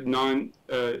happens to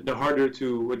the harder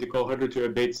to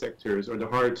abate sectors, or the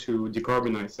hard to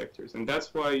decarbonize sectors? And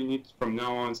that's why you need to, from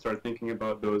now on, start thinking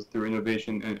about those through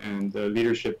innovation and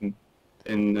leadership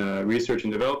in research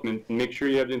and development, and make sure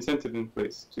you have the incentive in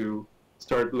place to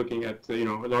start looking at, you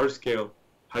know, a large scale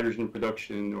hydrogen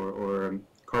production or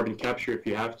carbon capture if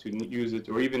you have to use it,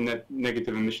 or even net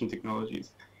negative emission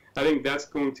technologies. I think that's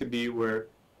going to be where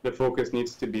the focus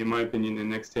needs to be, in my opinion, in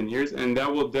the next 10 years. And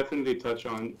that will definitely touch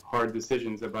on hard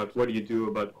decisions about what do you do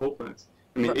about coal plants.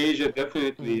 I mean, Asia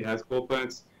definitely has coal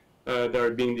plants that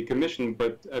are being decommissioned,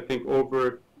 but I think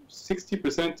over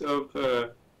 60% of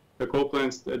the coal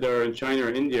plants that are in China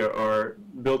or India are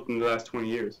built in the last 20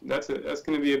 years. That's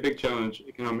going to be a big challenge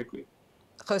economically.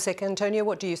 Jose Antonio,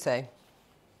 what do you say?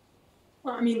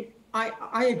 Well, I mean,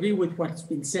 I agree with what's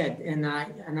been said, and I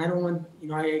don't want, you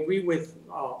know, I agree with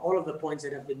all of the points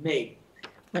that have been made.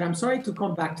 But I'm sorry to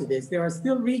come back to this. There are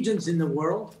still regions in the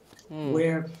world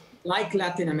where, like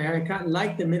Latin America,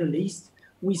 like the Middle East,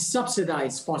 we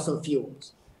subsidize fossil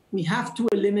fuels. We have to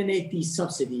eliminate these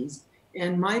subsidies.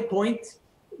 And my point,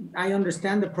 I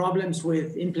understand the problems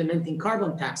with implementing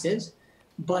carbon taxes,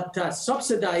 but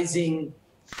subsidizing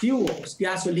fuels,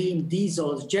 gasoline,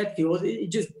 diesels, jet fuels,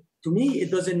 it just, to me, it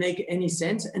doesn't make any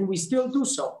sense, and we still do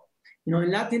so. You know,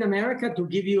 in Latin America, to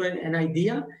give you an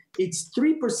idea, it's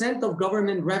 3% of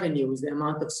government revenues, the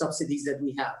amount of subsidies that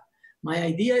we have. My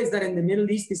idea is that in the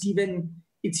Middle East, it's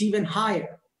even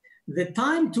higher. The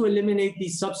time to eliminate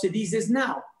these subsidies is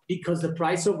now, because the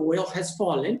price of oil has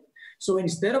fallen. So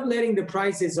instead of letting the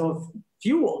prices of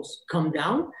fuels come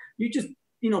down, you just,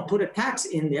 you know, put a tax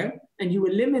in there, and you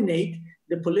eliminate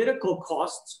the political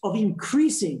costs of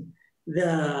increasing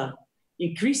the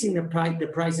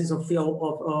prices of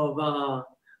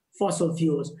fossil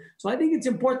fuels. So I think it's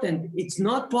important. It's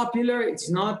not popular. It's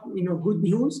not, you know, good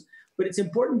news, but it's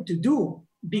important to do,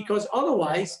 because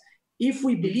otherwise, if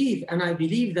we believe, and I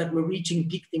believe that we're reaching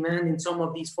peak demand in some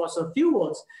of these fossil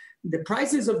fuels, the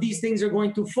prices of these things are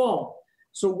going to fall.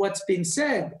 So what's been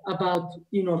said about,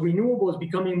 you know, renewables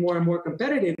becoming more and more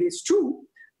competitive is true,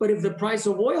 But if the price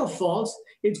of oil falls,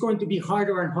 it's going to be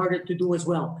harder and harder to do as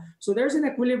well. So there's an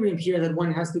equilibrium here that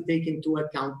one has to take into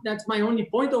account. That's my only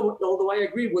point, although I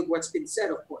agree with what's been said,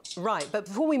 of course. Right, but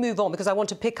before we move on, because I want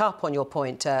to pick up on your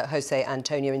point, Jose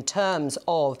Antonio, in terms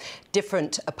of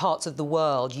different parts of the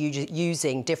world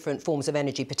using different forms of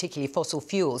energy, particularly fossil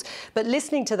fuels. But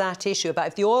listening to that issue about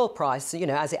if the oil price, you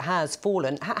know, as it has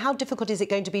fallen, how difficult is it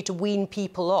going to be to wean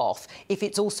people off if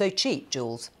it's also cheap,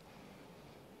 Jules?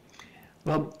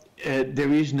 Well,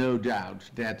 there is no doubt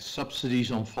that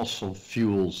subsidies on fossil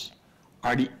fuels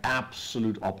are the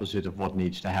absolute opposite of what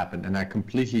needs to happen. And I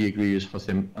completely agree with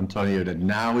Jose Antonio that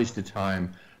now is the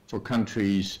time for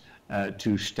countries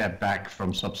to step back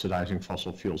from subsidizing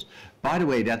fossil fuels. By the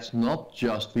way, that's not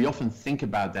just, we often think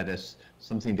about that as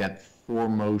something that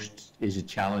foremost is a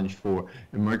challenge for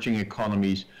emerging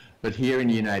economies. But here in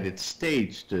the United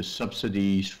States, the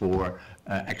subsidies for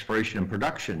exploration and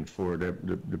production for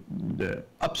the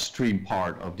upstream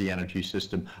part of the energy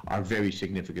system are very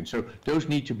significant. So those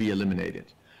need to be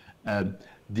eliminated.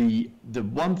 The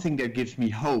one thing that gives me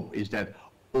hope is that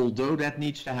although that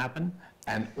needs to happen,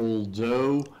 and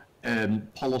although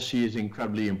policy is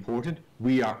incredibly important,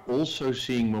 we are also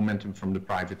seeing momentum from the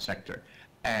private sector.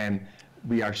 And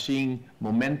we are seeing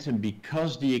momentum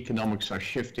because the economics are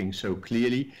shifting so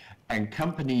clearly, and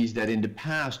companies that in the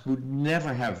past would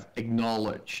never have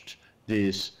acknowledged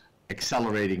this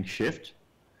accelerating shift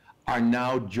are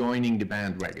now joining the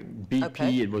bandwagon.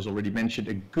 BP, it was already mentioned,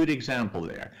 a good example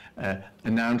there,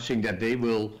 announcing that they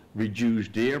will reduce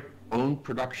their own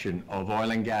production of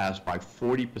oil and gas by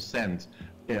 40%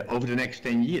 over the next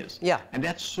 10 years. Yeah. And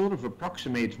that sort of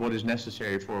approximates what is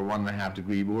necessary for a 1.5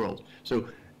 degree world. So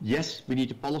yes, we need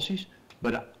the policies,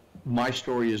 but my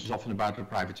story is often about the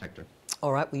private sector.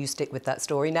 All right, well, you stick with that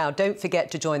story. Now, don't forget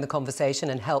to join the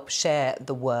conversation and help share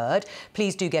the word.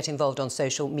 Please do get involved on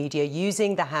social media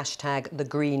using the hashtag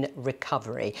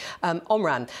 #TheGreenRecovery.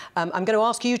 Omran, I'm going to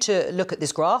ask you to look at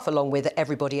this graph along with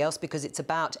everybody else because it's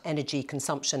about energy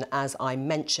consumption, as I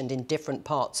mentioned, in different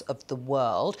parts of the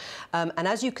world. And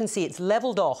as you can see, it's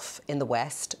levelled off in the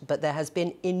West, but there has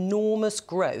been enormous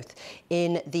growth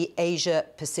in the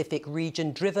Asia-Pacific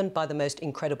region, driven by the most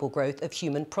incredible growth of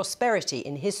human prosperity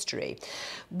in history.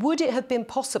 Would it have been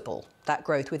possible, that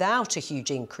growth, without a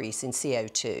huge increase in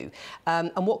CO2?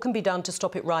 And what can be done to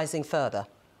stop it rising further?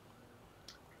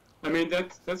 I mean,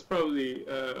 that's probably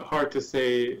hard to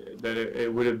say that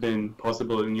it would have been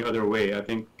possible in the other way. I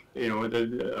think, you know,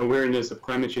 the awareness of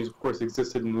climate change, of course,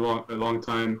 existed in a long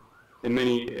time in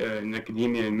in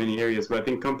academia in many areas. But I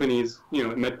think companies, you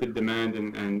know, met the demand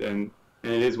and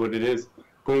it is what it is.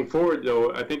 Going forward,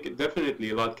 though, I think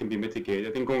definitely a lot can be mitigated.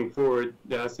 I think going forward,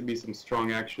 there has to be some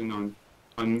strong action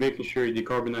on making sure you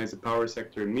decarbonize the power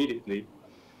sector immediately.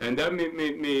 And that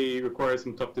may require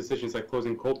some tough decisions like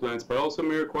closing coal plants, but also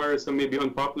may require some maybe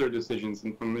unpopular decisions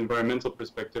from an environmental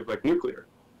perspective, like nuclear.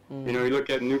 You know, you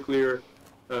look at nuclear,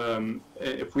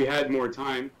 if we had more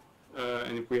time,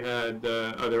 and if we had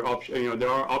other options, you know,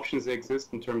 there are options that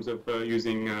exist in terms of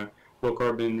using low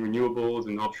carbon renewables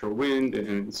and offshore wind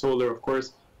and solar, of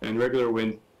course, and regular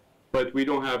wind, but we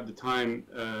don't have the time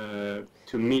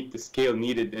to meet the scale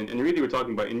needed. And really, we're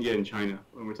talking about India and China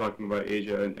when we're talking about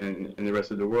Asia and the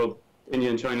rest of the world. India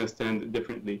and China stand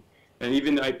differently, and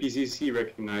even the IPCC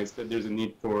recognized that there's a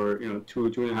need for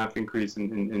 2.5 increase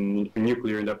in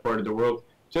nuclear in that part of the world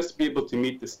just to be able to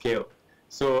meet the scale.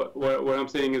 So what I'm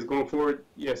saying is, going forward,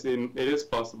 yes, it is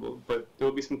possible, but there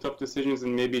will be some tough decisions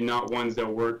and maybe not ones that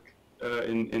work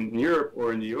in Europe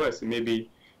or in the US, and maybe,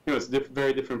 you know, it's a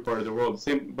very different part of the world.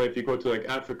 Same, but if you go to like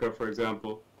Africa, for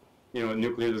example, you know,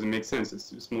 nuclear doesn't make sense.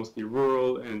 It's mostly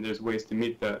rural, and there's ways to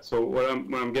meet that. So what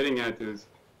I'm getting at is,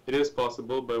 it is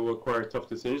possible, but it will require tough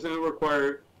decisions, and it will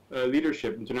require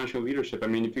leadership, international leadership. I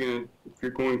mean, if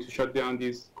you're going to shut down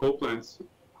these coal plants,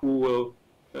 who will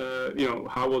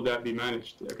how will that be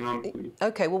managed economically?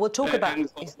 Okay, well, we'll talk about... And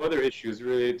there's also other issues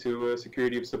related to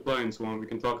security of supply and so on we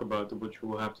can talk about, which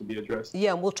will have to be addressed.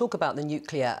 Yeah, and we'll talk about the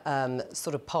nuclear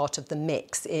sort of part of the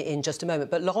mix in just a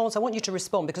moment. But Laurence, I want you to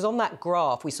respond, because on that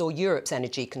graph, we saw Europe's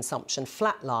energy consumption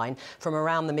flatline from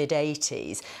around the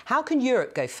mid-80s. How can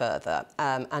Europe go further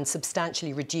and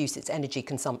substantially reduce its energy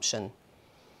consumption?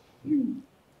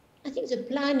 I think the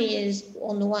plan is,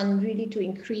 on the one, really to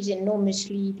increase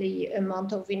enormously the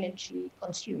amount of energy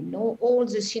consumed. All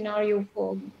the scenario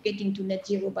for getting to net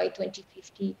zero by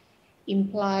 2050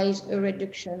 implies a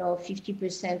reduction of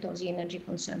 50% of the energy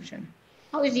consumption.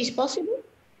 How is this possible?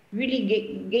 Really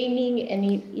gaining and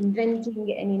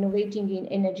inventing and innovating in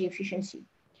energy efficiency.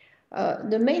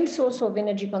 The main source of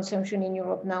energy consumption in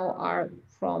Europe now are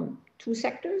from two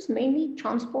sectors, mainly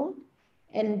transport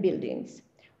and buildings.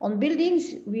 On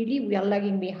buildings, really, we are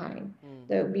lagging behind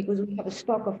because we have a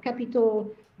stock of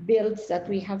capital built that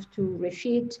we have to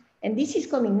refit. And this is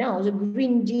coming now. The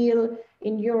Green Deal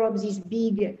in Europe, this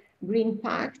big Green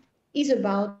Pact, is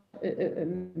about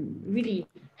really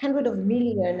hundreds of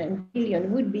millions and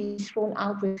billions would be thrown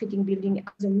out refitting building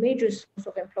as a major source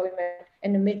of employment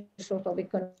and a major source of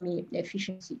economy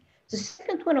efficiency. The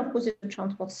second one, of course, is the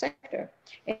transport sector.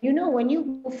 And you know, when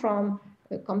you go from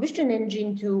a combustion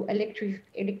engine to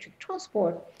electric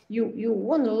transport, you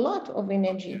want a lot of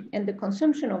energy, and the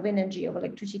consumption of energy of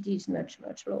electricity is much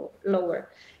lower.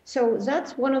 So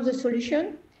that's one of the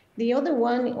solutions. The other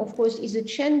one, of course, is a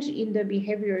change in the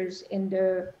behaviors and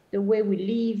the way we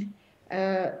live.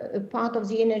 A part of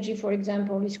the energy, for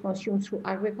example, is consumed through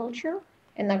agriculture,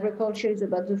 and agriculture is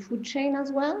about the food chain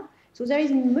as well. So there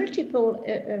is multiple,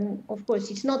 of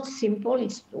course, it's not simple,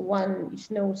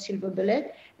 it's no silver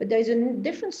bullet, but there is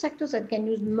different sectors that can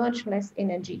use much less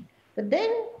energy. But then,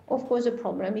 of course, the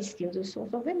problem is still the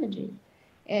source of energy.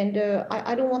 And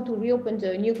I don't want to reopen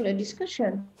the nuclear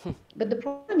discussion, but the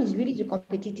problem is really the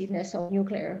competitiveness of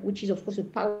nuclear, which is, of course, a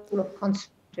powerful of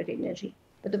concentrated energy.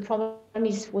 But the problem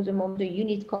is, for the moment, the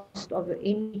unit cost of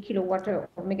any kilowatt or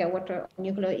megawatt of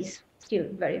nuclear is still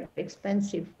very, very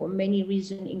expensive for many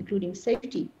reasons, including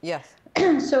safety. Yes.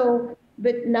 So,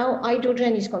 but now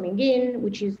hydrogen is coming in,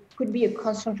 which could be a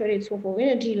concentrated source of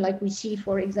energy, like we see,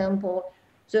 for example,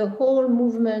 the whole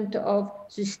movement of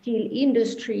the steel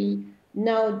industry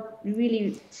now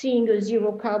really seeing a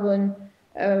zero carbon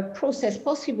process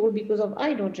possible because of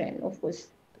hydrogen, of course,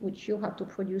 which you have to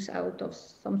produce out of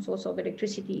some source of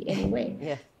electricity anyway.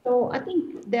 Yeah. So I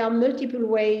think there are multiple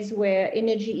ways where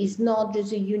energy is not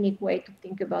just a unique way to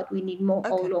think about we need more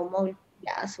oil or more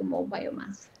gas or more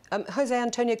biomass. Jose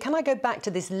Antonio, can I go back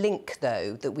to this link,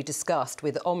 though, that we discussed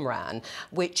with Omran,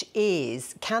 which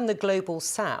is, can the Global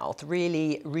South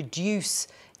really reduce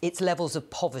its levels of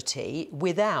poverty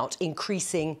without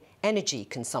increasing energy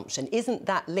consumption? Isn't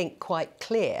that link quite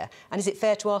clear? And is it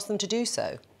fair to ask them to do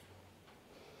so?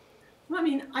 I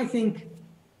mean, I think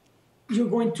you're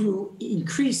going to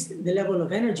increase the level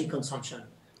of energy consumption,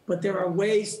 but there are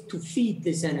ways to feed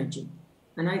this energy.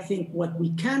 And I think what we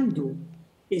can do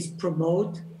is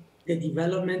promote the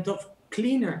development of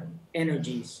cleaner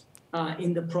energies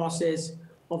in the process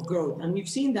of growth. And we've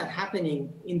seen that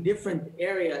happening in different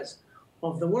areas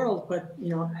of the world. But, you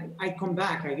know, I come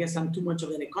back, I guess I'm too much of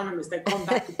an economist, I come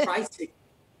back to pricing.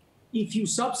 If you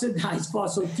subsidize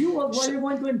fossil fuels, well, you're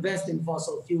going to invest in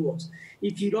fossil fuels.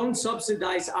 If you don't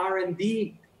subsidize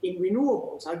R&D in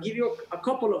renewables, I'll give you a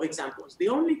couple of examples. The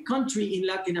only country in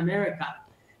Latin America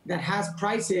that has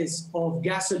prices of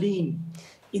gasoline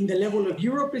in the level of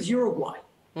Europe is Uruguay.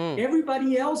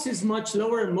 Everybody else is much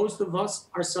lower, and most of us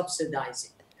are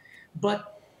subsidizing.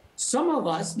 But some of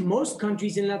us, most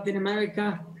countries in Latin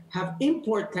America, have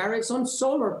import tariffs on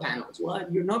solar panels. Well,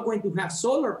 you're not going to have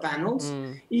solar panels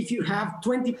if you have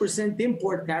 20%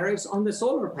 import tariffs on the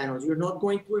solar panels. You're not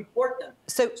going to import them.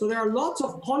 So there are lots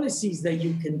of policies that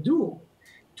you can do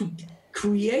to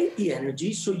create the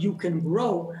energy so you can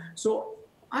grow. So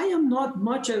I am not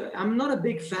I'm not a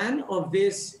big fan of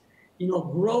this, you know,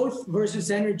 growth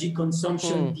versus energy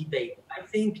consumption debate. I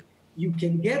think you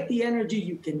can get the energy,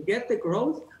 you can get the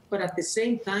growth, but at the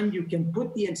same time, you can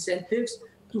put the incentives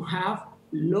to have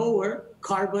lower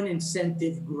carbon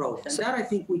incentive growth. And that I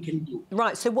think we can do.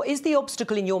 Right, so what is the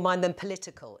obstacle in your mind then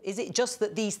political? Is it just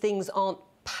that these things aren't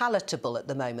palatable at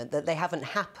the moment, that they haven't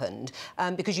happened,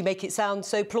 because you make it sound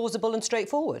so plausible and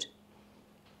straightforward?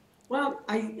 Well,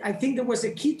 I think there was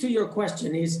a key to your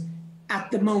question is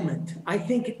at the moment. I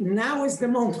think now is the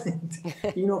moment.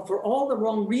 You know, for all the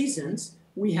wrong reasons,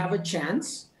 we have a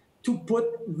chance to put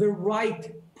the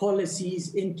right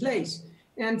policies in place.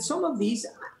 And some of these,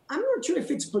 I'm not sure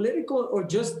if it's political or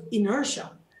just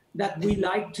inertia that we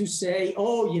like to say,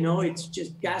 oh, you know, it's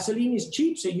just gasoline is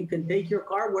cheap, so you can take your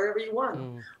car wherever you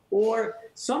want. Or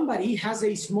somebody has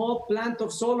a small plant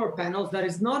of solar panels that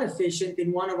is not efficient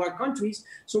in one of our countries,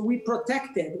 so we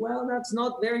protect it. Well, that's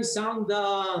not very sound,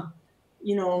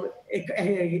 you know,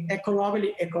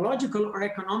 ecological or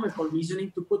economical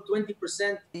reasoning to put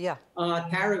 20%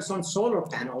 tariffs on solar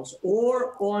panels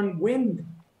or on wind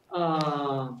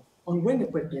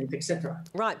equipment, etc.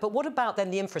 Right, but what about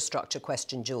then the infrastructure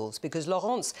question, Jules? Because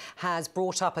Laurence has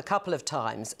brought up a couple of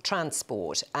times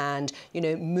transport and, you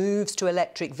know, moves to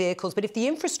electric vehicles. But if the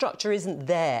infrastructure isn't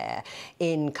there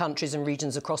in countries and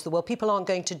regions across the world, people aren't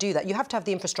going to do that. You have to have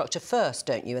the infrastructure first,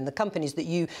 don't you? And the companies that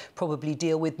you probably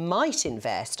deal with might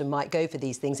invest and might go for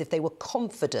these things if they were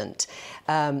confident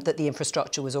that the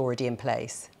infrastructure was already in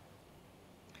place.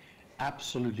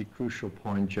 Absolutely crucial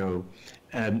point, Joe.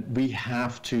 we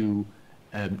have to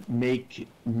make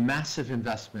massive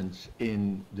investments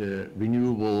in the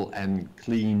renewable and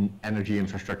clean energy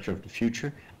infrastructure of the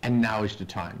future, and now is the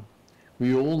time.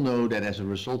 We all know that as a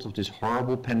result of this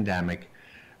horrible pandemic,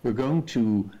 we're going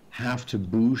to have to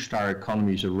boost our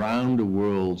economies around the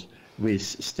world with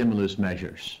stimulus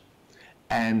measures.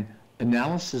 And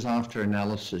analysis after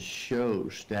analysis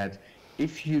shows that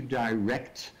if you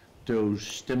direct those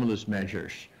stimulus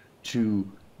measures to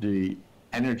the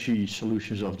energy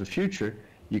solutions of the future,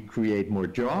 you create more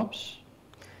jobs,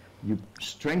 you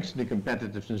strengthen the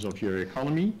competitiveness of your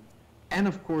economy, and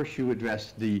of course you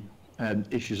address the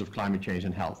issues of climate change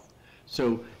and health.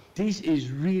 So this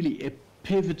is really a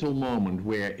pivotal moment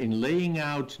where in laying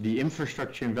out the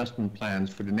infrastructure investment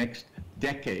plans for the next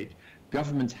decade,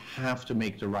 governments have to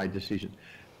make the right decision.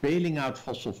 Bailing out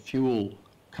fossil fuel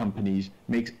companies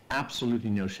makes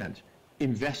absolutely no sense.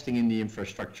 Investing in the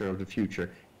infrastructure of the future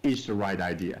is the right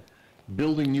idea.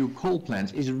 Building new coal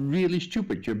plants is really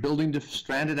stupid. You're building the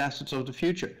stranded assets of the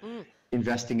future.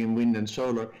 Investing in wind and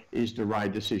solar is the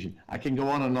right decision. I can go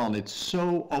on and on. It's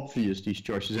so obvious, these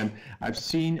choices. And I've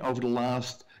seen over the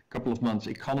last couple of months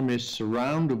economists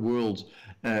around the world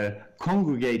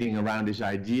congregating around this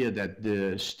idea that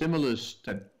the stimulus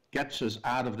that gets us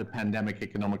out of the pandemic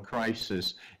economic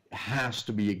crisis has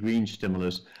to be a green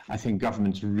stimulus. I think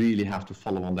governments really have to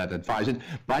follow on that advice. And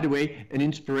by the way, an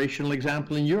inspirational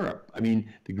example in Europe. I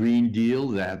mean, the Green Deal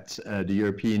that the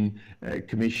European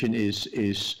Commission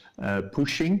is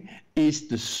pushing is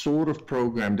the sort of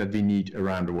program that we need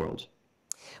around the world.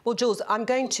 Well, Jules, I'm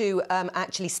going to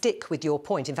actually stick with your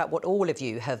point, in fact, what all of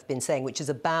you have been saying, which is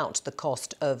about the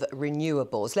cost of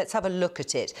renewables. Let's have a look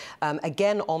at it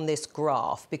again on this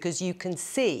graph, because you can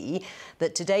see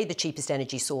that today the cheapest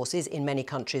energy sources in many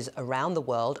countries around the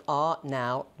world are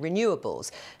now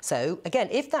renewables. So, again,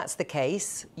 if that's the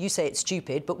case, you say it's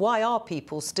stupid, but why are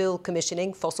people still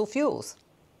commissioning fossil fuels?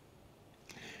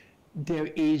 There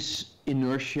is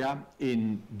inertia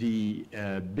in the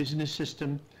business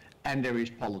system, and there is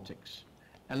politics.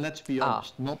 And let's be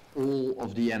honest, not all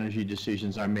of the energy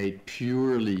decisions are made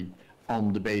purely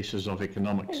on the basis of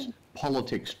economics.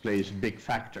 Politics plays a big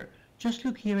factor. Just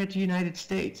look here at the United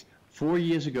States. 4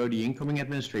 years ago, the incoming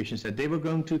administration said they were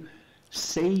going to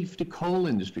save the coal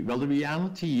industry. Well, the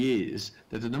reality is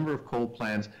that the number of coal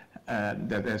plants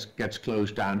that gets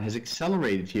closed down has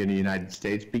accelerated here in the United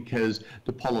States because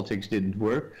the politics didn't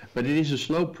work. But it is a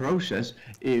slow process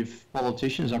if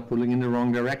politicians are pulling in the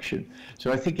wrong direction.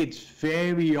 So I think it's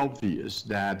very obvious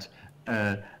that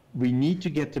we need to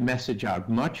get the message out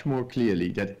much more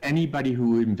clearly that anybody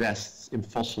who invests in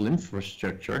fossil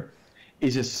infrastructure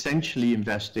is essentially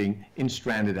investing in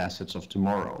stranded assets of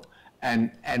tomorrow.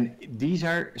 And these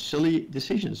are silly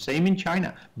decisions. Same in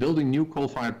China, building new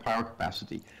coal-fired power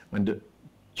capacity. When the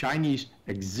Chinese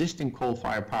existing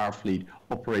coal-fired power fleet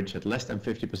operates at less than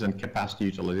 50% capacity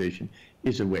utilization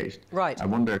is a waste. Right. I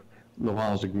wonder,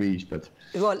 Laurence agrees, but...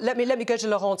 Well, let me go to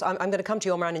Laurence. I'm going to come to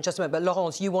you, Mariana, in just a moment. But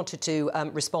Laurence, you wanted to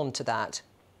respond to that.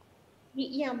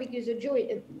 Yeah, because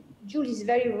Jules is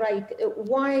very right.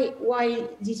 Why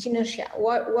this inertia?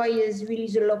 Why is really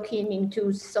the lock-in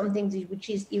into something which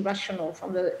is irrational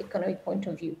from the economic point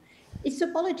of view? It's the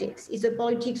politics. It's the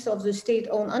politics of the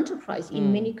state-owned enterprise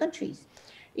in many countries.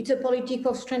 It's a politics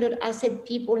of stranded asset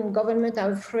people in government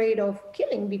are afraid of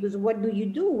killing, because what do you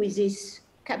do with this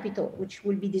capital which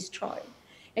will be destroyed?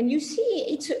 And you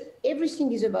see,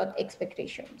 everything is about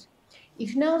expectations.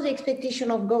 If now the expectation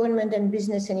of government and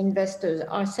business and investors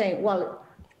are saying, well,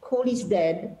 coal is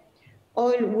dead,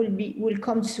 oil will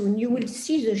come soon, you will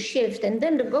see the shift, and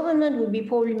then the government will be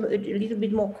probably a little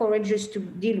bit more courageous to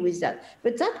deal with that.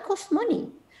 But that costs money.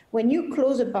 When you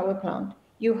close a power plant,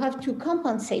 you have to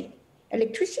compensate.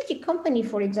 Electricity company,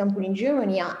 for example, in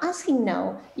Germany are asking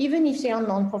now, even if they are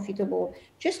non-profitable,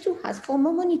 just to ask for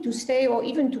more money to stay or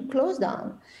even to close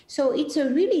down. So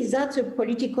that's a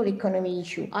political economy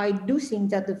issue. I do think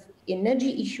that the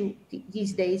energy issue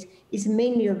these days is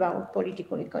mainly about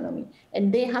political economy.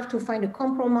 And they have to find a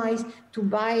compromise to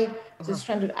buy the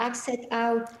stranded asset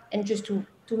out and just to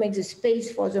make the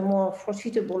space for the more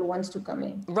profitable ones to come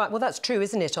in. Right, well, that's true,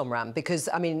 isn't it, Omran? Because,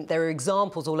 I mean, there are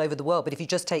examples all over the world, but if you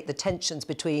just take the tensions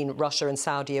between Russia and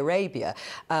Saudi Arabia,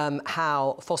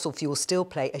 how fossil fuels still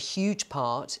play a huge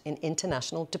part in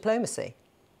international diplomacy.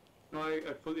 No,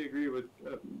 I fully agree with,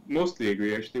 mostly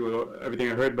agree, actually, with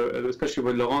everything I heard, but especially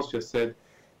what Laurence just said.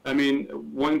 I mean,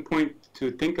 one point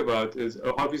to think about is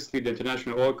obviously the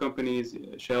international oil companies,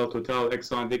 Shell, Total,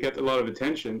 Exxon, they get a lot of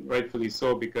attention, rightfully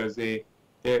so, because they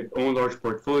own large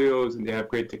portfolios and they have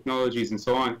great technologies and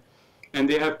so on. and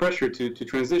they have pressure to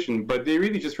transition, but they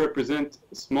really just represent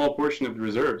a small portion of the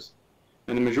reserves.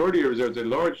 And the majority of reserves, a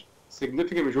large,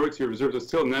 significant majority of reserves, are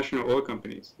still national oil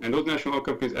companies. And those national oil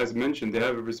companies, as mentioned, they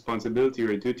have a responsibility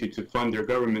or a duty to fund their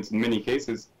governments in many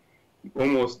cases,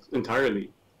 almost entirely.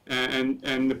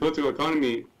 And the political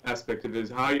economy aspect of it is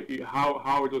how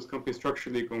are those companies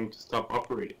structurally going to stop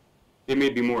operating? They may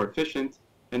be more efficient,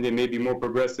 and they may be more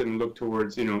progressive and look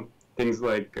towards, things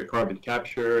like carbon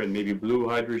capture and maybe blue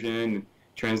hydrogen, and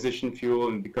transition fuel,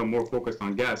 and become more focused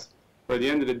on gas. But at the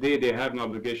end of the day, they have an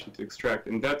obligation to extract,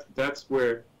 and that's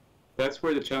where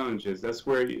the challenge is. That's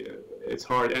where it's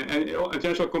hard. And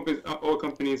international companies, oil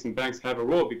companies and banks have a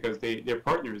role because they're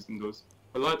partners in those.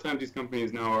 A lot of times these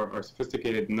companies now are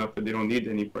sophisticated enough that they don't need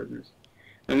any partners.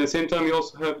 And at the same time, you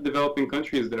also have developing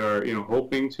countries that are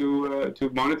hoping to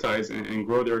monetize and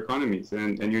grow their economies,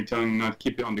 and you're telling them not to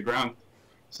keep it on the ground.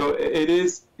 So it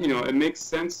is, it makes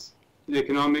sense. The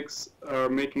economics are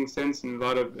making sense in a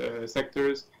lot of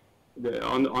sectors.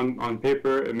 On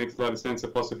paper, it makes a lot of sense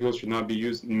that fossil fuels should not be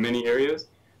used in many areas.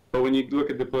 But when you look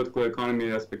at the political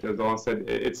economy aspect, as Alan said,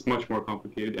 it's much more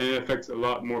complicated, and it affects a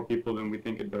lot more people than we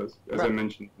think it does, as I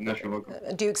mentioned, national oil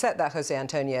companies. Do you accept that, Jose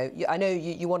Antonio? I know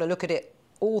you want to look at it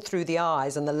all through the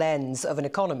eyes and the lens of an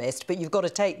economist, but you've got to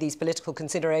take these political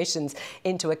considerations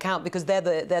into account because they're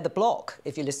the block,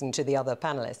 if you listen to the other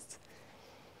panelists.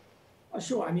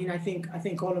 Sure. I mean, I think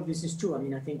all of this is true. I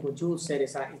mean, I think what Jules said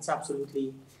is it's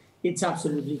absolutely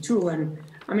true. And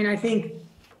I mean, I think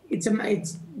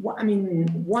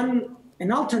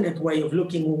an alternate way of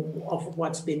looking of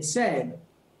what's been said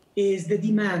is the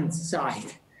demand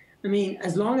side. I mean,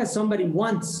 as long as somebody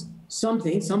wants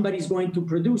something, somebody's going to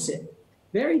produce it.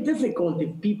 Very difficult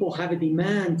if people have a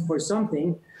demand for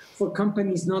something for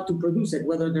companies not to produce it,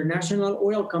 whether they're national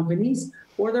oil companies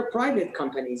or they're private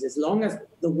companies. As long as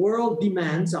the world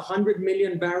demands 100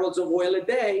 million barrels of oil a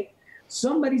day,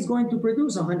 somebody's going to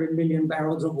produce 100 million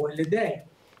barrels of oil a day.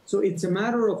 So it's a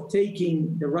matter of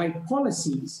taking the right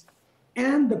policies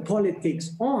and the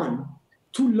politics on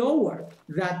to lower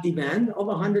that demand of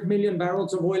 100 million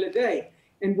barrels of oil a day.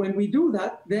 And when we do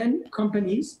that, then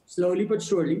companies, slowly but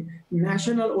surely,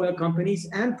 national oil companies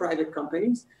and private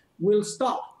companies will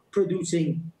stop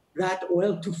producing that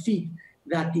oil to feed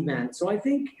that demand. So I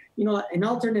think, an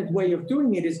alternate way of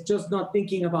doing it is just not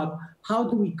thinking about how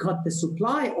do we cut the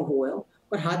supply of oil,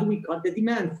 but how do we cut the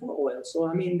demand for oil? So,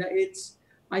 I mean,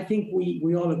 I think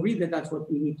we all agree that that's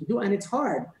what we need to do. And it's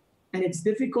hard and it's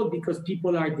difficult because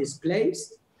people are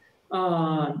displaced.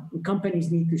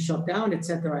 Companies need to shut down, et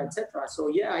cetera, et cetera. So,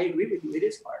 yeah, I agree with you. It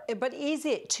is hard. But is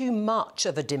it too much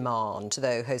of a demand,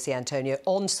 though, Jose Antonio,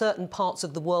 on certain parts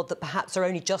of the world that perhaps are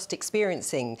only just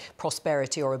experiencing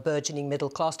prosperity or a burgeoning middle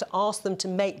class to ask them to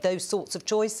make those sorts of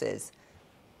choices?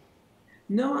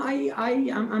 No,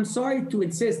 I'm sorry to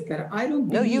insist that I don't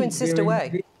believe... No, you insist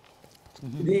away.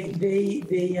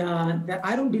 That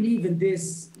I don't believe in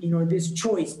this, this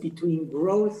choice between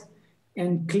growth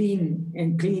and clean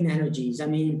energies. I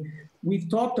mean, we've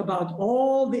talked about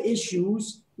all the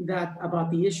issues that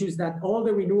all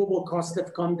the renewable costs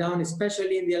have come down,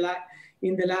 especially in the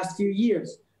last few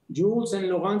years. Jules and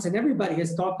Laurence and everybody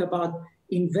has talked about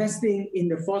investing in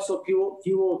the fossil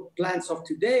fuel plants of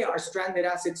today are stranded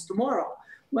assets tomorrow.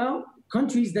 Well,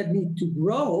 countries that need to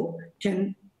grow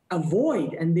can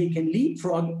avoid and they can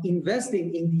leapfrog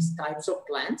investing in these types of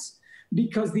plants,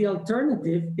 because the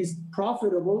alternative is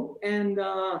profitable and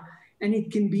it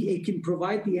can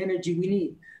provide the energy we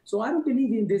need. So I don't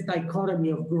believe in this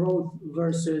dichotomy of growth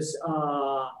versus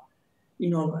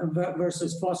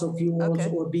versus fossil fuels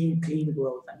or being clean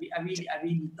growth. I really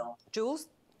don't. Jules?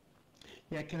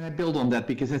 Yeah, can I build on that?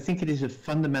 Because I think it is a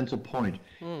fundamental point.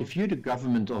 If you're the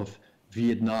government of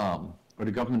Vietnam or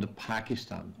the government of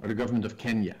Pakistan or the government of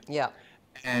Kenya,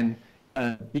 and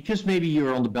because maybe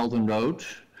you're on the Belt and Road,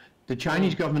 the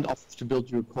Chinese government offers to build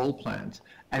you a coal plant,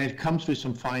 and it comes with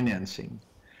some financing.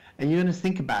 And you're going to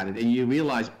think about it, and you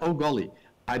realize, oh golly,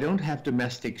 I don't have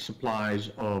domestic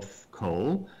supplies of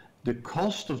coal. The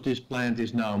cost of this plant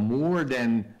is now more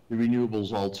than the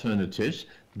renewables alternatives.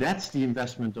 That's the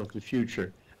investment of the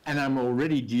future. And I'm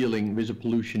already dealing with a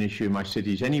pollution issue in my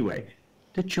cities anyway.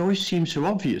 The choice seems so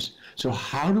obvious. So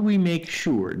how do we make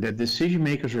sure that decision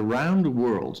makers around the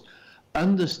world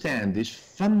understand this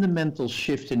fundamental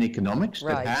shift in economics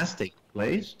that has taken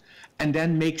place, and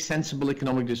then make sensible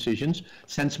economic decisions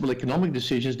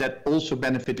that also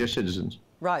benefit their citizens?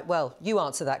 Right, well, you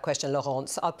answer that question,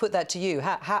 Laurence. I'll put that to you.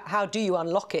 How do you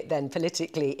unlock it then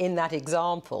politically in that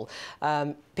example,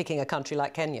 picking a country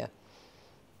like Kenya?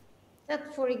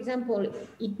 that, for example,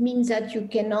 it means that you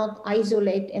cannot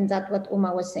isolate, and that's what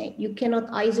Omar was saying, you cannot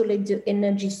isolate the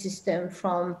energy system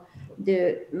from the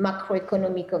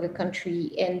macroeconomic of a country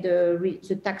and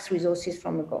the tax resources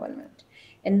from a government.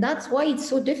 And that's why it's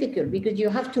so difficult, because you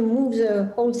have to move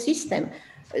the whole system.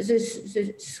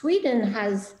 Sweden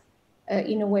has,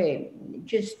 in a way,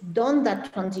 just done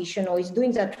that transition, or is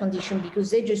doing that transition, because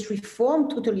they just reformed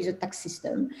totally the tax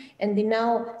system, and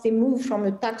they move from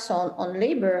the tax on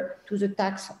labor to the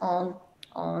tax on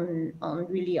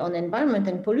environment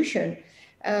and pollution.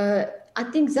 I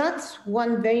think that's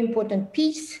one very important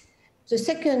piece. The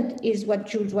second is what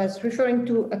Jules was referring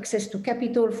to, access to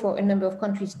capital for a number of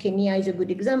countries. Kenya is a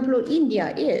good example. India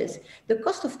is. The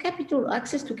cost of capital,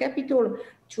 access to capital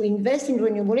to invest in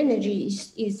renewable energy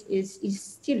is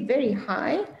still very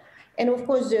high. And of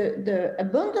course, the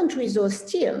abundant resource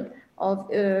still of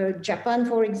Japan,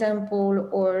 for example,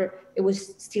 or it was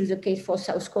still the case for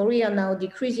South Korea, now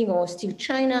decreasing, or still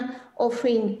China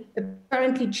offering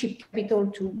apparently cheap capital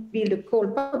to build a coal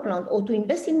power plant or to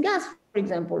invest in gas, for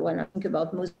example, when I think about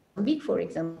Mozambique, for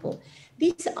example.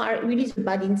 These are really the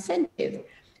bad incentive.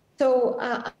 So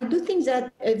I do think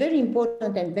that a very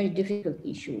important and very difficult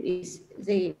issue is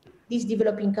these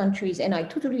developing countries, and I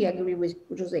totally agree with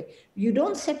Jose, you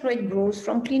don't separate growth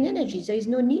from clean energy. There is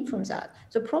no need for that.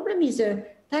 The problem is the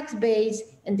tax base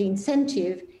and the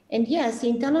incentive. And yes, the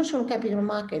international capital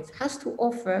markets has to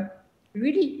offer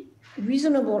really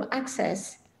reasonable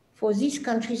access for these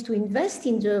countries to invest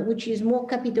in which is more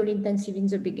capital intensive in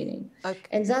the beginning. Okay.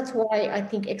 And that's why I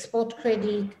think export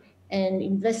credit and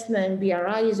investment,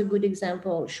 BRI is a good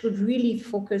example, should really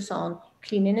focus on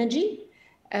clean energy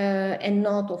and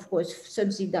not, of course,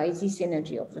 subsidize this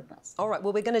energy of the past. All right,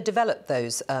 well, we're going to develop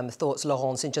those thoughts,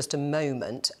 Laurence, in just a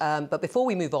moment. But before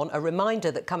we move on, a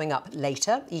reminder that coming up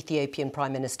later, Ethiopian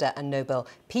Prime Minister and Nobel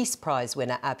Peace Prize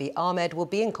winner Abiy Ahmed will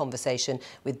be in conversation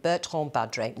with Bertrand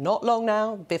Badre. Not long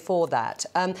now, before that.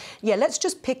 Yeah, let's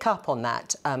just pick up on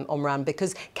that, Omran,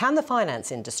 because can the finance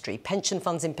industry, pension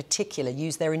funds in particular,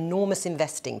 use their enormous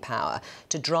investing power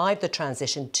to drive the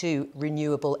transition to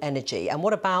renewable energy? And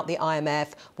what about the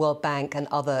IMF, World Bank and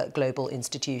other global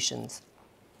institutions?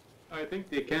 I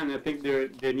think they can. I think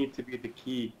they need to be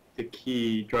the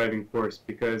key driving force,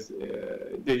 because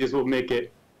they just will make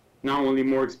it not only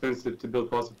more expensive to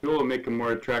build fossil fuel, will make it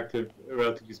more attractive,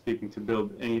 relatively speaking, to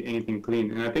build anything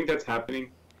clean. And I think that's happening.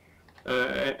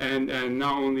 And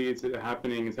not only is it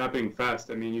happening, it's happening fast.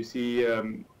 I mean, you see,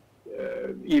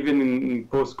 even in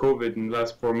post-COVID, in the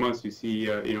last 4 months, you see,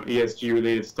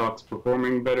 ESG-related stocks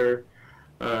performing better.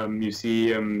 You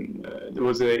see, there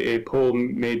was a poll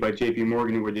made by JP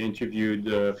Morgan where they interviewed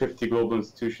 50 global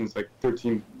institutions, like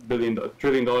 $13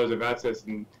 trillion of assets,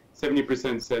 and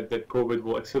 70% said that COVID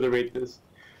will accelerate this.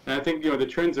 And I think, the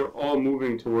trends are all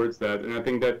moving towards that. And I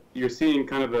think that you're seeing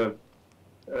kind of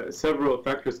several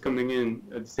factors coming in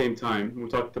at the same time. We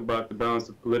talked about the balance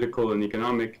of political and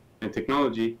economic and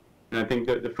technology. And I think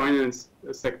that the finance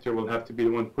sector will have to be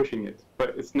the one pushing it.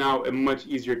 But it's now a much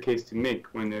easier case to make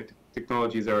when the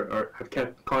technologies have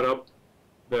caught up,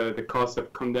 the costs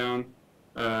have come down,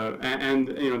 and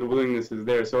the willingness is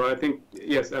there. So I think,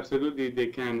 yes, absolutely they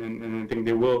can, and I think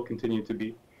they will continue to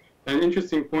be. An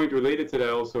interesting point related to that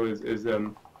also is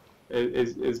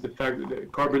the fact that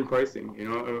carbon pricing.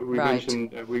 We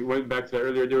mentioned, we went back to that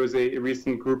earlier. There was a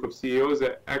recent group of CEOs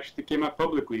that actually came out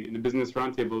publicly in the Business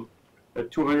Roundtable,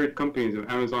 200 companies of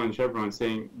Amazon and Chevron,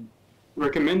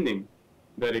 recommending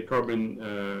that a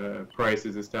carbon price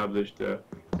is established,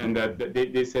 and that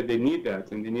they said they need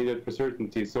that, and they need it for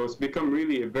certainty. So it's become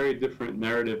really a very different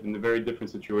narrative and a very different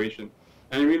situation.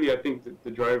 And really, I think that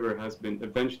the driver has been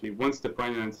eventually, once the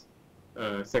finance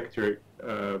sector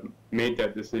made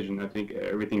that decision, I think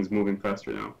everything's moving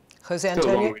faster now. Jose Antonio?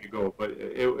 Still a long way to go, but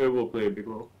it will play a big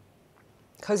role.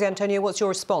 Jose Antonio, what's your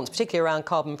response, particularly around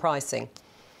carbon pricing?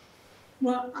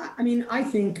 Well, I mean, I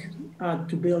think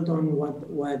to build on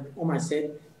what Omar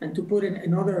said, and to put in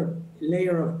another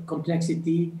layer of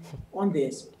complexity on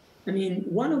this, I mean,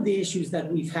 one of the issues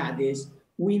that we've had is,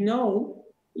 we know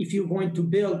if you're going to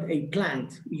build a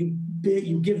plant,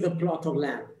 you give the plot of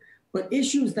land. But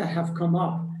issues that have come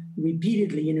up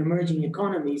repeatedly in emerging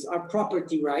economies are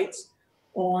property rights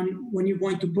on when you're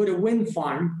going to put a wind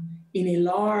farm in a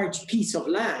large piece of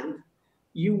land.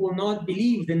 You will not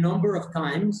believe the number of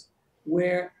times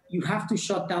where you have to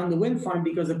shut down the wind farm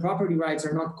because the property rights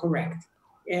are not correct.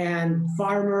 And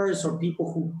farmers or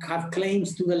people who have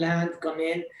claims to the land come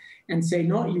in and say,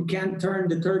 no, you can't turn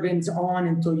the turbines on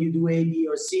until you do A, B,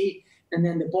 or C. And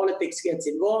then the politics gets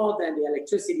involved and the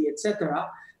electricity, etc.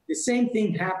 The same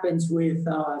thing happens with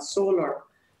solar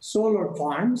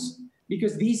farms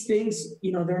because these things,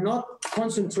 they're not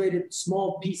concentrated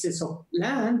small pieces of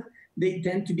land. They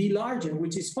tend to be larger,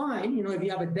 which is fine. If you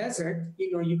have a desert,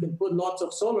 you can put lots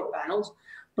of solar panels.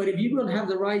 But if you don't have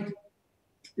the right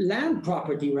land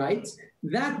property rights,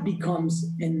 that becomes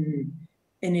an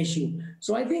issue.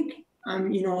 So I think,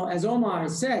 as Omran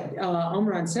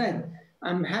said,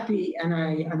 I'm happy and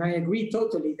I agree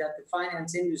totally that the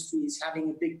finance industry is having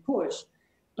a big push.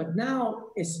 But now,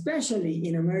 especially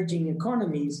in emerging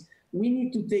economies, we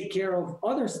need to take care of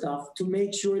other stuff to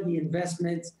make sure the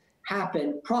investments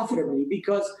happen profitably,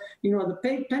 because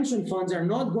the pension funds are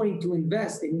not going to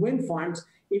invest in wind farms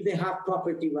if they have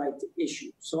property right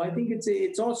issues. So I think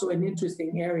it's also an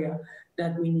interesting area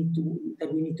that we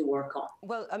need to work on.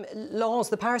 Well, Laurence,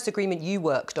 the Paris Agreement you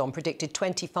worked on predicted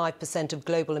 25% of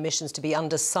global emissions to be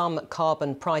under some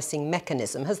carbon pricing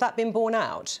mechanism. Has that been borne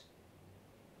out?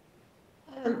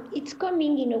 It's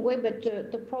coming in a way, but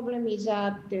the problem is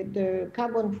that the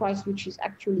carbon price, which is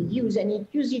actually used, and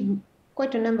it's used in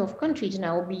quite a number of countries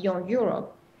now beyond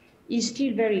Europe, is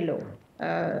still very low,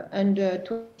 under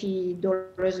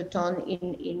 $20 a ton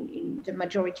in the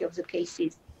majority of the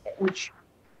cases, which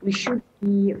we should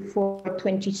be for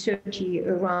 2030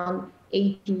 around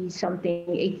 80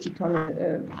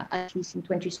 ton, at least in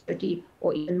 2030,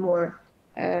 or even more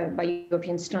by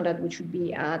European standard, which would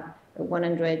be at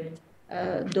 $100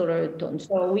 a ton.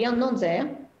 So we are not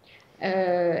there.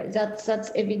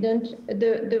 That's evident.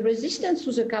 The resistance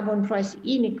to the carbon price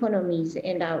in economies,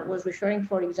 and I was referring,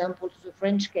 for example, to the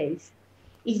French case,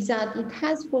 is that it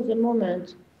has, for the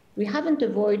moment, we haven't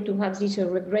avoided to have this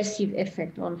regressive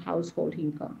effect on household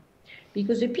income.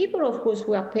 Because the people, of course,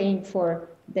 who are paying for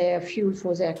their fuel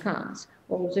for their cars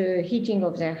or the heating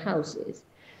of their houses,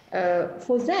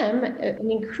 for them, an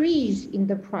increase in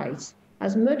the price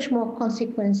has much more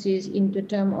consequences in the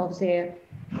term of their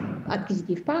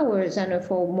acquisitive powers and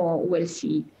for more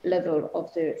wealthy level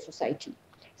of the society.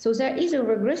 So there is a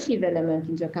regressive element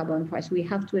in the carbon price we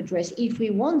have to address if we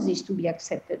want this to be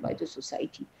accepted by the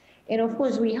society. And of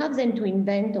course, we have then to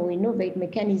invent or innovate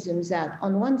mechanisms that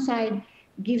on one side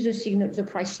gives the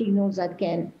price signals that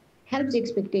can help the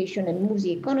expectation and move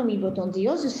the economy, but on the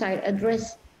other side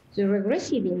address the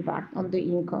regressive impact on the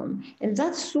income. And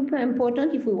that's super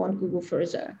important if we want to go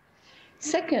further.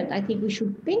 Second, I think we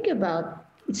should think about,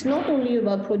 it's not only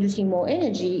about producing more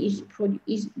energy,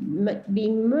 it's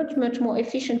being much, much more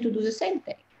efficient to do the same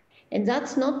thing. And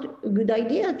that's not a good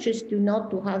idea, just not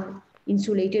to have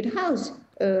insulated house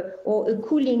or a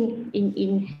cooling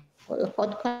in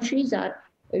hot countries that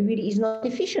really is not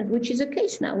efficient, which is the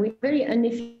case now. We're very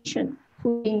inefficient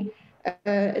cooling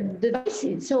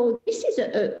devices. So this is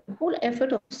a whole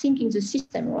effort of thinking the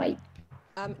system right.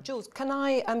 Jules, can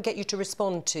I get you to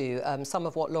respond to some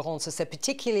of what Laurence has said,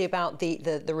 particularly about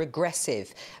the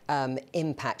regressive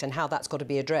impact and how that's got to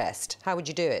be addressed? How would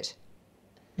you do it?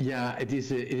 Yeah, it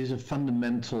is a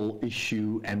fundamental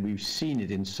issue, and we've seen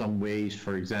it in some ways.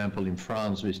 For example, in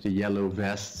France with the yellow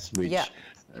vests, which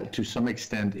to some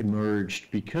extent emerged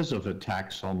because of a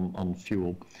tax on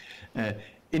fuel.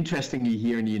 Interestingly,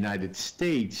 here in the United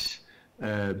States,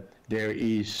 there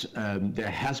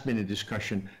has been a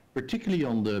discussion, particularly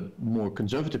on the more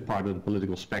conservative part of the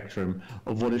political spectrum,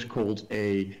 of what is called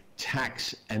a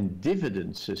tax and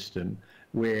dividend system,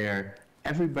 where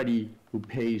everybody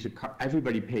pays a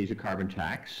carbon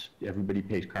tax. Everybody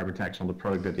pays carbon tax on the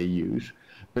product that they use,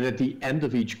 but at the end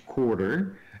of each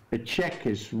quarter, a check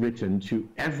is written to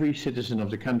every citizen of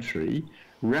the country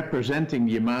representing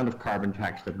the amount of carbon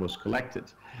tax that was collected.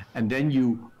 And then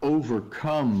you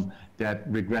overcome that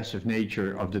regressive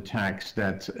nature of the tax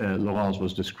that Laurence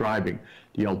was describing.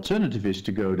 The alternative is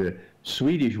to go the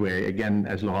Swedish way, again,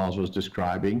 as Laurence was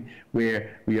describing,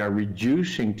 where we are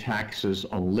reducing taxes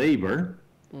on labor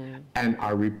and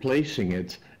are replacing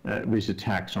it with a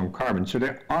tax on carbon. So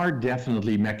there are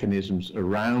definitely mechanisms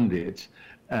around it,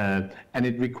 and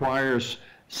it requires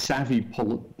savvy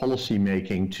policy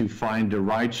making to find the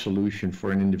right solution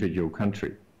for an individual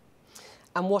country.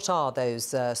 And what are those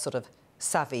sort of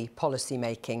savvy policy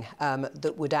making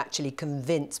that would actually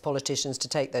convince politicians to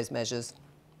take those measures?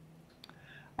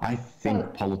 I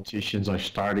think politicians are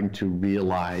starting to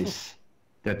realize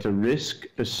that the risk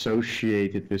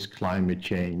associated with climate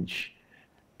change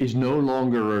is no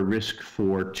longer a risk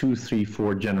for 2, 3,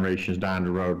 4 generations down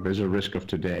the road. There's a risk of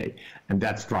today, and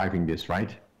that's driving this,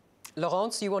 right?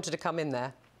 Laurence, you wanted to come in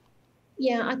there.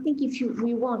 Yeah, I think if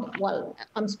we want, well,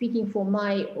 I'm speaking for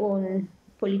my own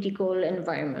political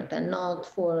environment and not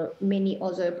for many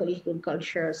other political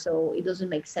cultures, so it doesn't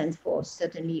make sense for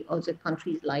certainly other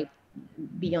countries like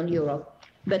beyond Europe.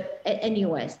 But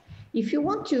anyways, if you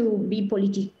want to be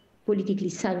politically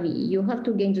savvy. You have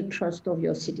to gain the trust of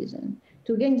your citizen.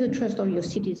 To gain the trust of your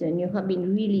citizen, you have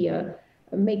been really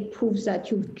make proofs that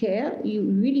you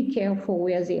really care for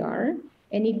where they are.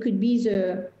 And it could be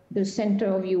the center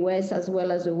of US as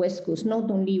well as the West Coast, not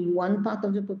only one part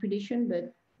of the population,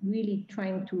 but really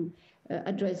trying to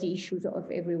address the issues of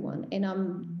everyone. And I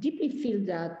deeply feel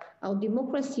that our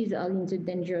democracies are in the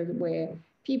danger where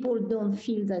people don't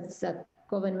feel that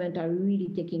government are really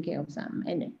taking care of them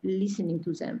and listening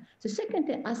to them. The second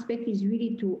aspect is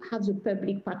really to have the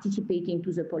public participating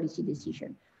to the policy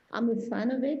decision. I'm a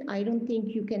fan of it. I don't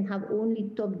think you can have only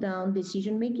top-down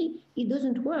decision-making. It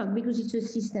doesn't work because it's a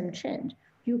system change.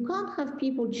 You can't have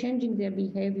people changing their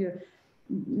behavior,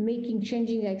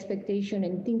 changing their expectation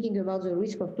and thinking about the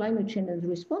risk of climate change and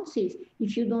responses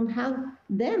if you don't have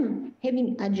them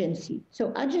having agency.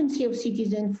 So agency of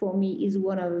citizens for me is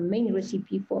one of the main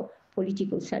recipes for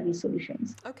political savvy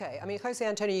solutions. Okay, I mean, Jose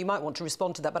Antonio, you might want to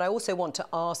respond to that, but I also want to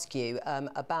ask you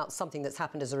about something that's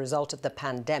happened as a result of the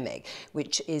pandemic,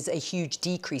 which is a huge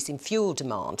decrease in fuel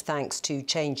demand thanks to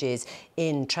changes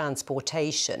in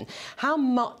transportation. How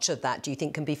much of that do you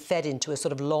think can be fed into a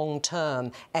sort of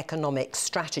long-term economic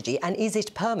strategy, and is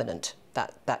it permanent,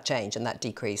 that change and that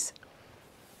decrease?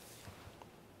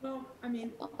 Well, I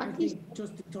mean, I think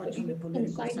just to touch on the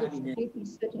political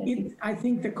savviness, I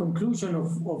think the conclusion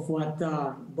of what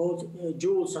both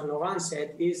Jules and Laurent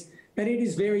said is that it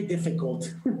is very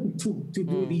difficult to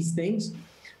do these things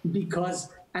because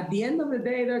at the end of the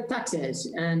day, they're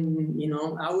taxes. And, you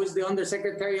know, I was the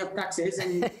Undersecretary of Taxes,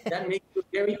 and that makes you a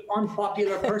very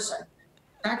unpopular person.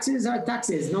 Taxes are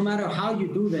taxes, no matter how you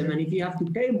do them. And if you have to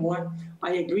pay more,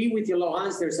 I agree with you,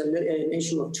 Laurent, there's an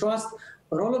issue of trust.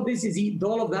 But all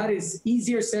of that is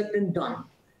easier said than done.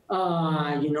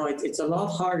 You know, it's a lot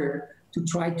harder to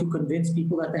try to convince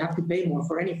people that they have to pay more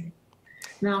for anything.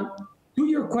 Now, to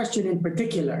your question in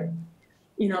particular,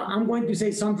 you know, I'm going to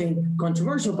say something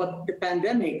controversial, but the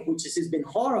pandemic, which has been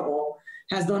horrible,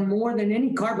 has done more than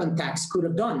any carbon tax could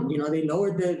have done. You know, they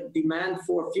lowered the demand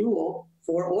for fuel,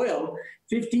 for oil,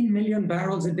 15 million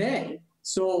barrels a day.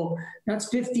 So that's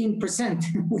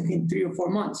 15% within 3 or 4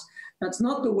 months. That's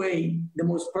not the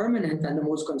most permanent and the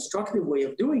most constructive way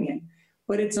of doing it,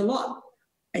 but it's a lot.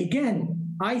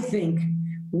 Again, I think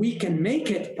we can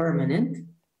make it permanent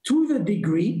to the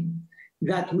degree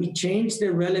that we change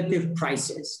the relative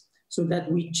prices, so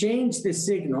that we change the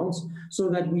signals, so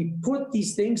that we put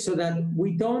these things so that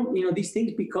we don't, you know, these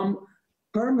things become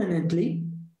permanently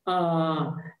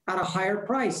at a higher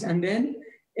price. And then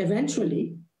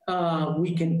eventually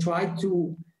we can try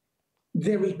to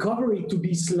the recovery to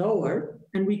be slower,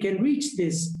 and we can reach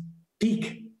this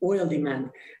peak oil demand.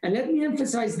 And let me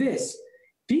emphasize this.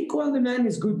 Peak oil demand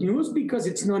is good news because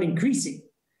it's not increasing,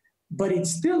 but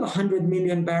it's still 100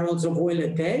 million barrels of oil a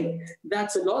day.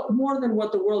 That's a lot more than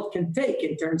what the world can take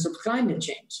in terms of climate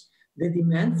change. The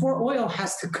demand for oil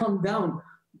has to come down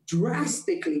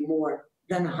drastically more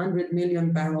than 100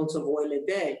 million barrels of oil a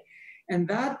day. And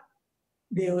that,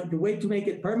 the way to make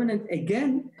it permanent,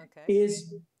 again,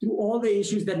 is through all the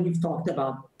issues that we've talked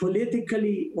about,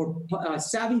 politically or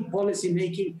savvy policy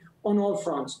making on all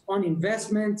fronts, on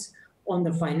investments, on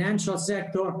the financial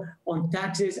sector, on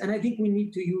taxes. And I think we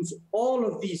need to use all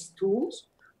of these tools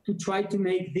to try to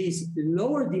make this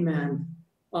lower demand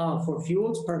for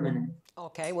fuels permanent.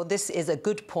 OK, well, this is a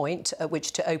good point at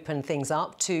which to open things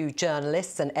up to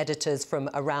journalists and editors from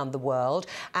around the world.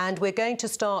 And we're going to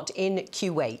start in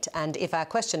Kuwait. And if our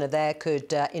questioner there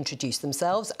could introduce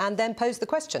themselves and then pose the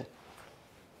question.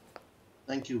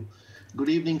 Thank you. Good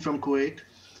evening from Kuwait.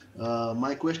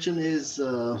 My question is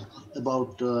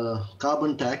about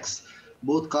carbon tax.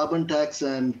 Both carbon tax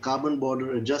and carbon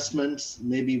border adjustments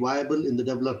may be viable in the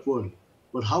developed world.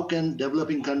 But how can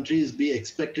developing countries be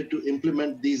expected to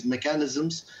implement these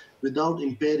mechanisms without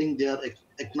impairing their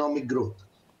economic growth?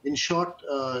 In short,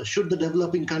 should the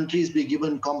developing countries be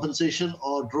given compensation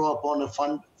or draw upon a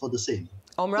fund for the same?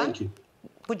 Omran, thank you.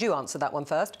 Would you answer that one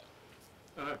first?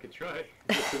 I could try.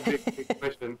 It's a big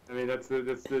question. I mean, that's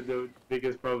the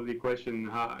biggest probably question,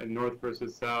 North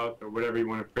versus South, or whatever you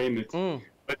want to frame it.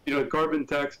 But, you know, carbon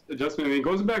tax adjustment, I mean, it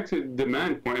goes back to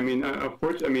demand point. I mean,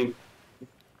 unfortunately,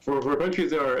 for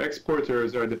countries that are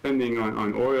exporters are depending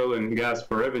on oil and gas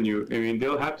for revenue, I mean,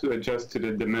 they'll have to adjust to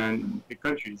the demand the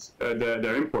countries that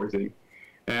are importing.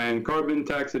 And carbon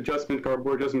tax adjustment, carbon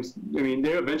border adjustments, I mean,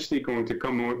 they're eventually going to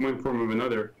come in one form or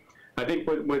another. I think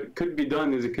what could be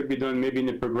done is it could be done maybe in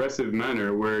a progressive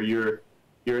manner where you're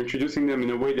introducing them in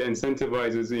a way that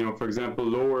incentivizes, you know, for example,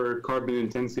 lower carbon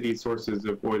intensity sources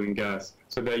of oil and gas,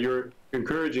 so that you're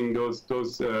encouraging those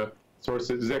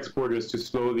sources, exporters, to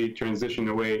slowly transition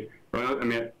away,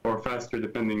 or faster,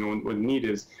 depending on what the need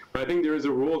is. But I think there is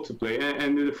a role to play,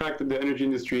 and the fact that the energy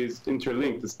industry is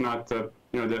interlinked. It's not,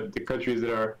 the countries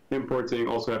that are importing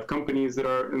also have companies that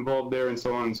are involved there, and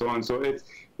so on and so on. So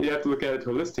you have to look at it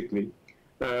holistically.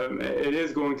 It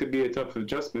is going to be a tough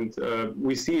adjustment.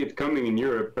 We see it coming in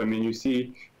Europe. I mean, you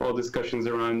see all discussions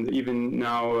around even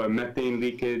now methane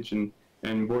leakage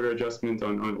and border adjustment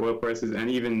on oil prices, and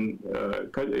even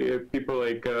people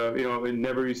like,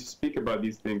 never used to speak about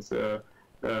these things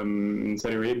in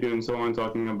Saudi Arabia and so on,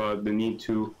 talking about the need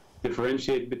to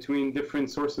differentiate between different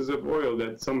sources of oil,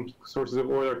 that some sources of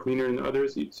oil are cleaner than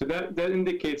others. So that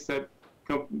indicates that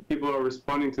people are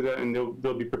responding to that, and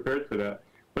they'll be prepared for that.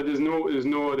 But there's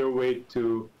no other way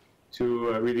to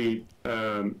really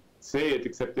say it,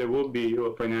 except there will be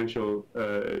a financial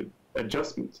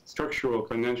adjustment, structural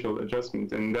financial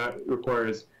adjustment, and that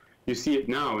requires, you see it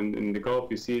now in the Gulf,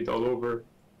 you see it all over,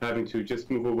 having to just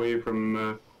move away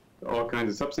from all kinds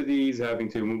of subsidies, having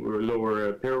to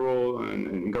lower payroll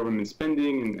and government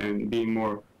spending, and being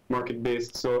more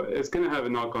market-based. So it's going to have a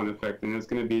knock-on effect, and it's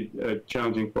going to be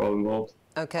challenging for all involved.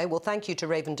 OK, well, thank you to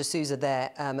Raven D'Souza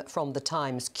there from The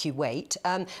Times, Kuwait.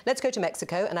 Let's go to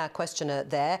Mexico and our questioner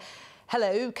there.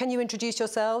 Hello, can you introduce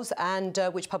yourselves and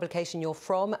which publication you're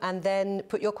from, and then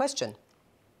put your question?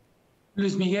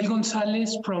 Luis Miguel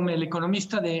González from El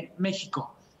Economista de México.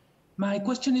 My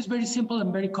question is very simple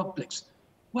and very complex.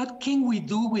 What can we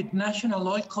do with national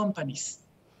oil companies?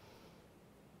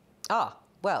 Ah,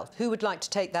 well, who would like to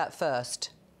take that first?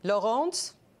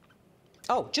 Laurence?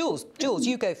 Oh, Jules,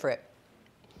 you go for it.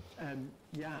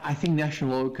 Yeah, I think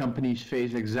national oil companies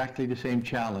face exactly the same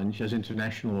challenge as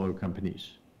international oil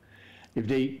companies. If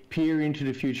they peer into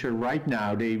the future right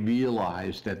now, they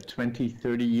realize that 20,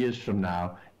 30 years from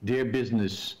now, their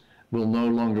business will no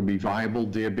longer be viable,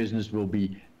 their business will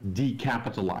be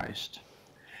decapitalized.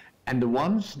 And the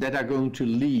ones that are going to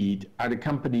lead are the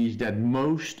companies that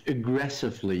most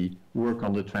aggressively work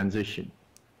on the transition.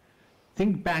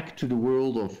 Think back to the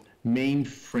world of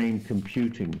mainframe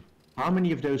computing. How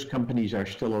many of those companies are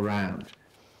still around?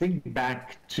 Think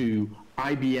back to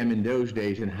IBM in those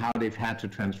days and how they've had to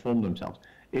transform themselves.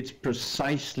 It's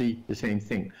precisely the same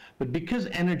thing. But because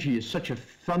energy is such a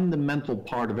fundamental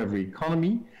part of every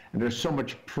economy, and there's so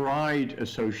much pride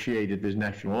associated with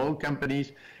national oil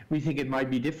companies, we think it might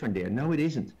be different there. No, it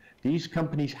isn't. These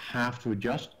companies have to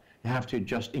adjust. They have to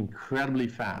adjust incredibly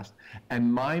fast.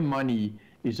 And my money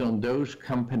is on those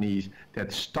companies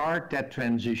that start that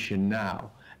transition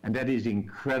now. And that is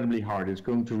incredibly hard. It's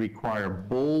going to require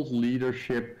bold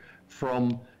leadership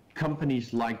from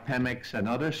companies like Pemex and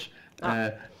others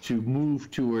to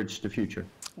move towards the future.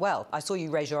 Well, I saw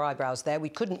you raise your eyebrows there. We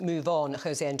couldn't move on,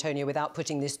 Jose Antonio, without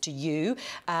putting this to you,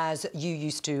 as you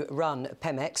used to run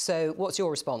Pemex. So what's your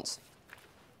response?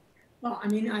 Well, I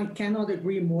mean, I cannot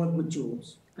agree more with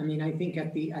Jules. I mean, I think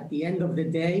at the end of the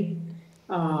day,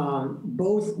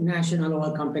 both national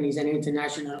oil companies and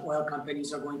international oil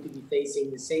companies are going to be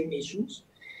facing the same issues.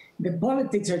 The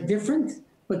politics are different,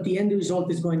 but the end result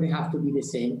is going to have to be the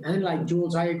same. And like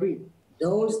Jules, I agree.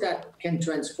 Those that can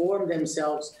transform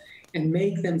themselves and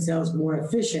make themselves more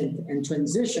efficient and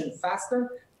transition faster,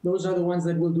 those are the ones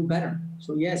that will do better.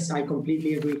 So yes, I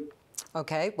completely agree.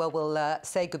 OK, well, we'll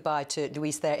say goodbye to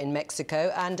Luis there in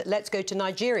Mexico, and let's go to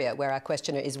Nigeria, where our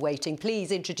questioner is waiting.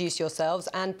 Please introduce yourselves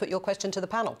and put your question to the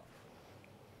panel.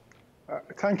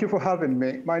 Thank you for having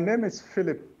me. My name is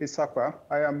Philip Isakwa.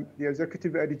 I am the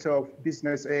executive editor of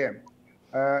Business AM,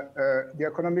 the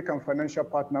economic and financial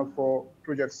partner for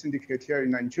Project Syndicate here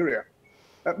in Nigeria.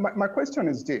 My question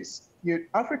is this.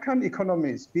 African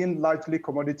economies, being largely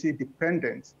commodity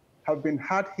dependent, have been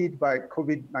hard hit by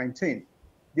COVID-19.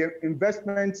 The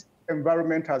investment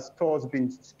environment has thus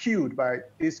been skewed by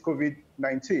this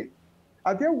COVID-19.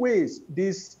 Are there ways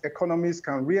these economies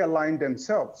can realign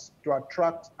themselves to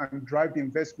attract and drive the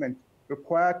investment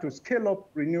required to scale up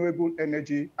renewable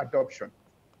energy adoption?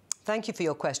 Thank you for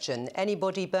your question.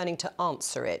 Anybody burning to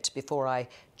answer it before I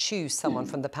choose someone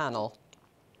from the panel?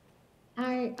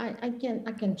 I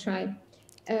can try.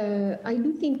 I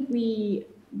do think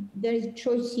there is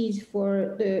choices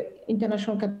for the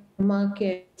international capital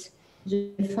market,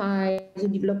 the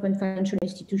development financial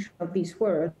institution of this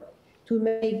world, to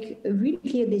make a really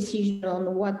clear decision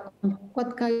on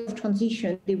what kind of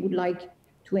transition they would like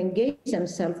to engage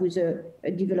themselves with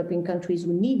the developing countries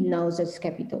who need now this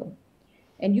capital.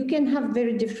 And you can have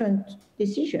very different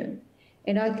decisions.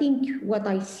 And I think what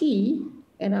I see,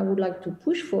 and I would like to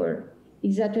push for,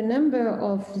 is that a number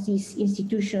of these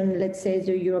institutions, let's say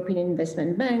the European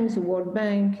Investment Bank, the World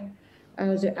Bank,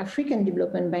 the African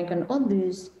Development Bank, and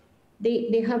others,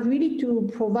 they have really to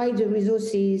provide the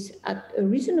resources at a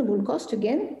reasonable cost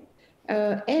again,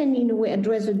 and in a way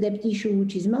address the debt issue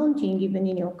which is mounting even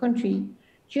in your country,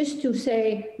 just to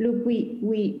say, look,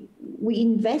 we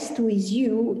invest with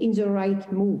you in the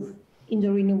right move, in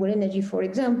the renewable energy, for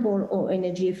example, or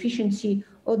energy efficiency,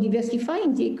 or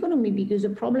diversifying the economy, because the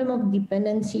problem of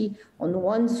dependency on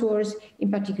one source, in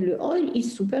particular oil,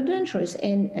 is super dangerous.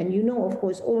 And you know, of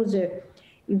course, all the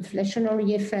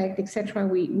inflationary effect, etc.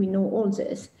 We know all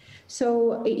this.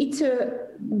 So it's a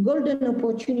golden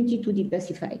opportunity to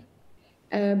diversify.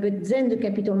 But then the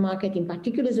capital market, in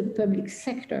particular the public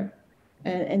sector,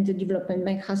 and the development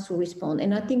bank has to respond.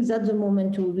 And I think that's the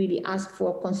moment to really ask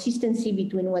for consistency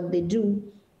between what they do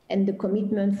and the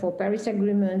commitment for Paris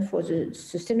Agreement, for the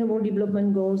Sustainable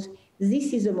Development Goals.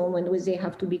 This is a moment where they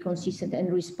have to be consistent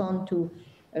and respond to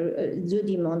the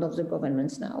demand of the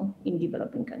governments now in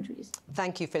developing countries.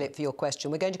 Thank you, Philip, for your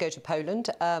question. We're going to go to Poland,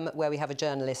 where we have a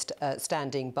journalist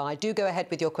standing by. Do go ahead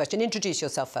with your question. Introduce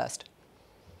yourself first.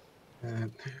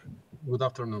 Good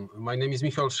afternoon. My name is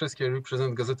Michał Olszewski. I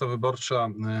represent Gazeta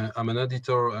Wyborcza. I'm an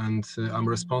editor and I'm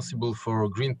responsible for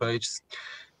Green Pages.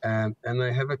 And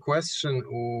I have a question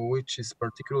which is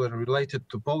particularly related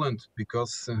to Poland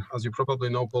because, as you probably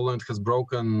know, Poland has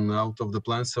broken out of the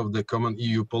plans of the common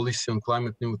EU policy on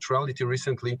climate neutrality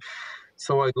recently.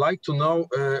 So I'd like to know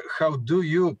how do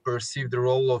you perceive the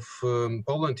role of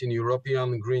Poland in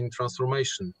European green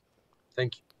transformation?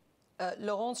 Thank you.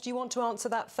 Laurence, do you want to answer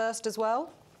that first as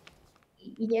well?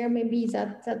 Yeah, maybe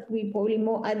that we probably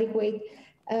more adequate.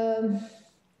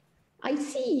 I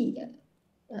see,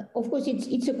 of course,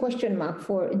 it's a question mark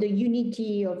for the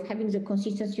unity of having the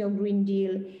consistency of Green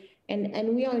Deal.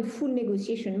 And we are in full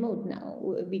negotiation mode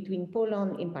now between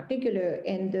Poland in particular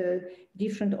and the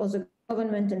different other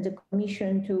government and the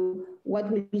Commission to what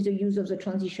will be the use of the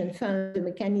transition fund, the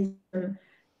mechanism,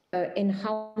 and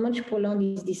how much Poland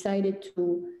is decided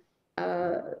to,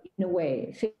 in a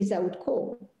way, phase out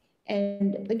coal.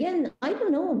 And again, I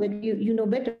don't know, but you know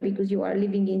better because you are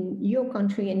living in your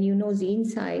country and you know the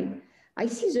inside. I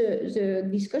see the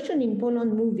discussion in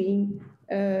Poland moving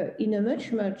in a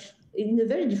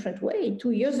very different way.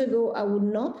 2 years ago, I would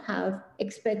not have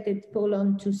expected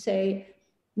Poland to say,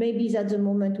 maybe that's the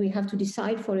moment we have to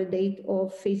decide for a date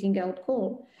of phasing out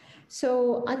coal.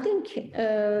 So I think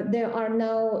there are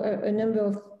now a number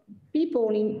of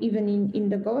people, even in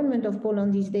the government of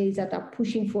Poland these days, that are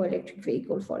pushing for electric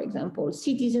vehicles, for example,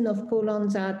 citizens of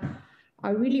Poland that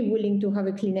are really willing to have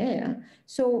a clean air.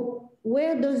 So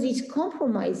where does these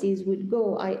compromises would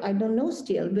go? I don't know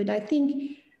still, but I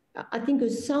think a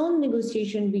sound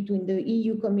negotiation between the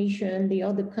EU Commission, the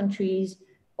other countries,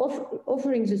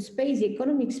 offering the space, the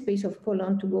economic space of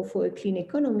Poland to go for a clean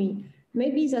economy,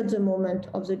 maybe that's the moment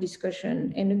of the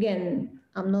discussion. And again,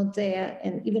 I'm not there,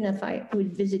 and even if I will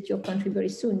visit your country very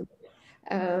soon,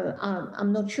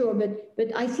 I'm not sure.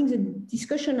 But I think the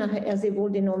discussion has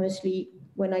evolved enormously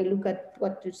when I look at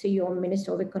what to say your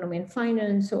Minister of Economy and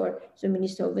Finance or the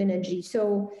Minister of Energy.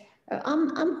 So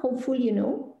I'm hopeful, you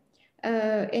know.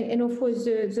 And of course,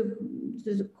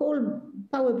 the coal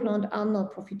power plants are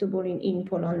not profitable in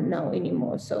Poland now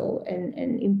anymore. So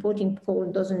and importing coal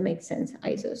doesn't make sense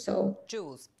either. So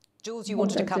Jules, you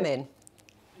wanted to come in.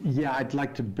 Yeah, I'd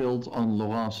like to build on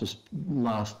Laurence's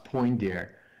last point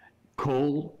there.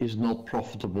 Coal is not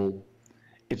profitable.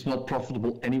 It's not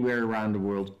profitable anywhere around the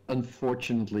world.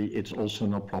 Unfortunately, it's also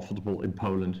not profitable in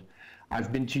Poland.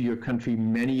 I've been to your country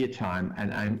many a time,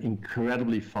 and I'm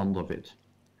incredibly fond of it.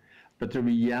 But the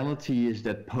reality is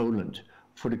that Poland,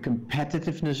 for the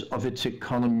competitiveness of its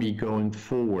economy going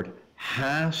forward,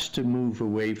 has to move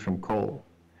away from coal.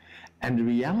 And the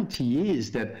reality is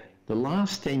that the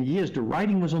last 10 years, the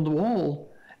writing was on the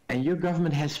wall, and your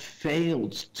government has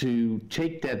failed to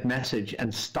take that message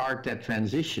and start that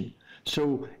transition.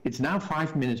 So it's now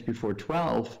 5 minutes before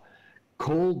 12.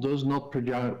 Coal does not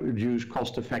produce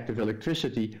cost-effective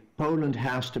electricity. Poland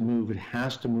has to move, it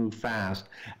has to move fast,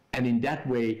 and in that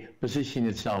way position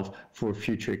itself for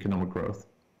future economic growth.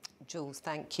 Jules,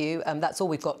 thank you. That's all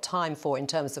we've got time for in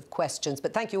terms of questions,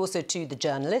 but thank you also to the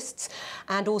journalists,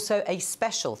 and also a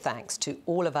special thanks to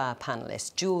all of our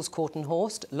panellists, Jules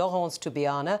Kortenhorst, Laurence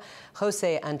Tubiana,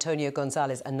 Jose Antonio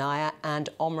Gonzalez Anaya, and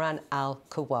Omran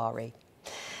Al-Kawari.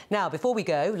 Now, before we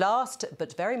go, last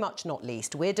but very much not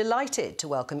least, we're delighted to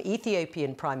welcome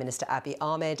Ethiopian Prime Minister Abiy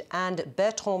Ahmed and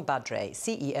Bertrand Badre,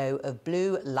 CEO of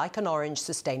Blue Like an Orange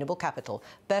Sustainable Capital.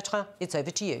 Bertrand, it's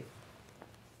over to you.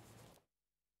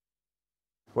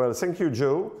 Well, thank you,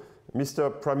 Joe.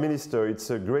 Mr. Prime Minister, it's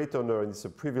a great honor and it's a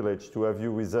privilege to have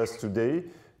you with us today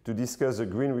to discuss the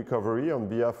green recovery on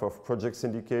behalf of Project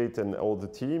Syndicate and all the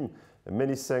team.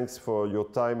 Many thanks for your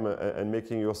time and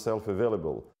making yourself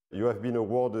available. You have been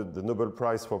awarded the Nobel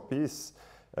Prize for Peace.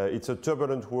 It's a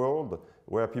turbulent world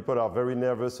where people are very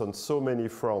nervous on so many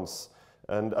fronts.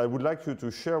 And I would like you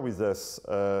to share with us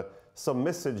some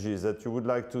messages that you would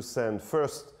like to send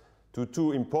first to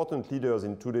two important leaders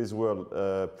in today's world,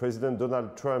 President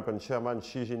Donald Trump and Chairman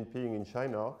Xi Jinping in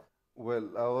China. Well,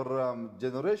 our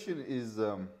generation is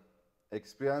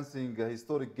experiencing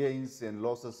historic gains and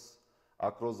losses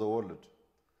across the world.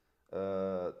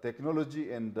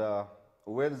 Technology and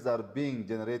wealth are being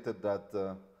generated at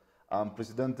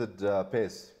unprecedented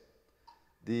pace.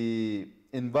 The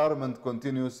environment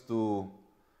continues to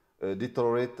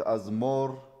deteriorate as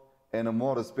more and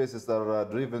more species are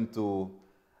driven to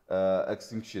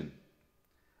extinction.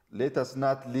 Let us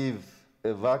not leave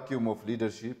a vacuum of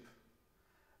leadership.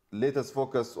 Let us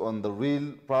focus on the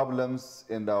real problems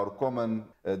and our common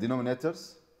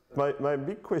denominators. My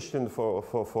big question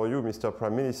for you, Mr.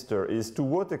 Prime Minister, is to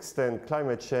what extent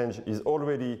climate change is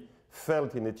already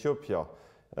felt in Ethiopia?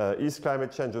 Is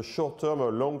climate change a short-term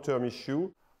or long-term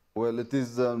issue? Well, it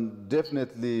is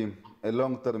definitely a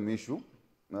long-term issue.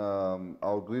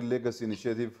 Our Green Legacy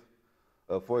Initiative,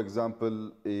 for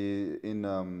example,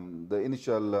 in the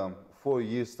initial 4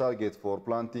 years target for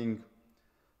planting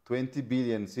 20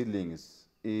 billion seedlings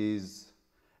is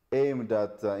aimed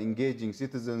at engaging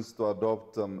citizens to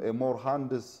adopt a more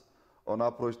hands-on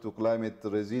approach to climate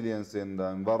resilience and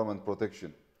environment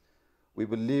protection. We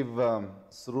believe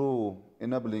through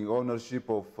enabling ownership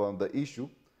of the issue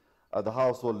at the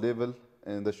household level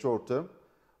in the short term,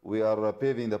 we are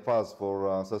paving the path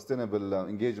for sustainable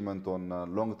engagement on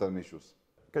long-term issues.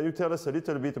 Can you tell us a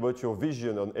little bit about your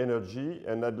vision on energy?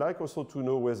 And I'd like also to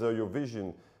know whether your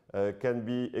vision can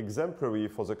be exemplary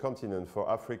for the continent, for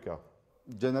Africa.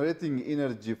 Generating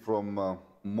energy from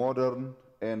modern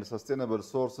and sustainable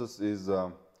sources is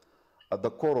at the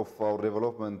core of our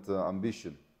development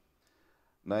ambition.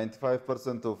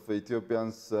 95% of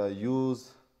Ethiopians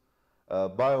use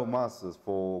biomasses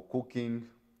for cooking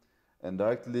and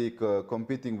directly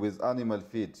competing with animal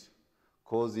feed,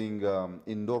 causing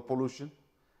indoor pollution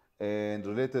and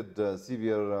related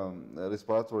severe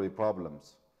respiratory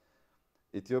problems.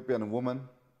 Ethiopian women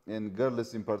and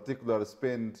girls in particular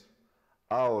spend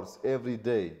hours every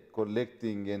day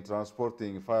collecting and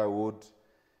transporting firewood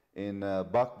in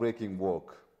back-breaking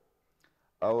work.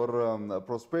 Our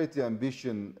prosperity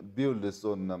ambition builds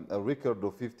on a record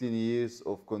of 15 years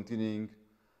of continuing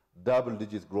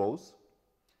double-digit growth.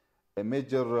 A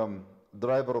major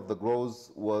driver of the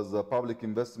growth was public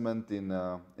investment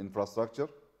in infrastructure.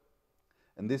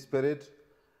 In this period,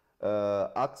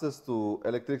 access to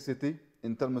electricity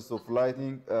in terms of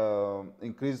lighting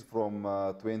increased from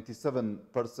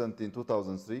 27% in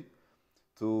 2003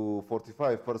 to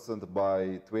 45%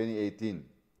 by 2018.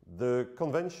 The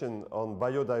Convention on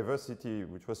Biodiversity,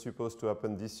 which was supposed to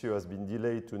happen this year, has been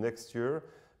delayed to next year,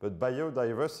 but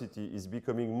biodiversity is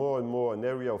becoming more and more an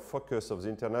area of focus of the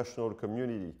international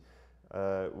community.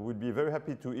 We'd be very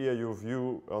happy to hear your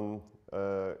view on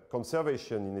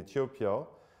conservation in Ethiopia.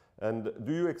 And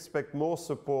do you expect more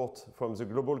support from the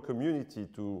global community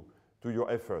to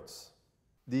your efforts?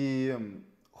 The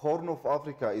Horn of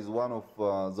Africa is one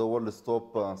of the world's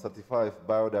top certified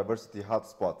biodiversity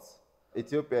hotspots.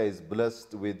 Ethiopia is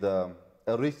blessed with a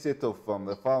rich set of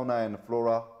fauna and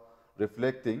flora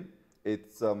reflecting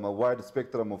its wide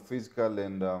spectrum of physical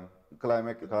and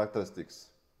climate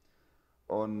characteristics.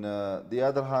 On the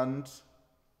other hand,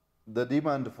 the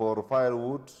demand for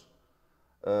firewood,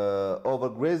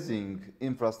 overgrazing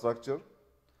infrastructure,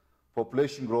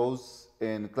 population growth,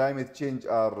 and climate change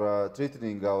are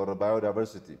threatening our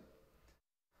biodiversity.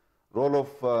 Role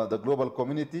of the global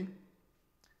community.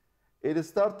 It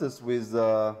starts with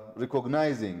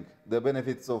recognizing the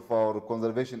benefits of our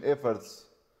conservation efforts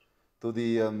to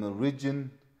the region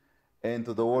and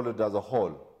to the world as a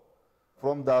whole.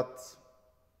 From that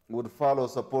would follow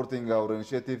supporting our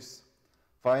initiatives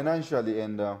financially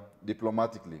and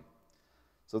diplomatically.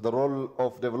 So the role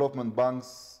of development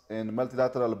banks and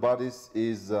multilateral bodies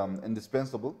is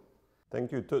indispensable.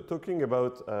 Thank you. Talking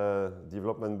about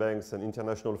development banks and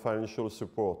international financial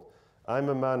support, I'm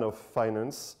a man of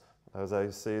finance. As I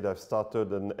said, I've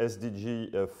started an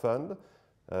SDG fund.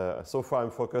 So far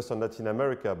I'm focused on Latin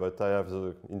America, but I have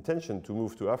the intention to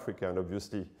move to Africa and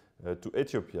obviously to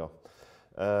Ethiopia.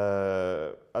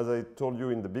 As I told you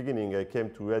in the beginning, I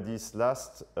came to Addis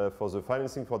last for the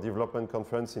Financing for Development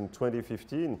conference in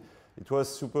 2015. It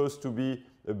was supposed to be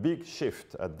a big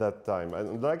shift at that time.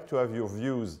 I'd like to have your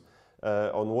views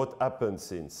on what happened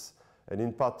since. And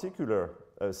in particular,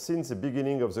 since the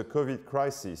beginning of the COVID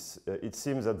crisis, it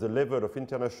seems that the level of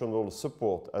international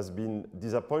support has been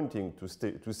disappointing, to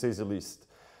say the least.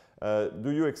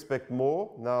 Do you expect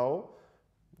more now?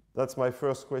 That's my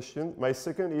first question. My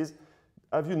second is,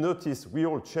 have you noticed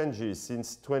real changes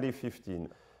since 2015?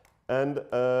 And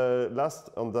last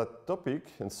on that topic,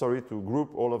 and sorry to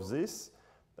group all of this,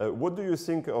 what do you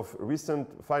think of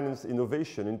recent finance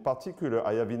innovation? In particular,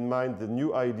 I have in mind the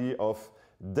new idea of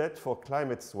debt for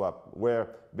climate swap, where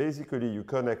basically you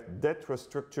connect debt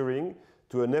restructuring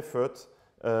to an effort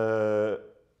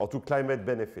or to climate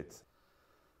benefits.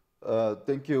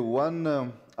 Thank you.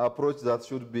 One approach that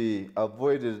should be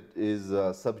avoided is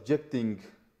subjecting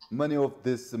many of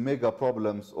these mega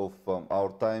problems of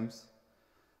our times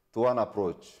to one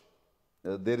approach.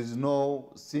 There is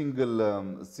no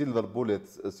single silver bullet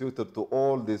suited to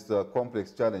all these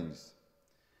complex challenges.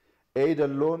 Aid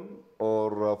alone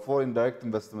or foreign direct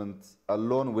investment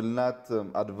alone will not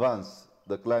advance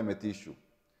the climate issue.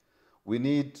 We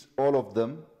need all of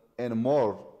them and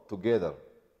more together.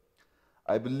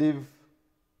 I believe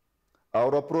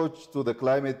our approach to the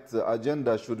climate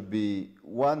agenda should be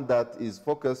one that is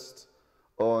focused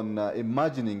on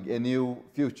imagining a new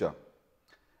future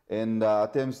and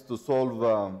attempts to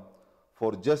solve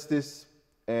for justice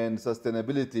and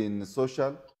sustainability in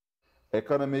social,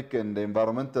 economic and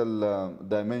environmental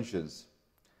dimensions.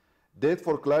 Debt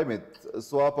for climate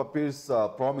swap appears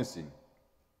promising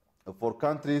for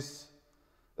countries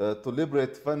to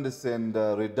liberate funds and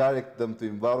redirect them to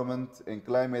environment and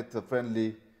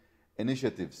climate-friendly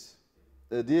initiatives.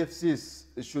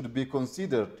 DFCs should be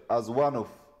considered as one of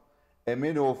a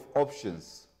menu of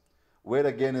options, where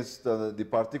against the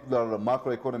particular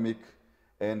macroeconomic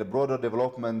and broader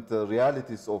development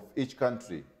realities of each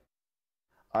country.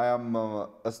 I am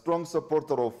a strong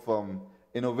supporter of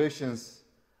innovations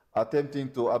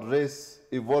attempting to address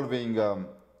evolving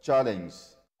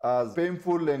challenges. As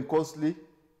painful and costly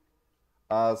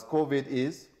as COVID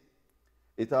is,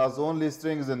 it has only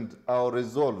strengthened our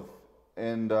resolve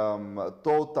and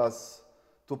taught us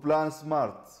to plan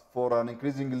smart for an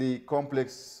increasingly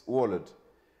complex world.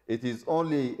 It is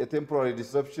only a temporary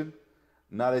disruption,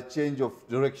 not a change of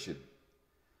direction.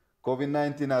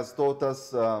 COVID-19 has taught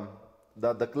us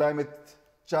that the climate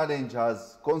challenge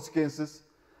has consequences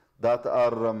that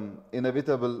are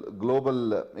inevitable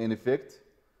global in effect.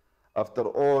 After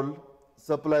all,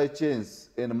 supply chains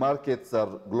and markets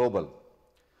are global.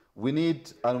 We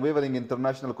need unwavering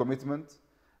international commitment,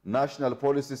 national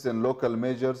policies and local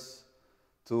measures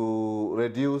to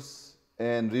reduce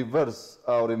and reverse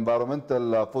our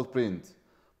environmental footprint,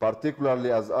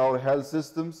 particularly as our health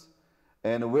systems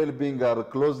and well-being are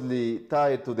closely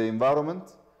tied to the environment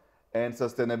and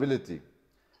sustainability.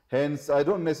 Hence, I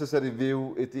don't necessarily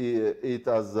view it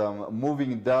as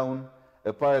moving down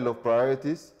a pile of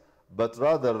priorities, but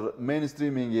rather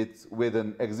mainstreaming it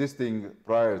within existing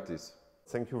priorities.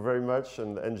 Thank you very much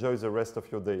and enjoy the rest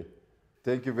of your day.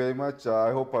 Thank you very much.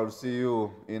 I hope I'll see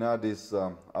you in Addis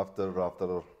after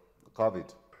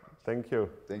COVID. Thank you.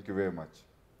 Thank you very much.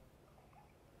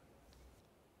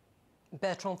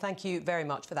 Bertrand, thank you very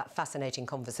much for that fascinating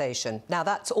conversation. Now,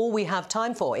 that's all we have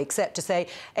time for, except to say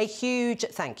a huge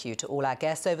thank you to all our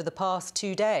guests over the past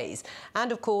 2 days.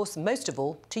 And, of course, most of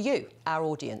all, to you, our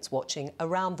audience watching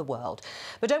around the world.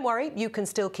 But don't worry, you can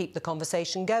still keep the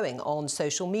conversation going on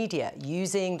social media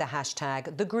using the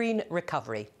hashtag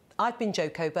 #TheGreenRecovery. I've been Jo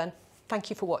Coburn. Thank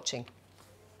you for watching.